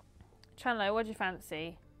 Chanlo, what do you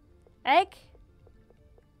fancy? Egg?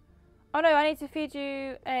 Oh no, I need to feed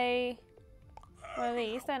you a... one of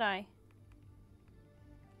these, don't I?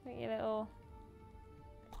 Make your little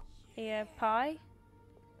ear pie.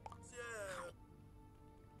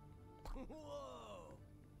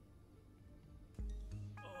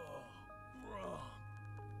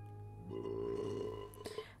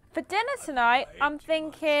 For dinner tonight, I'm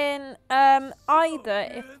thinking either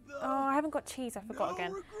if... Oh, I haven't got cheese, I forgot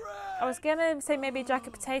again. I was going to say maybe a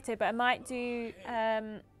jacket potato, but I might do...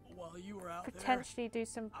 potentially do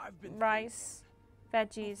some rice,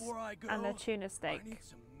 veggies, and a tuna steak.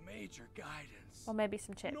 Or maybe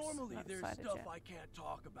some chips. Normally there's stuff I can't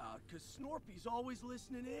talk about because Snorpy's always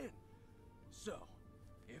listening in. So,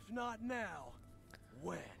 if not now,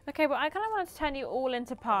 when? Okay, well I kind of wanted to turn you all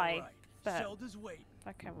into pie. Right. But Zelda's waiting.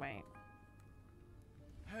 I can wait.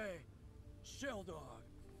 Hey, Sheldog,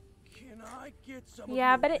 can I get some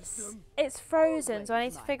Yeah, of your but it's frozen, so I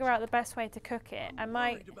need to figure out the best way to cook it. I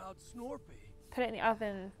might... About Snorpy. put it in the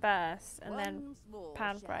oven first and then Once more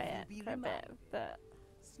pan shall fry you it be for a bit. reminded. But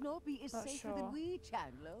Snorpy is Not safer sure. than we,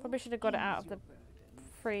 Chandler. probably should have got it out of Ease the your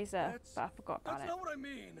burden. freezer, but I forgot about That's it. not what I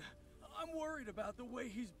mean. I'm worried about the way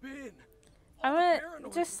he's been. I All the want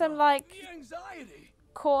paranoid just some stuff, like the anxiety.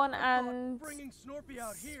 corn I thought and bringing Snorpy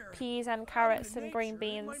out here, peas and out carrots in and green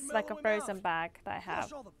nature, it might beans, like a mellow him frozen out. bag that I Flush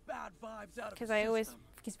have. all the bad vibes out of Because his I always, system.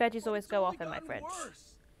 because veggies But always it's go only off in my gotten fridge.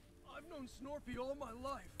 worse. I've known Snorpy all my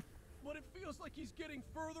life, but it feels like he's getting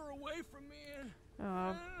further away from me, and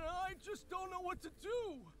Oh. I just don't know what to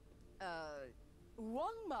do.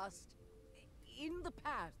 One must, in the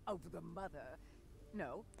past, over the mother.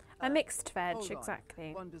 No. A mixed veg, hold on.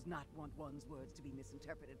 exactly. One does not want one's words to be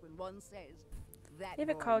misinterpreted when one says that. Leave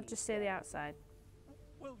it boy cold, needs just see the help. outside.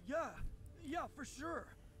 Well, yeah, for sure.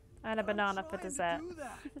 And a I'm banana for trying to dessert. do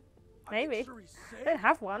that. I Maybe. make sure he's I don't safe.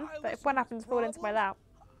 have one, I but if listen one to his happens to fall into my problems.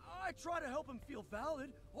 lap. I try to help him feel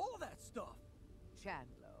valid. All of that stuff. Chandler,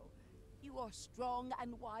 you are strong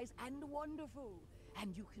and wise and wonderful,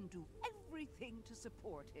 and you can do everything to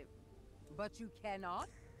support him. But you cannot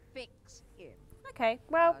fix him. Okay,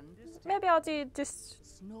 well, Understand? maybe I'll do just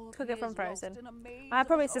Snorpy cook it from is lost frozen. in a maze I of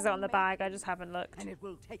probably his says it on own the bag, I making, just haven't looked. and it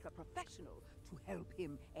will take a professional to help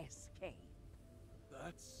him escape.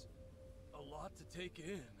 That's a lot to take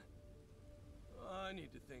in. I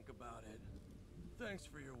need to think about it. Thanks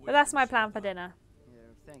for your wisdom. But that's my plan for Sherpa. dinner.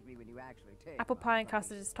 Thank me when you actually take Apple my pie and advice.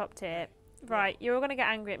 custard is top tier. Right, you're all going to get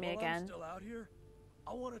angry at me While I'm again. still out here,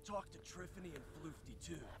 I want to talk to Triffany and Floofty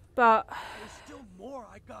too. But There's still more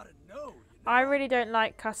I gotta know, you know? I really don't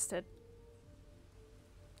like custard.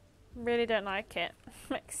 Really don't like it.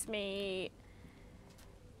 Makes me,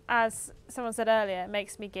 as someone said earlier, it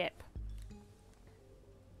makes me gip.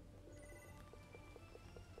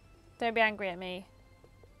 Don't be angry at me.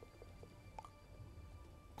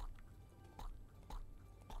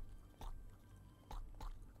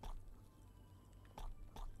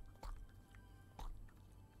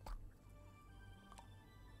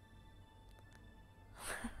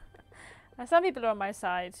 Now, some people are on my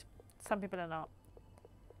side, some people are not.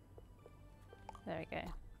 There we go.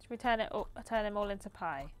 Should we turn them all into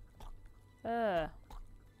pie? Ugh.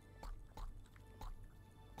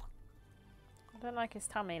 I don't like his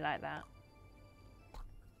tummy like that.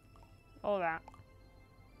 Or that.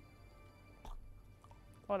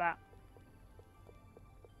 Or that.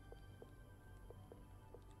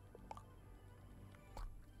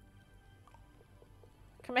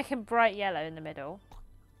 Can make him bright yellow in the middle.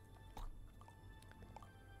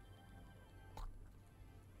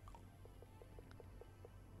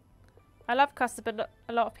 I love custard, but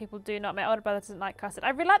a lot of people do not. My older brother doesn't like custard. I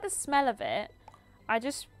really like the smell of it. I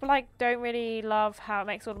just don't really love how it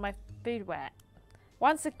makes all of my food wet.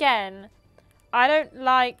 Once again, I don't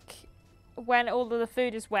like when all of the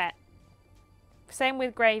food is wet. Same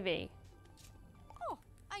with gravy. Oh,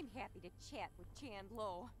 I'm happy to chat with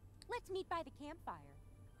Chandlo. Let's meet by the campfire.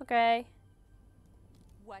 Okay.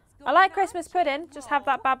 What's I going like on, Christmas pudding. Just have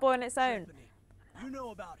that Chandlo? bad boy on its own. Triffany, you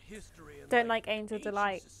know about history and Don't like Angel ancient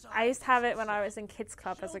Delight. I used to have it when I societies was in kids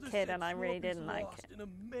club as a Sheldon kid, said and I really Snorpy's didn't like lost it. in a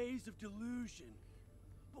maze of delusion.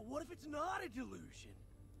 But what if it's not a delusion?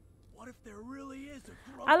 What if there really is a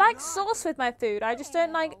I like grumpy sauce with my food. I just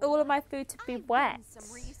don't like all of my food to be I've wet. done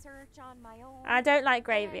some research on my own. I don't like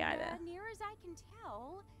gravy and, either. Near as I can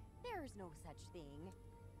tell, there's no such thing.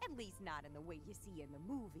 At least not in the way you see in the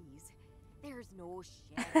movies. There's no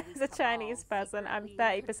shadowy As a Chinese cabal person, I'm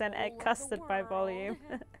secretly 30% in egg control of the custard by world. volume.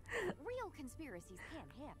 Real conspiracies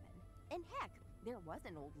can happen. And heck, there was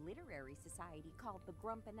an old literary society called the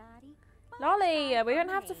Grumpinati. but Lolly, aside we from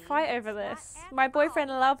don't have to the name, fight it's over not this. at My boyfriend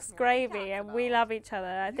all loves what gravy we and talked we about. love each other.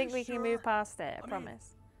 I You think we can sure? move past it, I mean,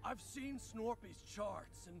 promise. I've seen Snorpy's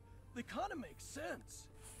charts, and they kind of make sense.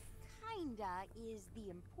 Kinda is the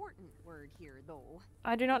important word here, though.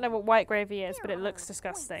 I do not know what white gravy is, but There it looks are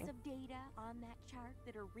disgusting. points of data on that chart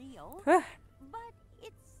that are real, Ugh. but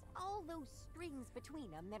it's all those strings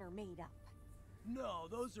between them that are made up. No,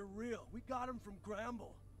 those are real. We got them from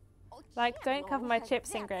Gramble. Oh, Like, don't cover my Chandlo,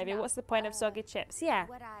 chips in that's gravy. not, What's the point of soggy chips? Yeah,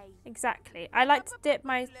 what I exactly. I like to dip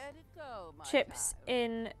my Let it go, my chips child.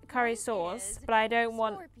 in curry Point sauce, is, but I don't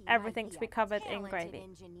want Snorpy everything might to be be a covered in talented gravy.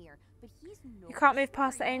 engineer, but he's no You can't move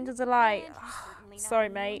past the historian, Angel Delight. and he's certainly not Sorry,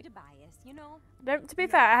 immune mate. to bias, you know? To be Yeah,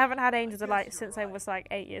 fair, I haven't had I Angel guess Delight you're since I right. was like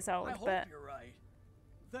 8 years old, I hope but you're right.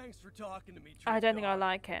 Thanks for talking to me, I don't think I Trick Dog.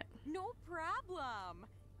 like it. No problem.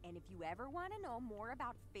 And if you ever want to know more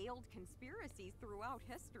about failed conspiracies throughout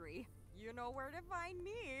history, you know where to find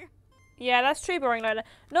me. Yeah, that's true, boring Lola.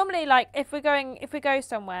 Normally, like, if we go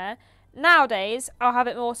somewhere, nowadays, I'll have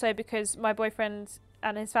it more so because my boyfriend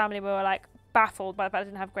and his family were like, baffled by the fact I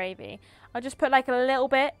didn't have gravy. I'll just put like a little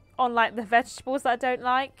bit on like the vegetables that I don't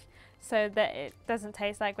like, so that it doesn't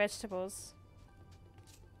taste like vegetables.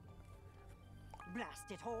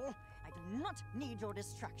 Blast it all! I do not need your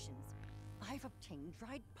distractions. I've obtained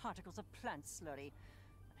dried particles of plant slurry.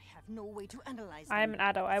 I have no way to analyze them. I am an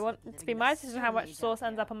adult. I want it to be my decision how much sauce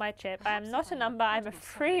ends up on my chip. I am not a number. I'm a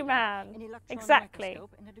free man. Exactly.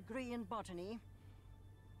 And a degree in botany.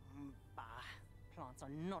 Bah, plants are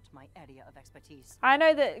not my area of expertise. I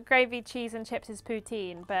know that gravy, cheese, and chips is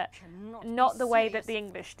poutine, but not the way that the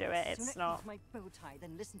English do it. It's not. My bow tie,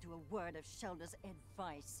 then listen to a word of Shelda's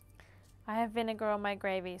advice. I have vinegar on my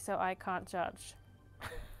gravy, so I can't judge.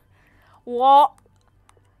 What?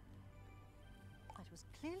 That was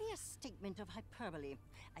clearly a statement of hyperbole.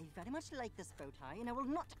 I very much like this bow tie, and I will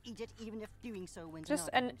not eat it even if doing so wins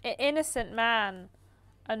Just an an innocent man.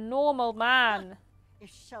 A normal man.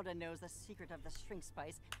 If Shelda knows the secret of the shrink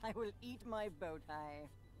spice, I will eat my bow tie.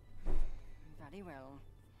 Very well.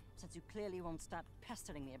 Since you clearly won't stop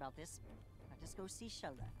pestering me about this, let us go see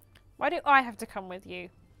Shelda. Why do I have to come with you?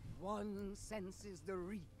 One senses the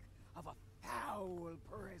reek of a foul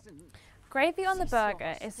prison. Gravy on the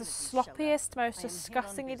burger is the sloppiest, most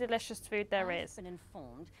disgustingly delicious food there is. I've been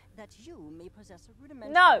informed that you may possess a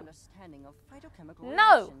rudimentary understanding of phytochemical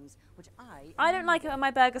reactions, which I don't like it when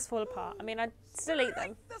my burgers fall apart. I mean, I still eat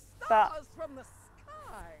them, but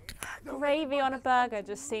gravy on a burger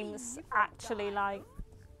just seems actually like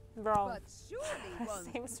wrong. It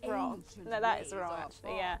seems wrong. No, that is wrong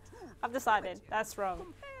actually, yeah. I've decided that's wrong.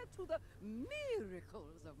 Compared to the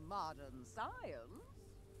miracles of modern science.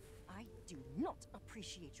 I do not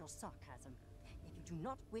appreciate your sarcasm. If you do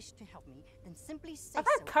not wish to help me, then simply say I've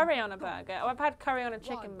had curry on a burger. Oh, I've had curry on a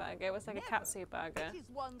chicken burger. It was like a katsu burger.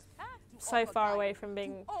 So far away from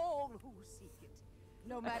being all who seek it,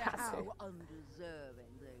 no matter how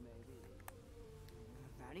undeserving they may be.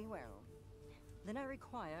 Very well. Then I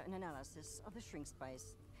require an analysis of the shrink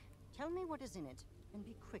spice. Tell me what is in it, and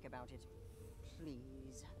be quick about it.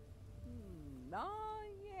 Please.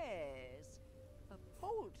 Yes. A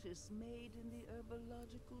poultice made in the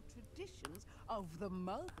herbological traditions of the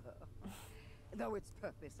mother. Though its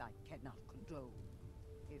purpose I cannot condone.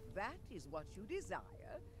 If that is what you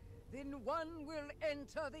desire, then one will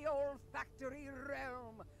enter the olfactory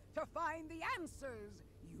realm to find the answers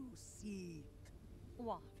you seek.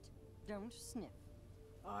 Waft. Don't sniff.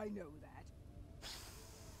 I know that.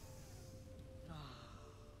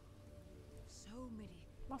 So many.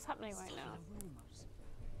 What's happening right now? Aromas.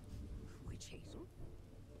 Witch hazel,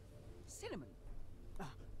 cinnamon,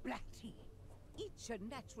 black tea, each a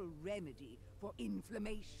natural remedy for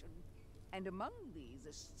inflammation, and among these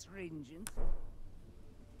astringent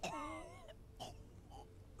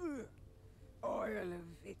oil of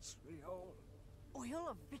vitriol. Oil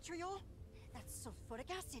of vitriol? That's sulfuric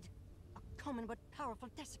acid, a common but powerful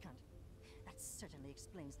desiccant. That certainly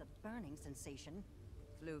explains the burning sensation.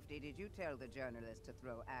 Floofty, did you tell the journalist to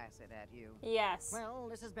throw acid at you? Yes. Well,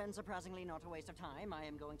 this has been surprisingly not a waste of time. I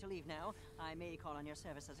am going to leave now. I may call on your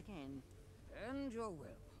services again. And your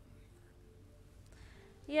will.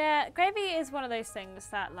 Yeah, gravy is one of those things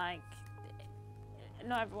that, like,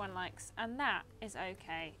 not everyone likes, and that is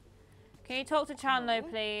okay. Can you talk to Chandlo,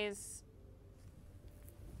 please?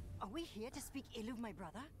 Are we here to speak ill of my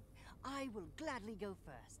brother? I will gladly go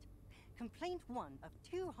first. Complaint 1 of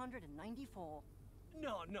 294.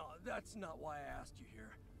 No, that's not why I asked you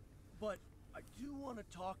here. But I do want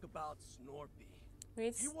to talk about Snorpy. We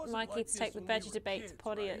need Mikey to take the veggie debate to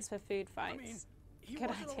Podiats for food fights. I mean, he Good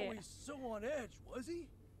wasn't idea. always so on edge, was he?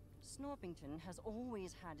 Snorpington has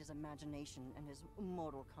always had his imagination and his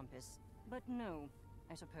moral compass. But no,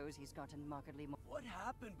 I suppose he's gotten markedly more. What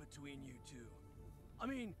happened between you two? I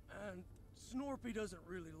mean, and Snorpy doesn't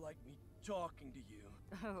really like me talking to you.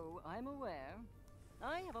 Oh, I'm aware.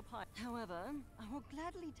 I have a pie. However, I will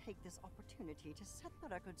gladly take this opportunity to set the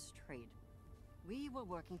record straight. We were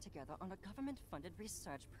working together on a government-funded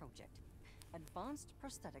research project. Advanced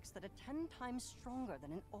prosthetics that are 10 times stronger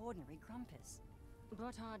than an ordinary Grumpus.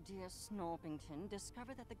 But our dear Snorpington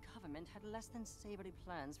discovered that the government had less than savory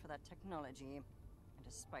plans for that technology. And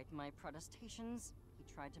despite my protestations, he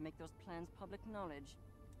tried to make those plans public knowledge.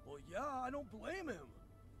 Well, yeah, I don't blame him.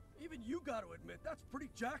 Even you gotta admit, that's pretty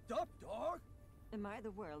jacked up, dog. Am I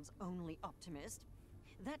the world's only optimist?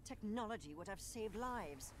 That technology would have saved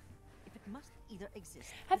lives. If it must either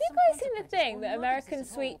exist. Have you guys seen the thing that American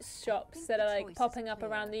sweet shops that are like popping up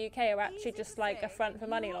around the UK are actually just like a front for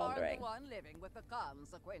money laundering? I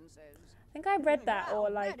think I read that or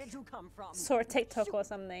like saw a TikTok or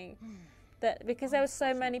something. that because there was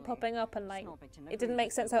so many popping up and like it didn't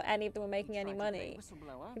make sense how any of them were making any money.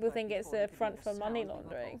 People think it's a front for money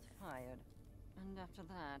laundering. And after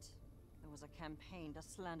that, there was a campaign to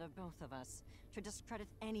slander both of us, to discredit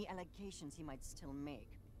any allegations he might still make.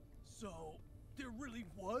 So, there really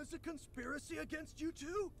was a conspiracy against you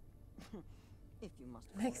two? If you must.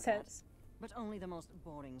 Makes sense. But only the most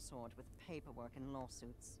boring sort, with paperwork and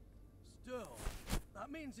lawsuits. Still,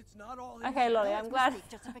 that means it's not all. Okay, Lolly, I'm glad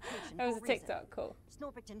Justification it was a for reason. TikTok. Cool.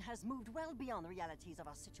 Snorpington has moved well beyond the realities of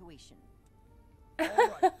our situation. All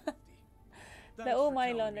right, They're all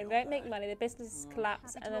money laundering. They don't make money. The businesses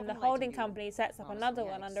collapse, and then the holding company sets up another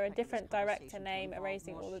one under a different director name,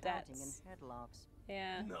 erasing all the debts.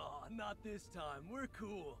 Yeah. No, not this time. We're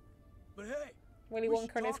cool. But hey, Willy we Wonka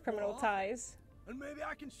should and his talk criminal more often, ties. and maybe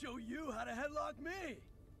I can show you how to headlock me.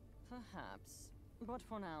 Perhaps. But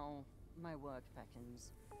for now, my work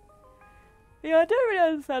beckons. Yeah, I don't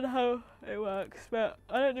really understand how it works, but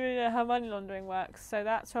I don't really know how money laundering works, so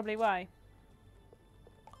that's probably why.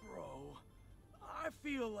 Bro, I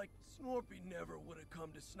feel like Snorpy never would have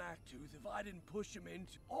come to Snacktooth if I didn't push him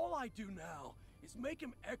into. All I do now is make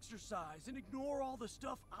him exercise and ignore all the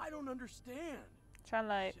stuff I don't understand.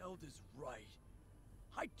 Translate. Zelda's right.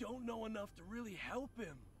 I don't know enough to really help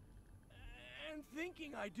him. And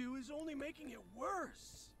thinking I do is only making it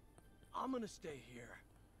worse. I'm gonna stay here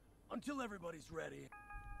until everybody's ready.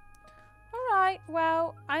 Alright,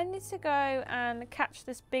 well, I need to go and catch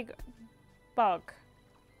this big bug.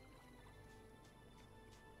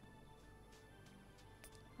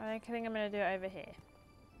 I think I'm going to do it over here.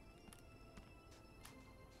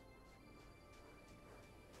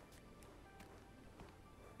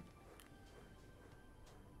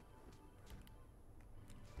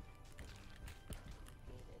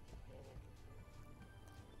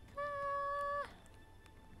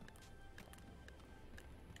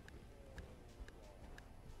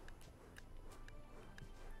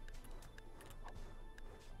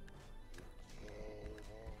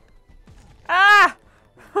 Ah!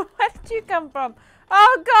 Where did you come from?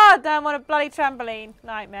 Oh god, damn, what a bloody trampoline.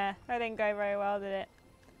 Nightmare. That didn't go very well, did it?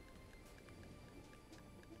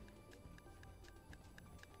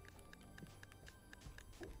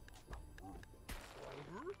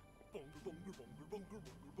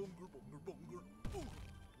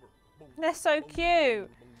 They're so cute.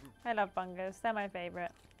 I love bungers. They're my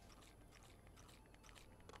favourite.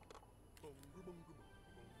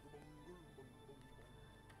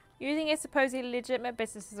 Using a supposedly legitimate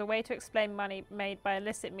business as a way to explain money made by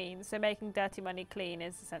illicit means, so making dirty money clean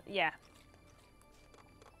is yeah.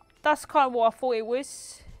 That's kind of what I thought it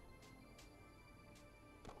was.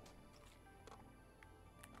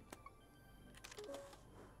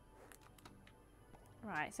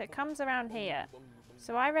 Right, so it comes around here.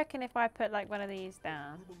 So I reckon if I put like one of these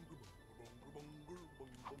down,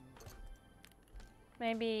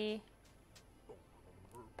 maybe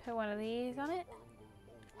put one of these on it.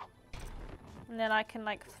 And then I can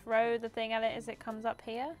like throw the thing at it as it comes up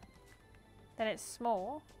here. Then it's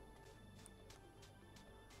small.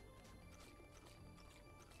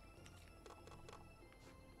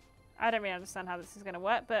 I don't really understand how this is going to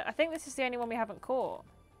work, but I think this is the only one we haven't caught.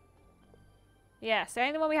 Yeah, it's the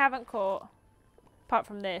only one we haven't caught. Apart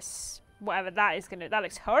from this, whatever that is going to... That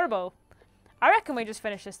looks horrible. I reckon we just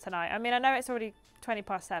finish this tonight. I mean, I know it's already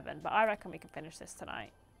 7:20, but I reckon we can finish this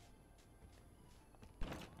tonight.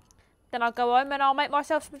 Then I'll go home and I'll make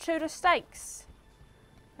myself some tuna steaks.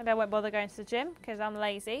 And I won't bother going to the gym because I'm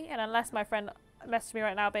lazy. And unless my friend messages me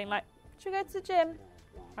right now being like, should we go to the gym?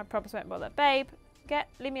 I promise I won't bother. Babe,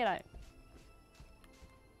 leave me alone.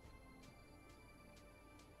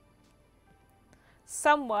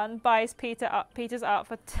 Someone buys Peter's art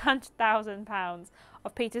for £100,000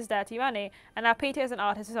 of Peter's dirty money. And now Peter is an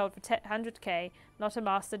artist who sold for 100k, not a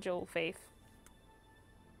master jewel thief.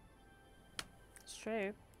 It's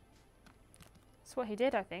true. That's what he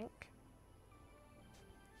did, I think.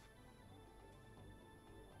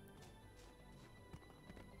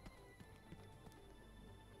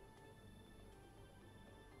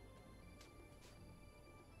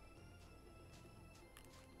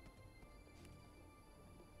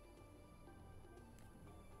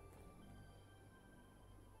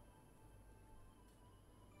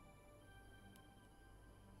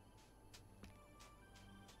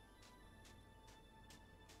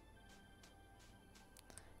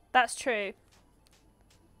 That's true.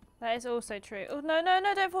 That is also true. Oh, no, no,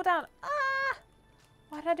 no, don't fall down. Ah!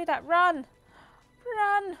 Why did I do that? Run!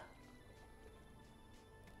 Run!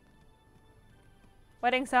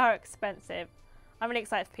 Weddings are expensive. I'm really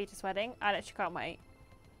excited for Peter's wedding. I literally can't wait.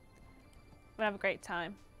 We'll have a great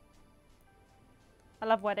time. I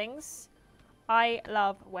love weddings. I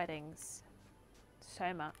love weddings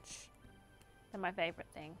so much. They're my favourite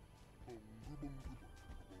thing.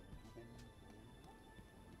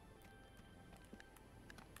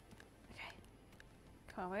 Okay.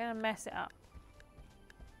 Come on, we're going to mess it up.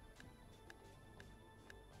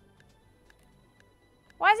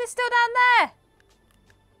 Why is it still down there?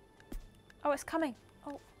 Oh, it's coming.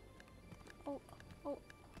 Oh. Oh. Oh.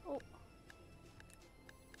 Oh.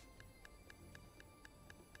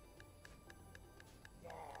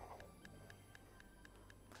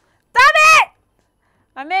 Damn it!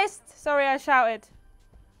 I missed. Sorry, I shouted.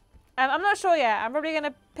 I'm not sure yet. I'm probably going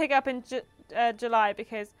to pick up in July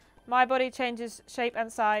because my body changes shape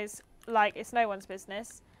and size like it's no one's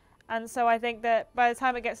business. And so I think that by the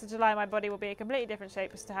time it gets to July, my body will be a completely different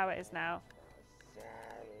shape as to how it is now.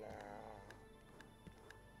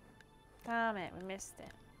 Damn it, we missed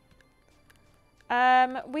it.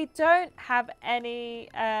 We don't have any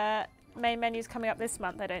main menus coming up this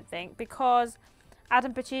month, I don't think, because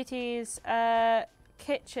Adam Pacitti's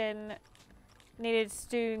kitchen needed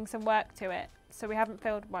doing some work to it. So we haven't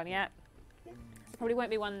filmed one yet. Probably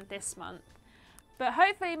won't be one this month. But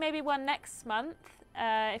hopefully maybe one next month.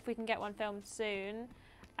 If we can get one filmed soon.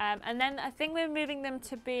 And then I think we're moving them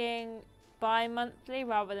to being bi-monthly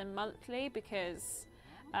rather than monthly because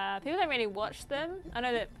people don't really watch them. I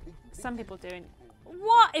know that some people do.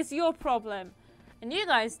 What is your problem? And you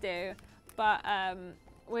guys do. But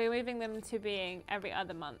we're moving them to being every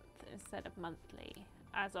other month instead of monthly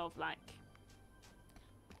as of like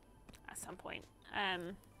at some point.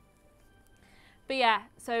 But yeah,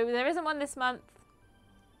 so there isn't one this month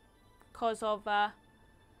because of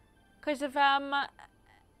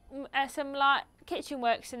some like kitchen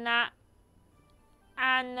works and that,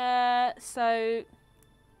 and so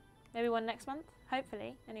maybe one next month,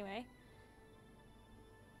 hopefully. Anyway,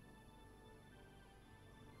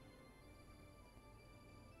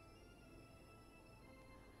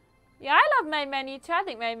 yeah, I love main menu too. I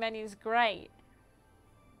think main menu is great.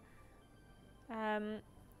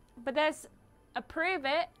 But there's Approve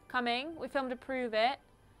It coming. We filmed Approve It.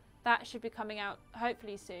 That should be coming out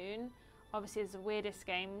hopefully soon. Obviously, there's the Weirdest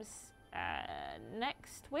Games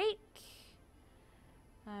next week.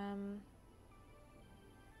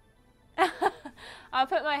 I'll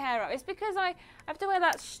put my hair up. It's because I have to wear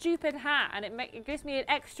that stupid hat and it gives me an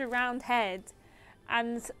extra round head.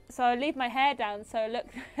 And so I leave my hair down so I look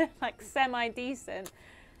like semi-decent.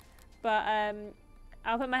 But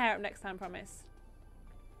I'll put my hair up next time, promise.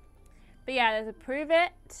 But yeah, there's a Prove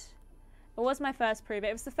It. It was my first Prove It.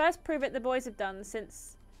 It was the first Prove It the boys have done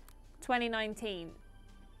since 2019.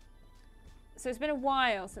 So it's been a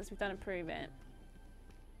while since we've done a Prove It.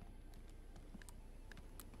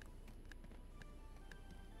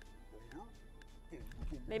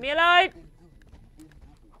 Leave me alone!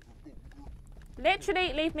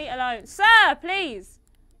 Literally, leave me alone. Sir, please!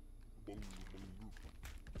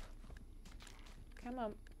 Come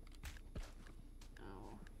on.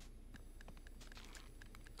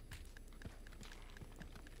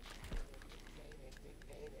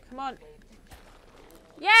 Come on.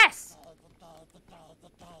 Yes!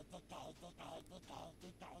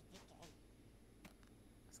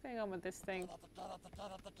 What's going on with this thing?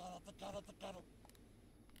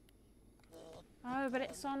 Oh, but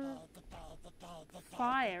it's on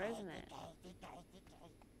fire, isn't it?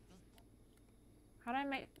 How do I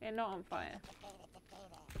make it not on fire?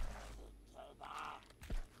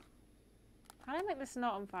 How do I make this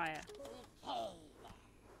not on fire?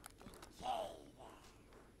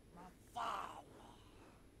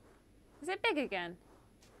 Is it big again?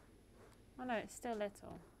 Oh no, it's still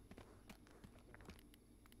little.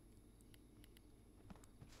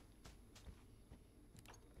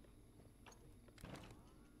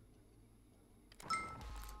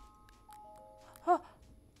 Oh.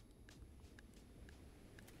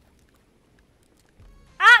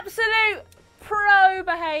 Absolute pro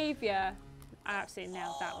behaviour. I absolutely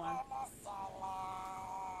nailed that one.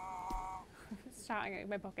 Shouting in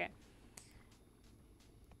my pocket.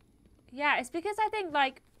 Yeah, it's because I think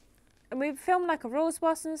like we film like a rules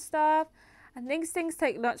boss and stuff, and things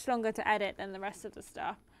take much longer to edit than the rest of the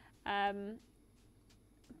stuff.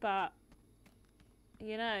 But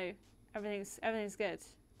you know, everything's good.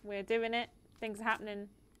 We're doing it. Things are happening.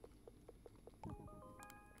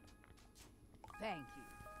 Thank you.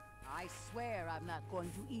 I swear I'm not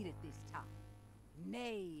going to eat it this time.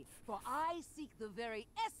 Nay, for I seek the very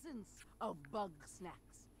essence of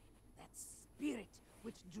Bugsnax. That spirit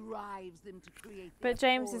which drives them to create. But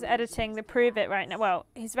James is editing the Prove It right now. Well,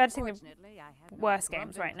 he's editing the worst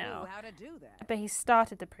games right now. But he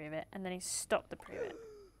started the Prove It and then he stopped the Prove It.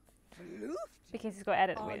 Because he's got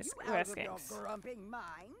edit Are worst you out of your games. grumping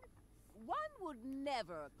mind? One would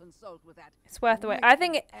never consult with that. It's worth the wait. I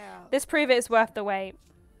think elf. this prove it is worth the wait.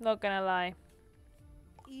 Not gonna lie.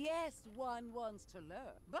 Yes, one wants to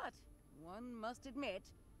learn, but one must admit,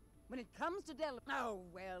 when it comes to oh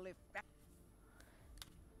well, if that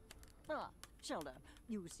Ah, Shelda,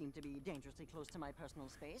 you seem to be dangerously close to my personal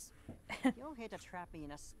space. You're here to trap me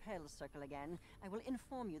in a spell circle again. I will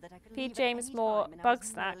inform you that I could Feed leave at James any more time and I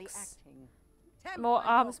was merely Bugsnax. acting. More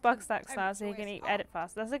arms Temper Bugsnax your now so you can eat tempestuous edit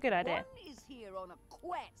fast. That's a good idea. One is here on a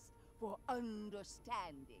quest for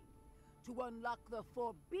understanding, to unlock the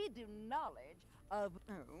forbidden knowledge of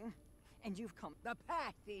Oh, and you've come. the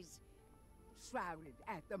path is shrouded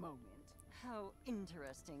at the moment. How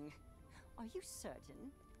interesting. Are you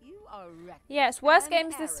certain? You are reckless Yeah, it's worst and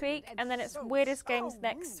games this arrogant week, and then it's so weirdest games rude.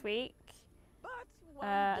 next week. But one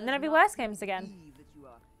And then does it'll be not worst games again. believe that you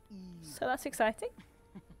are evil. So that's exciting.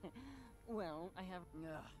 Well, I have.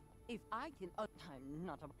 Ugh. If I can I'm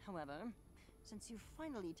not a. However, since you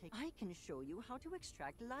finally take, I can show you how to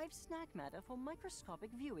extract live snack matter for microscopic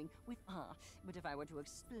viewing with But if I were to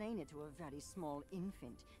explain it to a very small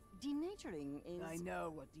infant, denaturing is. I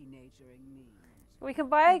know what denaturing means. We can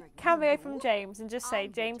buy a cameo from James and just say, I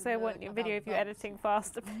get James, to I want learn your video about of you editing bugs,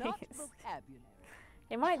 faster, not please. vocabulary.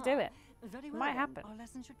 It might do it. Very It well. might then. happen. Our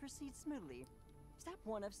lesson should proceed smoothly. Step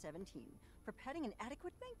 1 of 17. Preparing an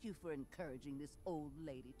adequate. Thank you for encouraging this old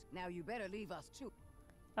lady. Now you better leave us too.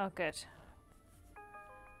 Oh, good.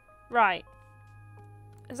 Right.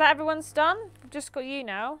 Is that everyone's done? We've just got you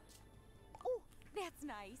now. Oh, that's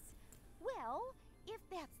nice. Well, if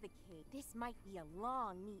that's the case, this might be a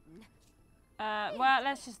long meeting. Well,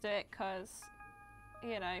 let's just do it because,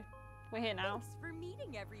 you know, we're here now. Thanks for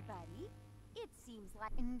meeting everybody. It seems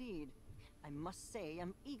like Indeed. I must say,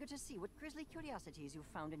 I'm eager to see what grisly curiosities you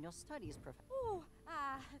found in your studies, Professor. Oh,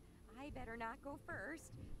 I better not go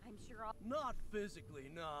first. I'm sure I'll Not physically,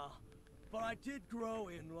 nah. But I did grow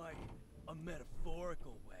in, like, a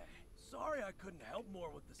metaphorical way. Sorry I couldn't help more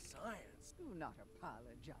with the science. Do not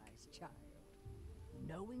apologize, child.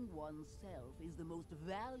 Knowing oneself is the most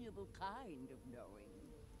valuable kind of knowing.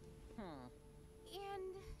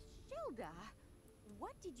 And Shilda,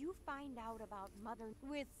 what did you find out about Mother?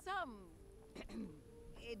 With some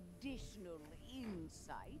additional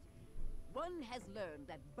insight, one has learned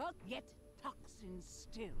that bug yet toxins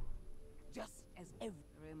still. Just as every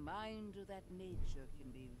reminder that nature can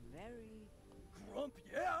be very Grump,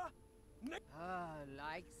 yeah?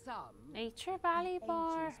 like some. Nature Valley the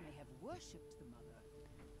Bar. ancients may have worshipped the mother,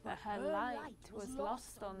 But her light was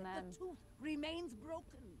lost on them. The tooth remains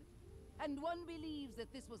broken, and one believes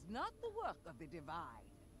that this was not the work of the divine.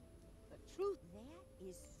 The truth. That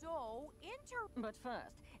is so But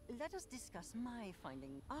first, let us discuss my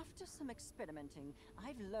finding. After some experimenting,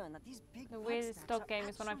 I've learned that these big The bug weirdest snacks dog are game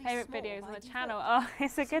is one of my actually favourite small videos on by the channel. default. Oh,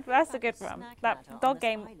 it's a good. That's a good The one. snack That matter on dog this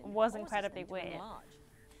game island was causes incredibly them to weird. enlarge.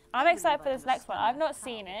 I'm I excited for believe this I next one. I've not understand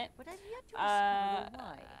seen how, it, but I've yet to discover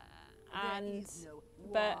why. and There is no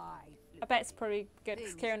but why, I bet it's probably good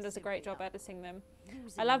because Things Kieran does a great simply job editing them.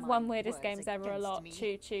 Using I love my One Weirdest words Games Ever a against lot. me.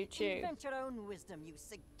 Chew, chew, chew. Invent your own wisdom, you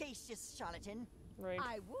sagacious charlatan. Rude.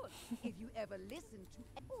 I would if you ever listened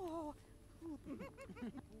to. Oh,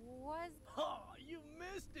 was Ha! You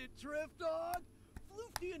missed it, Drift Dog!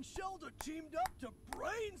 Floofty and Shelda teamed up to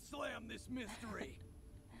brain slam this mystery!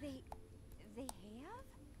 they have?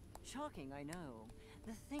 Shocking, I know.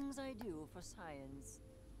 The things I do for science.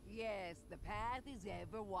 Yes, the path is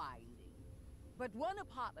ever winding, but one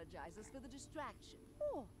apologizes for the distraction.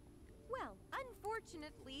 Oh, well,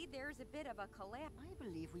 unfortunately, there's a bit of a collapse. I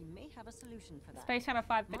believe we may have a solution for that. Space Channel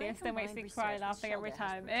 5 My video still makes combined me cry research with laughing every Shelda has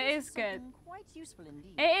time. It produced is good. something Quite useful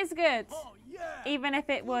indeed. It is good. Oh, yeah! Even if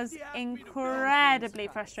it was Floofty asked me to incredibly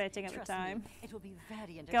Surprise. frustrating at the Trust me, time. it will be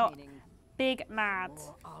very Got entertaining. big mad.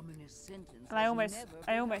 More ominous sentence. And I has almost, never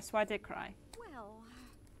I been almost, so I did cry. Well,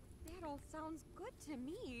 that all sounds good to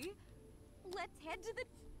me. Let's head to the.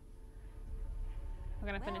 We're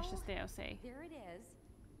gonna finish this Well, DLC. There it is.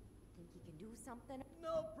 Think you can do something?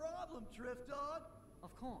 No problem, Drift Dog!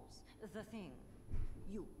 Of course, the thing.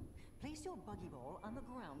 You, place your buggy ball on the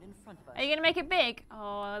ground in front of us. Are you gonna make it big?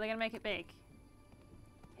 Oh, they're gonna make it big.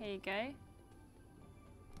 Here you go.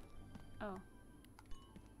 Oh.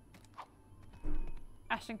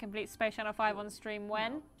 Ashton completes Space Channel 5 on stream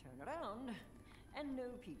when? Now, turn around. And no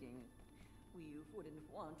peeking. We wouldn't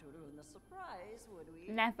want to ruin the surprise, would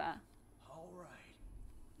we? Never. Alright.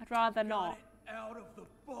 I'd rather Got not, it out of the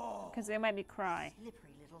ball! because it'll make me cry. Slippery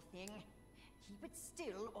little thing. Keep it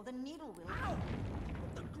still or the needle will. Ow!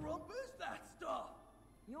 What the grump is that stuff?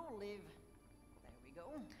 You'll live. There we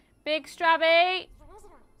go. Big Strabby!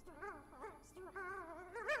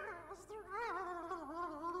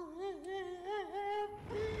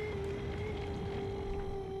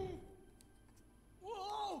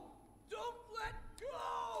 Whoa! Don't let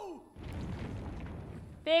go!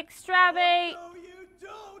 Big Strabby! No, you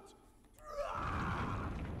don't!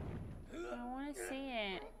 I want to see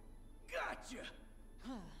it. Gotcha!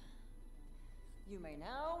 You may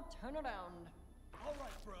now turn around. All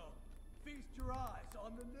right, bro. Feast your eyes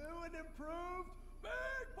on the new and improved Big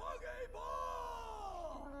Buggy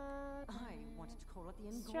Ball! I wanted to call it the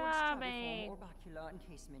engorged Strabby. or bacular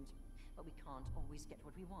encasement, but we can't always get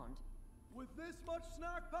what we want. With this much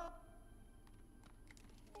snack pop,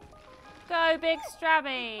 Go, Big We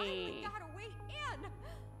Strabby! gotta wait in.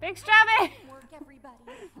 Big Strabby! Work, everybody.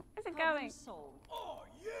 Where's it Problem going? solved. oh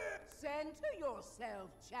yeah! Center yourself,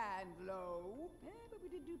 Chandlo. Yeah, but we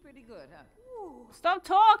did do pretty good, huh? Ooh. Stop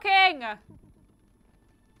talking!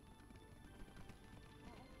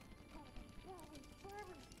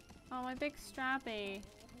 Oh, my Big Strabby.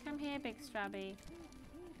 Come here, Big Strabby.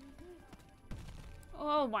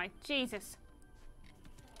 Oh my Jesus.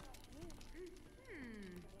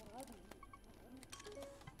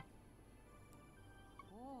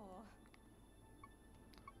 Oh.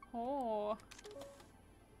 Oh.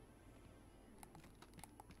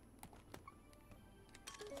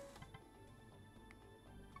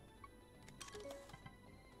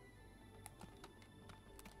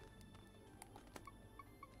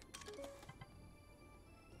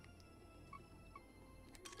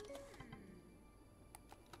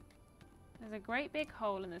 There's a great big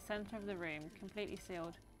hole in the center of the room, completely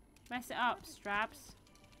sealed. Mess it up, Strabs.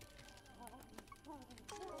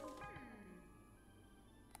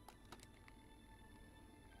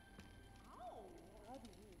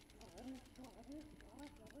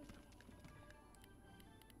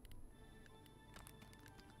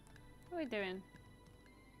 What are we doing?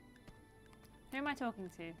 Who am I talking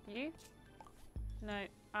to? You? No,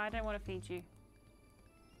 I don't want to feed you.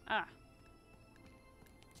 Ah.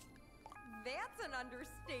 That's an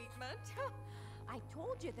understatement. I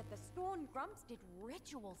told you that the stone grumps did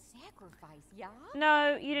ritual sacrifice, yeah?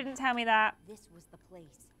 No, you didn't tell me that. This was the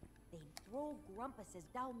place. They'd throw grumpuses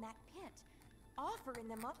down that pit, offering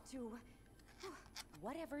them up to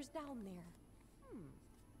whatever's down there.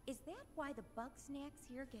 Is that why the Bugsnax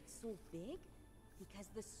here get so big? Because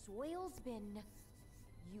the soil's been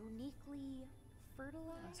uniquely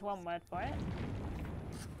fertilized? That's one word for it.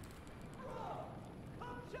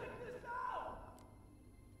 Come check this out!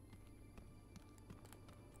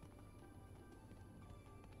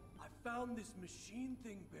 I found this machine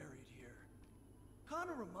thing buried here.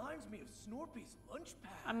 Kinda reminds me of Snorpy's lunch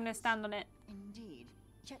pad. I'm gonna stand on it. Indeed,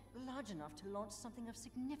 yet large enough to launch something of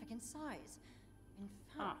significant size. In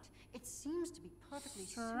fact, it seems to be perfectly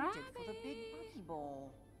suited for the big buggy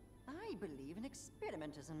ball. I believe an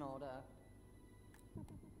experiment is in order.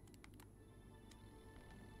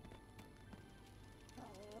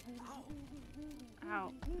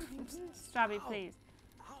 Ow. Strabby, please.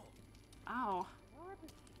 Ow.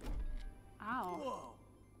 Ow. Whoa!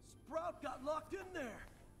 Sprout got locked in there!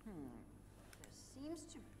 There seems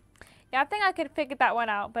to Yeah, I think I could figure that one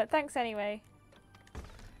out, but thanks anyway.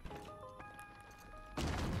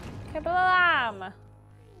 Kablam! Now,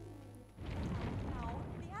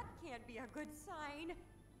 that can't be a good sign.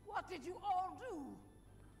 What did you all do?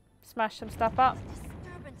 Smash some stuff up.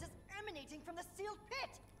 disturbance is emanating from the sealed pit.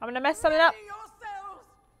 I'm gonna mess something up. Ready yourselves!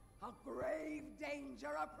 A grave danger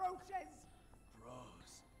approaches!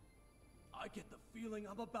 Bros, I get the feeling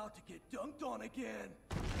I'm about to get dunked on again.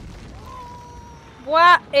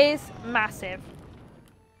 What is massive?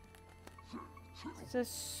 It's a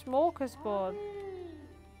smorgasbord.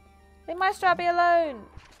 Leave my Strabby alone.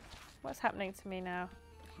 What's happening to me now?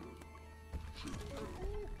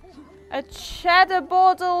 A cheddar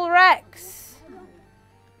bordle Rex.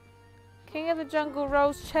 King of the jungle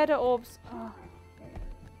rolls cheddar orbs. Oh.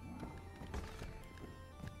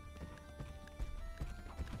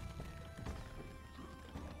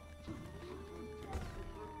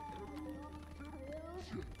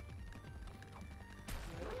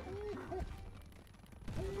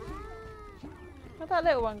 Where'd that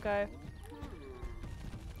little one go?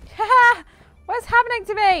 What's happening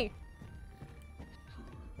to me?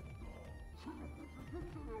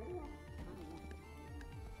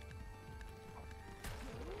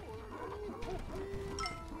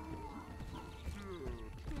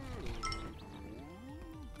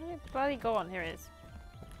 Where did it bloody go on? Here it is.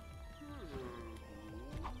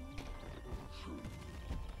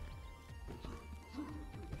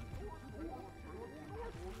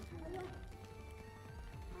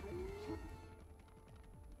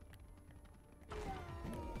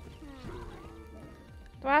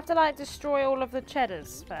 Do I have to like destroy all of the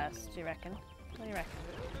cheddars first, do you reckon? What do you reckon?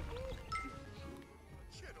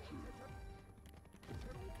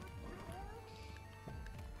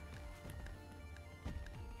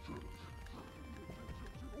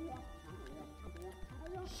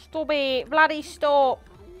 Stop it! Bloody stop!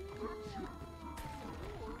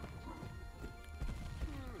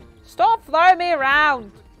 Stop throwing me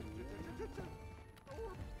around!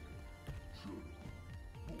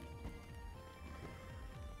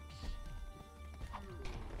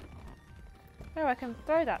 Oh, I can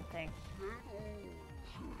throw that thing.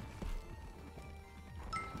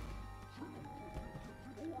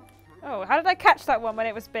 Oh, how did I catch that one when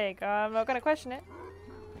it was big? I'm not going to question it.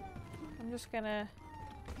 I'm just going to...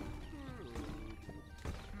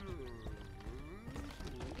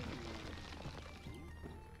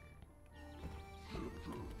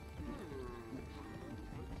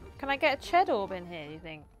 Can I get a Ched orb in here, do you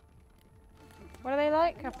think? What are they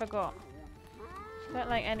like? I forgot. Don't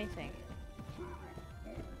like anything.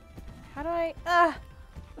 How do I...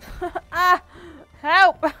 Ah!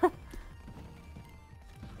 Help!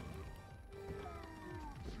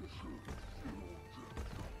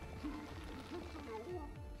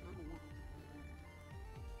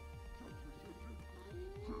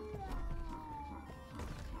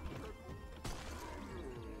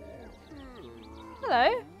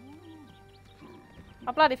 Hello.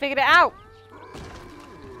 I bloody figured it out.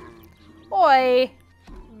 Oi.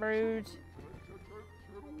 Rude.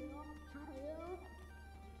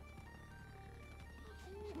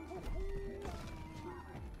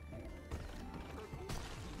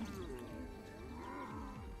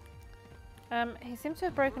 He seems to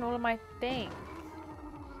have broken all of my things.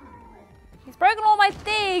 He's broken all my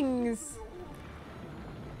things!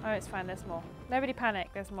 Oh, it's fine, there's more. Nobody panic,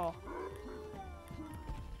 there's more.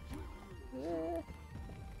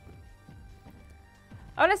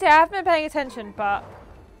 Honestly, I haven't been paying attention, but...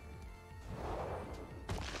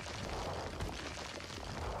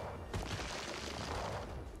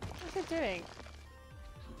 What's it doing?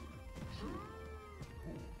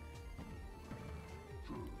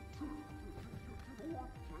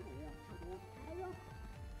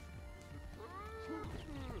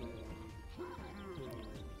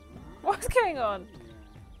 What's going on?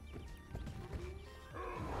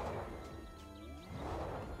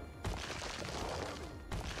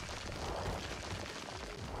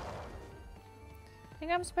 I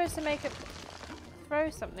think I'm supposed to make it throw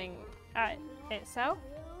something at itself.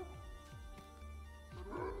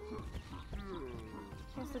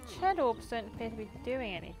 Because the Ched orbs don't appear to be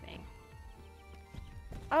doing anything.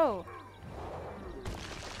 Oh.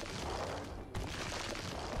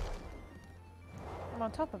 I'm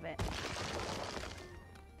on top of it.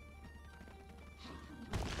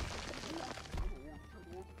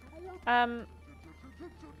 I don't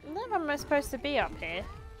know if I'm supposed to be up here.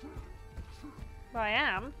 But I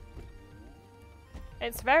am.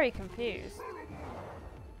 It's very confused.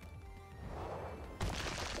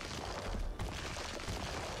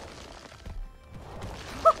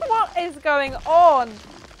 What is going on?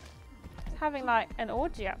 It's having like an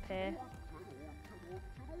orgy up here.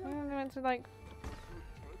 I'm going to like...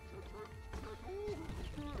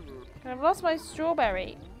 I've lost my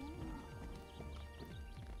strawberry.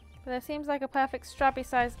 But there seems like a perfect Strabby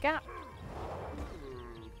sized gap.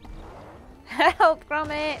 Help from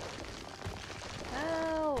it!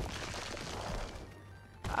 Help!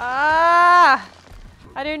 Ah!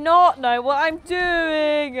 I do not know what I'm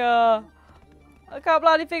doing! I can't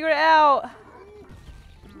bloody figure it out.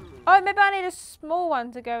 Oh, maybe I need a small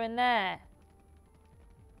one to go in there.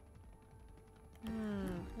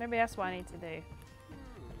 Maybe that's what I need to do.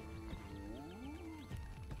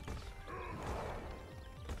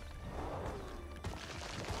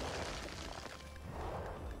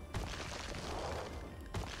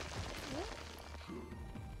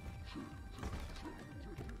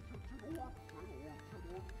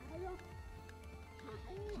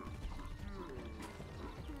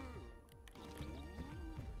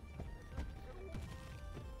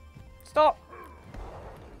 Stop!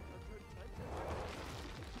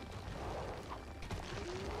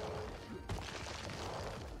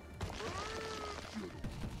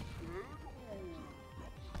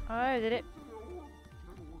 Oh, did it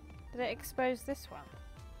expose this one?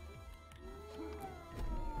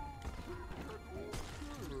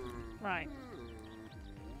 Right.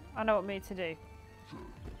 I know what we need to do.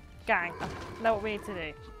 Gang, I know what we need to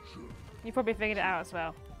do. You probably figured it out as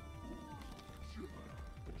well.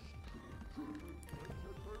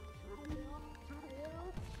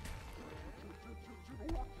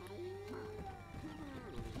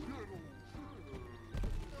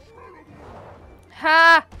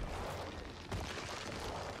 Ha!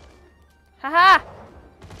 Ha ha!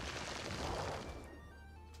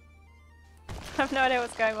 I have no idea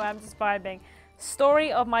what's going on. I'm just vibing.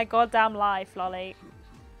 Story of my goddamn life, lolly.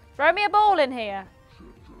 Throw me a ball in here.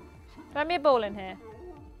 Throw me a ball in here.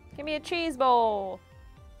 Give me a cheese ball.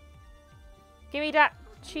 Give me that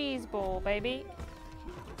cheese ball, baby.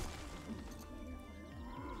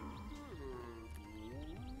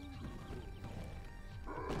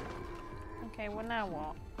 Okay, well now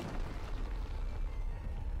what?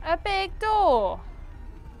 A big door!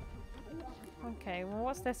 Okay, well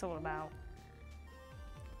what's this all about?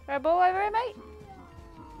 Throw a ball over it, mate?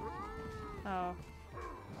 Oh.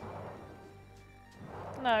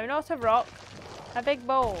 No, not a rock. A big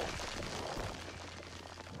ball.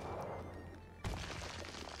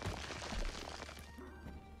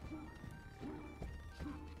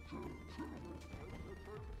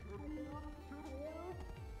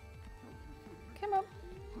 Come on.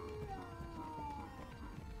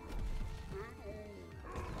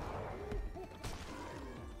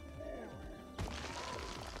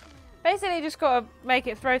 Basically, you just gotta make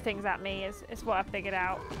it throw things at me, is what I figured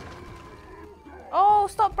out. Oh,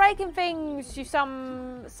 stop breaking things, you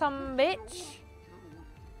some bitch.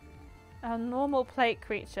 A normal plate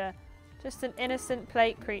creature. Just an innocent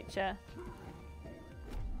plate creature.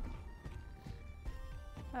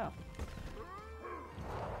 Oh.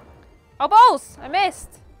 Oh, balls! I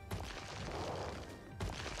missed!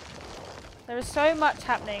 There is so much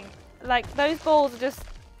happening. Like, those balls are just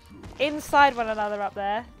inside one another up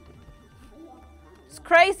there. It's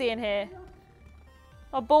crazy in here.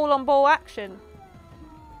 A ball on ball action.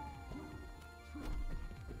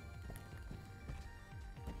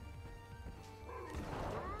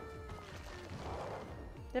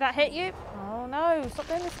 Did that hit you? Oh no, stop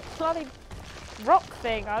doing this bloody rock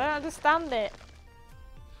thing. I don't understand it.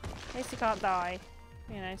 At least you can't die.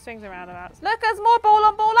 You know, swings and roundabouts. Look, there's more ball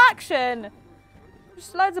on ball action.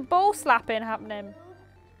 Just loads of ball slapping happening.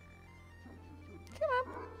 Come on.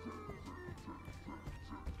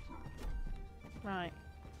 Right.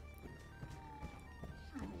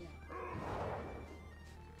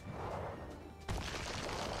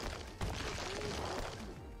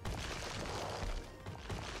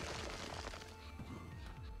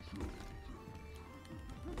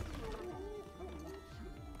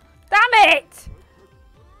 Damn it!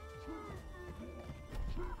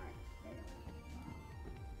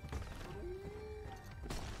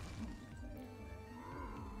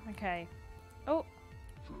 Okay. Oh.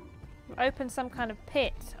 Open some kind of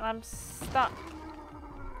pit. I'm stuck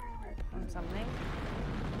on something.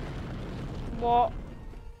 What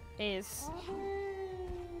is...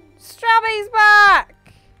 Strabby's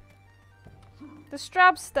back! The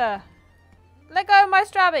Strabster. Let go of my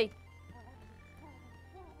Strabby.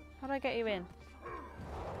 How do I get you in?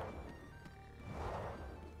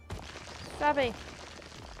 Strabby.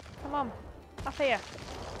 Come on. Up here.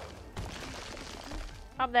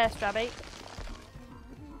 Up there, Strabby.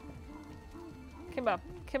 Come on.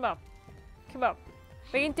 Come on. Come on.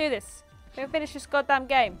 We can do this. We can finish this goddamn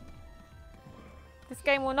game. This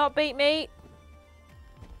game will not beat me.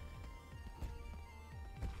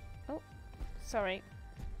 Oh. Sorry.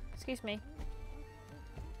 Excuse me.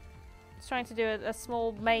 Just trying to do a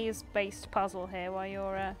small maze-based puzzle here while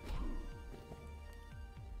you're,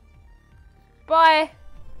 Bye!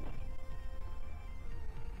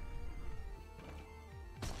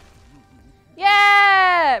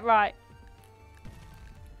 Yeah! Right.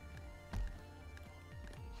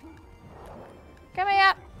 Come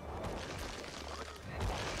here!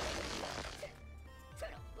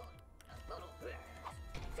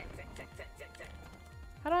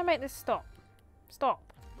 How do I make this stop? Stop.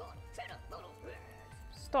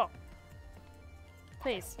 Stop.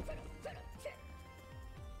 Please.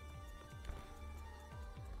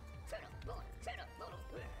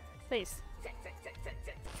 Please.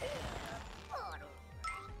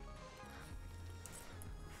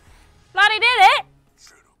 Bloody did it!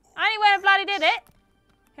 Anywhere bloody did it!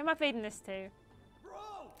 Who am I feeding this to?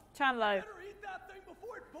 Chandlo.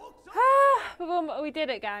 We did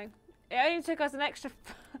it, gang. It only took us an extra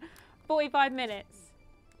 45 minutes.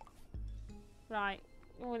 Right.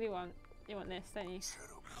 What do you want? You want this, don't you?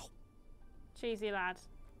 Cheesy lad.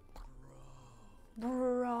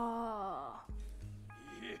 Bruh.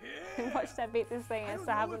 Yeah. Watch them beat this thing and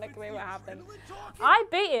so have a look at me what happened. I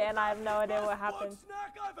beat it and I have no idea what happened.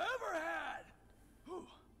 Snack I've ever had. Whew.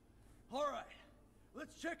 All right.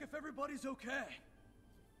 Let's check if everybody's okay.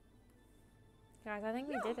 Guys, I think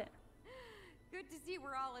we did it. Good to see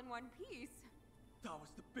we're all in one piece. That was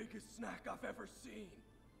the biggest snack I've ever seen.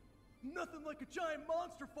 Nothing like a giant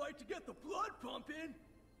monster fight to get the blood pumping.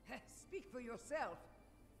 Speak for yourself.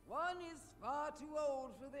 One is far too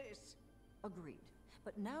old for this. Agreed.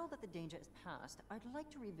 But now that the danger is past, I'd like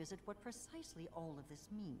to revisit what precisely all of this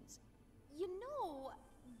means. You know,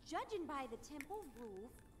 judging by the temple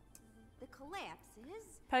roof, the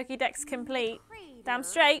collapses, Pokédex complete. crater, Damn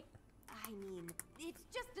straight. I mean, it's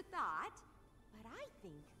just a thought, but I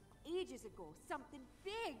think ages ago something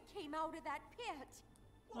big came out of that pit.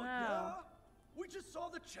 Well, Wow. yeah. We just saw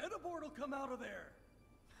the cheddar portal come out of there.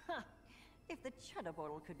 Ha! If the cheddar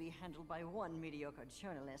portal could be handled by one mediocre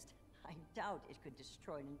journalist, I doubt it could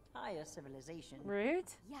destroy an entire civilization. Rude.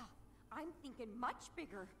 Yeah, I'm thinking much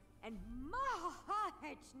bigger and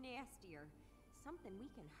much nastier. Something we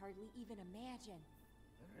can hardly even imagine.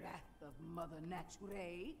 The wrath of Mother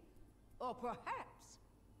Nature? Or perhaps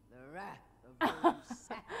the wrath of those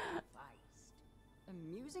sacrificed.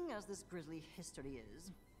 Amusing as this grisly history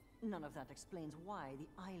is, none of that explains why the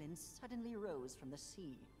island suddenly rose from the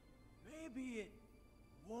sea. Maybe it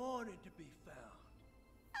wanted to be found.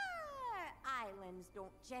 Islands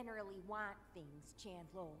don't generally want things,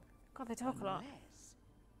 Chandler. God, they talk a lot. Unless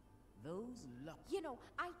those luck. You know,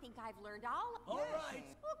 I think I've learned all. All right.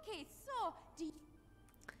 Okay, so do you...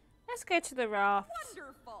 Let's go to the raft.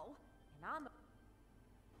 Wonderful. And on the...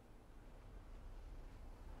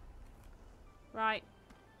 Right.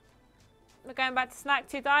 We're going back to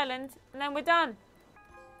Snacktooth Island, and then we're done.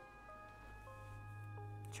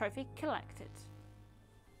 Trophy collected.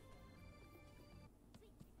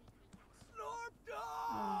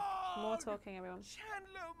 More talking, everyone.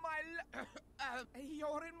 Chandler,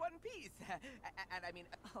 you're in one piece. And I mean,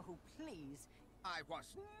 Oh, please. I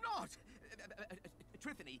was not.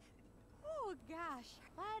 Trithany. Oh, gosh.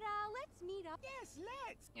 But, let's meet up. Yes,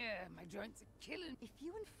 let's. Yeah, my joints are killing. If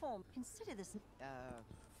you inform, consider this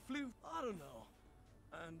Flew. I don't know.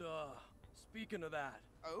 And, speaking of that,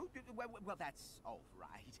 Oh, well, that's all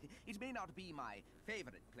right. It may not be my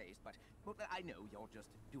favorite place, but I know you're just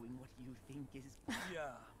doing what you think is...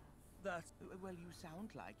 yeah, that's... Well, you sound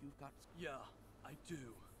like you've got... Yeah, I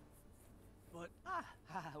do. But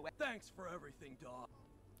well, thanks for everything, Doc.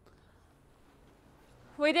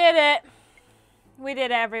 We did it. We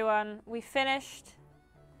did it, everyone. We finished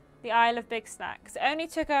the Isle of Bigsnax. It only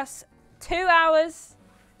took us 2 hours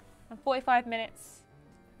and 45 minutes.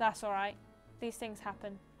 That's all right. These things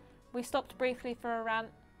happen. We stopped briefly for a rant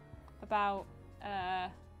about,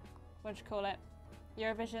 what do you call it?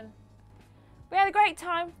 Eurovision. We had a great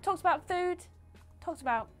time. Talked about food. Talked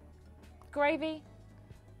about gravy.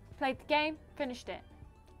 Played the game. Finished it.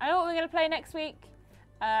 I know what we're going to play next week.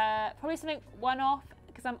 Probably something one-off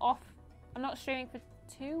because I'm off. I'm not streaming for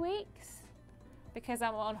 2 weeks because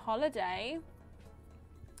I'm on holiday.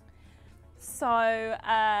 So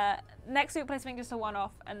next week we'll play something just a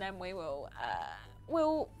one-off, and then we will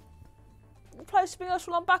we'll play something else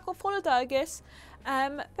while I'm back off holiday, I guess.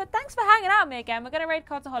 But thanks for hanging out with me again. We're going to raid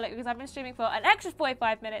Cultaholic because I've been streaming for an extra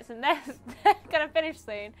 45 minutes, and they're going to finish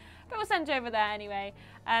soon. But we'll send you over there anyway.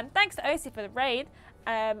 Thanks to Osi for the raid.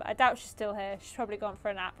 I doubt she's still here. She's probably gone for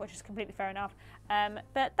a nap, which is completely fair enough.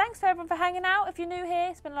 But thanks for everyone for hanging out. If you're new here,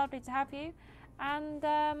 it's been lovely to have you. And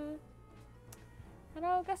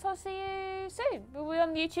I guess I'll see you soon. We'll be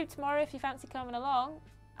on YouTube tomorrow if you fancy coming along.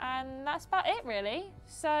 And that's about it, really.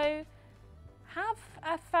 So have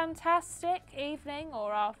a fantastic evening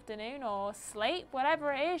or afternoon or sleep,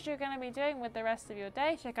 whatever it is you're going to be doing with the rest of your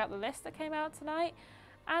day. Check out the list that came out tonight.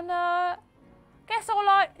 And guess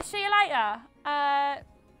I'll see you later.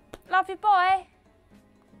 Love you, boy.